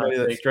don't I have will not anybody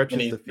that take stretches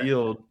any the snap.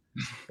 field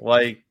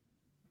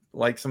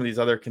like some of these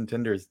other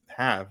contenders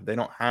have. They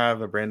don't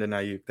have a Brandon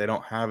Ayuk. They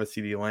don't have a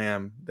CeeDee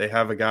Lamb. They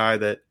have a guy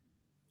that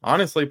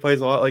honestly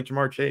plays a lot like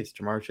Jamar Chase.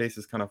 Jamar Chase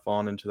has kind of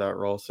fallen into that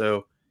role.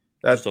 So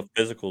that's Just a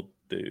physical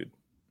dude.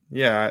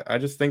 yeah, I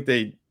just think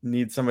they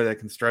need somebody that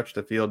can stretch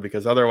the field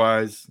because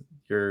otherwise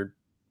you're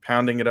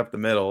pounding it up the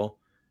middle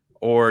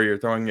or you're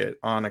throwing it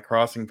on a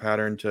crossing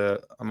pattern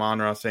to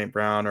Amon-Ra St.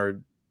 Brown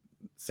or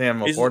Sam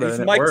He's Laporta. he's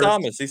And Mike it works.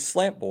 Thomas. He's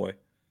slant boy.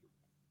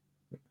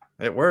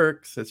 It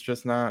works. It's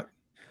just not.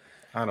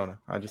 I don't know.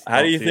 I just. How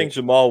do don't you see think it.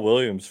 Jamal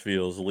Williams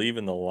feels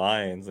leaving the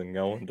Lions and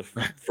going to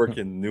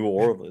freaking New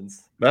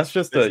Orleans? That's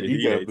just Bet an you he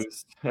ego hates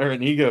boost or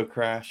an ego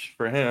crash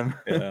for him.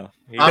 Yeah,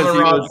 I'm Because a he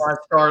Rod was- my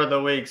start of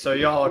the week, so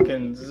y'all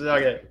can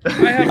suck it. I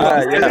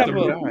have,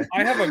 yeah.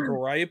 I have a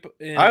gripe.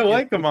 I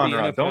like in him on the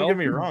Rod. Don't NFL. get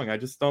me wrong. I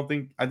just don't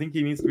think. I think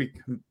he needs to be.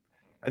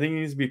 I think he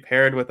needs to be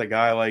paired with a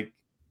guy like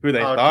who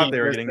they I'll thought keep they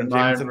were this getting in in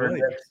mind Jameson for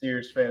Williams. next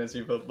year's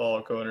fantasy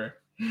football corner.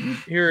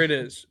 Here it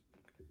is.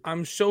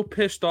 I'm so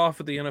pissed off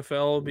at the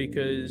NFL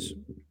because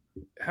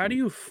how do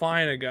you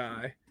fine a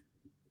guy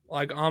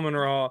like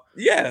Amon-Ra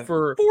yeah,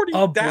 for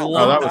 $40,000. a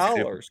block?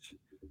 that was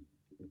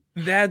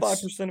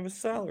That's 5% of his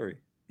salary.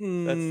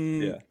 That's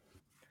yeah.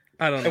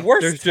 I don't know. And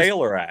where's There's just-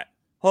 Taylor at?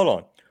 Hold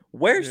on.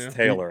 Where's Yeah.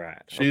 Taylor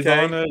at? She's Okay?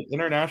 on an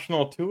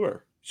international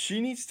tour. She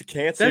needs to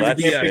cancel That's-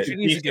 that yeah, shit. she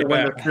needs to get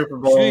win back. the Super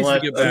She Bowl needs to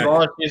unless, get as back.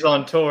 long as she's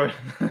on tour.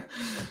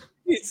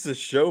 He needs to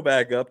show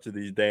back up to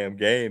these damn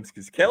games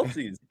because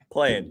Kelsey's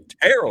playing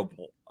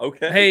terrible.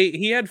 Okay. Hey,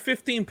 he had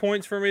 15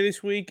 points for me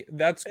this week.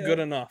 That's good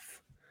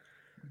enough.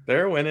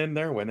 They're winning.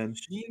 They're winning.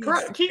 She needs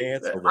to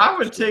cancel I that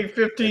would shit. take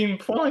 15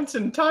 points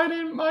and tight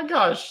end. My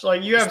gosh,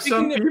 like you have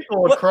some Speaking of-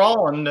 people what-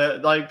 crawling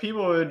that like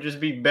people would just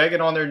be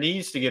begging on their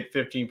knees to get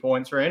 15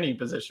 points for any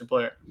position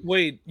player.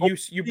 Wait, you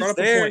He's brought up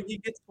a there. point. He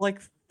gets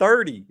like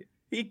 30.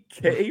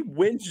 He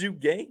wins you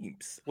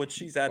games when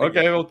she's out of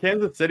Okay, game. well,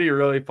 Kansas City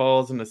really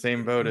falls in the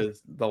same boat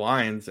as the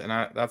Lions, and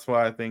that's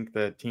why I think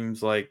that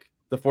teams like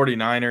the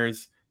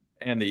 49ers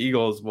and the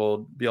Eagles will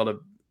be able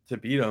to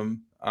beat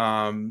them.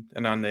 And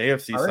on the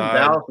AFC I think side,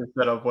 Dallas is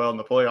set up well in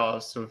the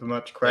playoffs with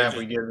much crap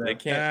we give They them.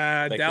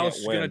 can't. They Dallas can't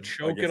is going win to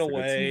choke it against a good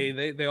away.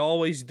 team. They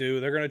always do.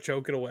 They're going to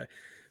choke it away.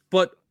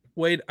 But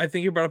Wade, I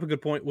think you brought up a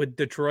good point with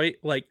Detroit.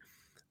 Like,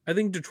 I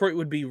think Detroit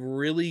would be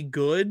really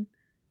good,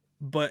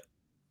 but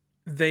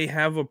they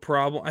have a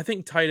problem. I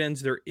think tight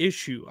end's their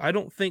issue. I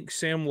don't think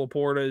Sam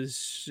Laporta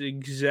is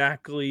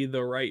exactly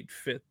the right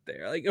fit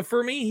there. Like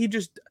for me,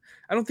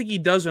 I don't think he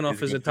does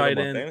enough He's as a gonna fit tight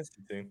on my end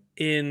fantasy team.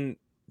 in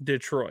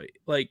Detroit.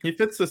 Like he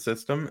fits the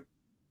system.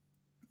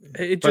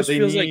 it But just they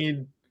feels like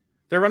need.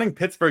 They're running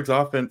Pittsburgh's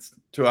offense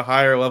to a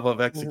higher level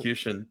of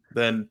execution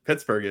than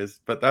Pittsburgh is,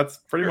 but that's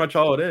pretty much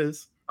all it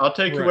is. I'll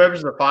take Right.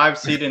 whoever's the 5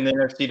 seed in the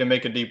NFC to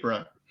make a deep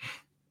run.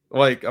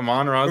 Like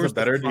Amon-Ra is whoever's a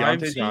the better 5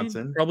 Deontay seed,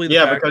 Johnson. Probably the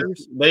Yeah, Packers.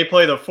 because they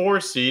play the 4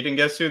 seed, and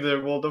guess who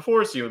the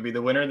 4 seed would be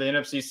the winner of the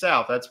NFC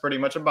South. That's pretty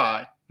much a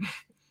bye.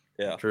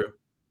 Yeah. True.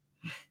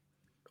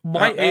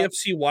 My Uh,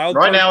 AFC wild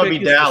Right card now it'd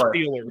pick be is the Dallas.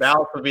 Steelers.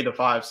 Dallas would be the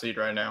 5 seed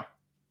right now.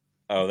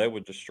 Oh, they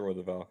would destroy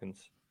the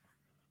Falcons.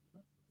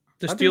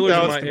 The I think Steelers are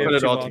Dallas my can put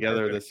it AFC all wild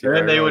together card this And year.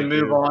 then I they really would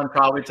move do. on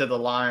probably to the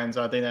Lions.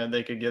 I think that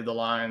they could give the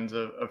Lions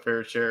a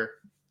fair share.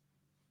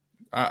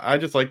 I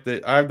just like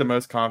I have the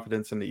most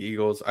confidence in the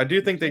Eagles. I do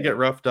think they get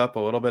roughed up a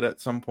little bit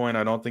at some point.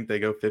 I don't think they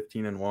go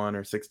 15-1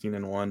 or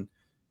 16-1,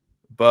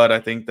 but I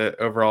think that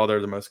overall they're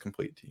the most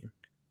complete team.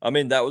 I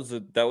mean, that was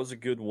a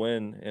good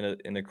win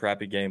in a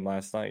crappy game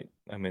last night.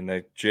 I mean,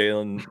 that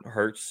Jalen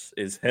Hurts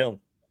is him.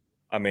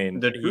 I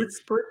mean, The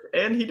touch push,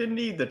 and he didn't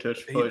need the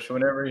touch push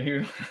whenever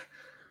you.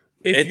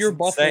 If It's you're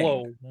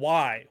Buffalo, insane.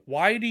 why?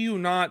 Why do you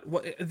not?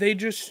 They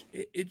just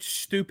it's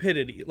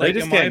stupidity. They Like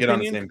just in my can't get on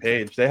the opinion, same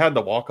page. They had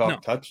the walk-off No.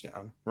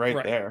 touchdown right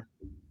Right. there.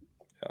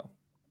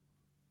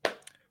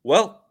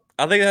 well,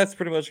 I think that's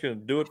pretty much going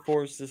to do it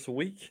for us this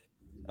week.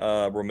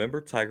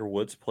 Remember, Tiger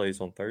Woods plays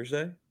on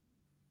Thursday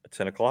at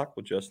 10 o'clock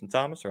with Justin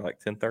Thomas, or like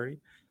 10:30.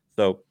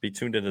 So be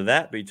tuned into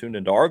that. Be tuned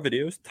into our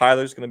videos.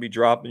 Tyler's going to be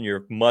dropping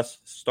your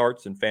must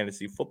starts in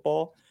fantasy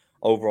football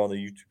over on the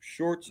YouTube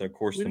Shorts, and of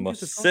course we the didn't get must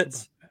to talk sits.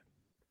 about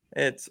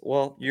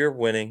that. You're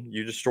winning.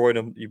 You destroyed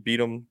him. You beat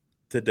him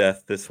to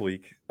death this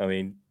week. I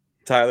mean,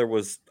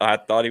 I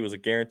thought he was a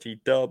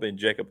guaranteed dub, and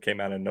Jacob came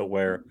out of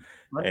nowhere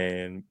What?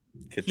 and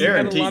He had a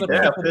Guaranteed lot of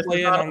death. people This is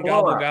playing not a on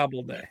Gobble blowout.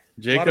 Gobble Day.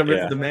 Jacob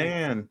Yeah. is the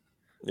man.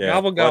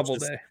 Gobble Gobble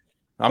Butch's- Day.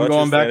 I'm Butch's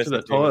going back to fantasy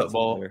the team toilet is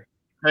bowl. there.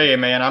 Hey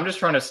man, I'm just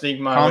trying to sneak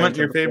my way Comment into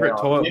your the favorite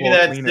playoffs. toilet Give me bowl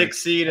that cleaner, 6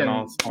 seed and and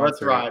I'll let's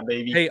sponsor it. ride,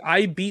 baby. Hey,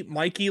 I beat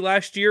Mikey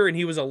last year, and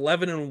he was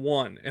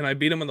 11-1, and I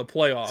beat him in the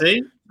playoffs.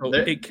 See, So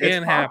There- it can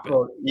it's happen.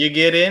 possible. You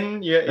get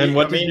in. And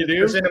what did you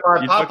do? Presented by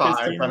You took his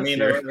Popeyes. team I this mean,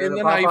 year. the And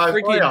then I Popeyes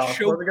freaking playoffs.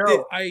 choked Let's go.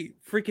 it. I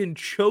freaking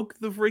choked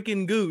the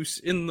freaking goose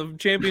in the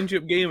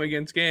championship game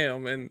against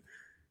Cam, and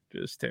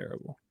just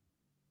terrible.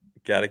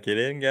 Gotta get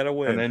in, gotta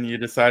win. And then you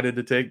decided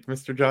to take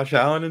Mr. Josh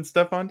Allen and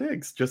Stephon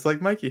Diggs, just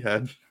like Mikey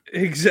had.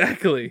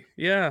 Exactly.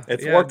 Yeah.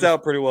 It's yeah, worked just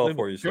out pretty well live-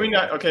 for you. Can we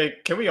not? Okay,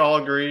 can we all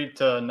agree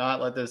to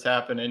not let this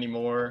happen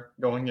anymore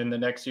going in the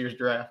next year's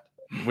draft?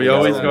 We Yeah,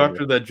 always I go love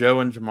after the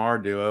Joe and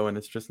Jamar duo, and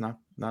it's just not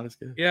as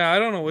good. Yeah, I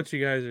don't know what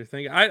you guys are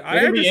thinking. It I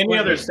could be just any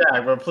went other with-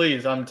 stack, but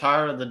please, I'm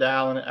tired of the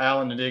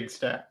Allen and Diggs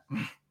stack.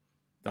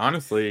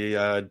 Honestly,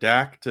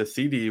 Dak to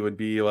CD would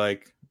be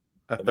like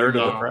a third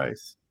of the No.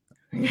 price.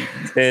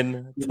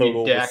 10 You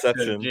total need Dak to Jake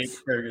receptions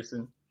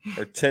Ferguson.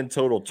 or 10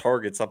 total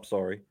targets. I'm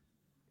sorry.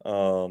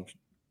 All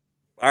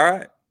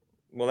right.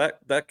 Well,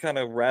 that kind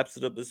of wraps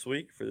it up this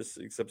week for this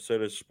week's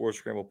episode of Sports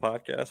Scramble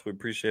Podcast. We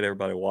appreciate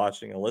everybody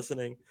watching and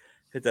listening.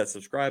 Hit that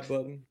subscribe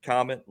button,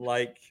 comment,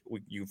 like.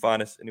 You can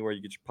find us anywhere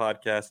you get your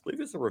podcast. Leave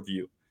us a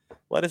review.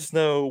 Let us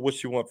know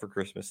what you want for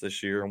Christmas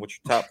this year and what your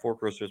top 4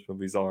 Christmas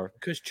movies are.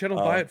 because Chet will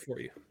buy it for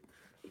you.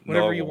 No,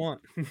 Whatever I you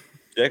won't. want.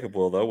 Jacob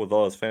will, though, with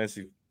all his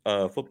fantasy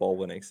football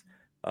winnings.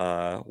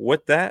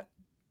 With that,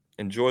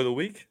 enjoy the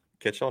week.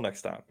 Catch y'all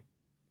next time.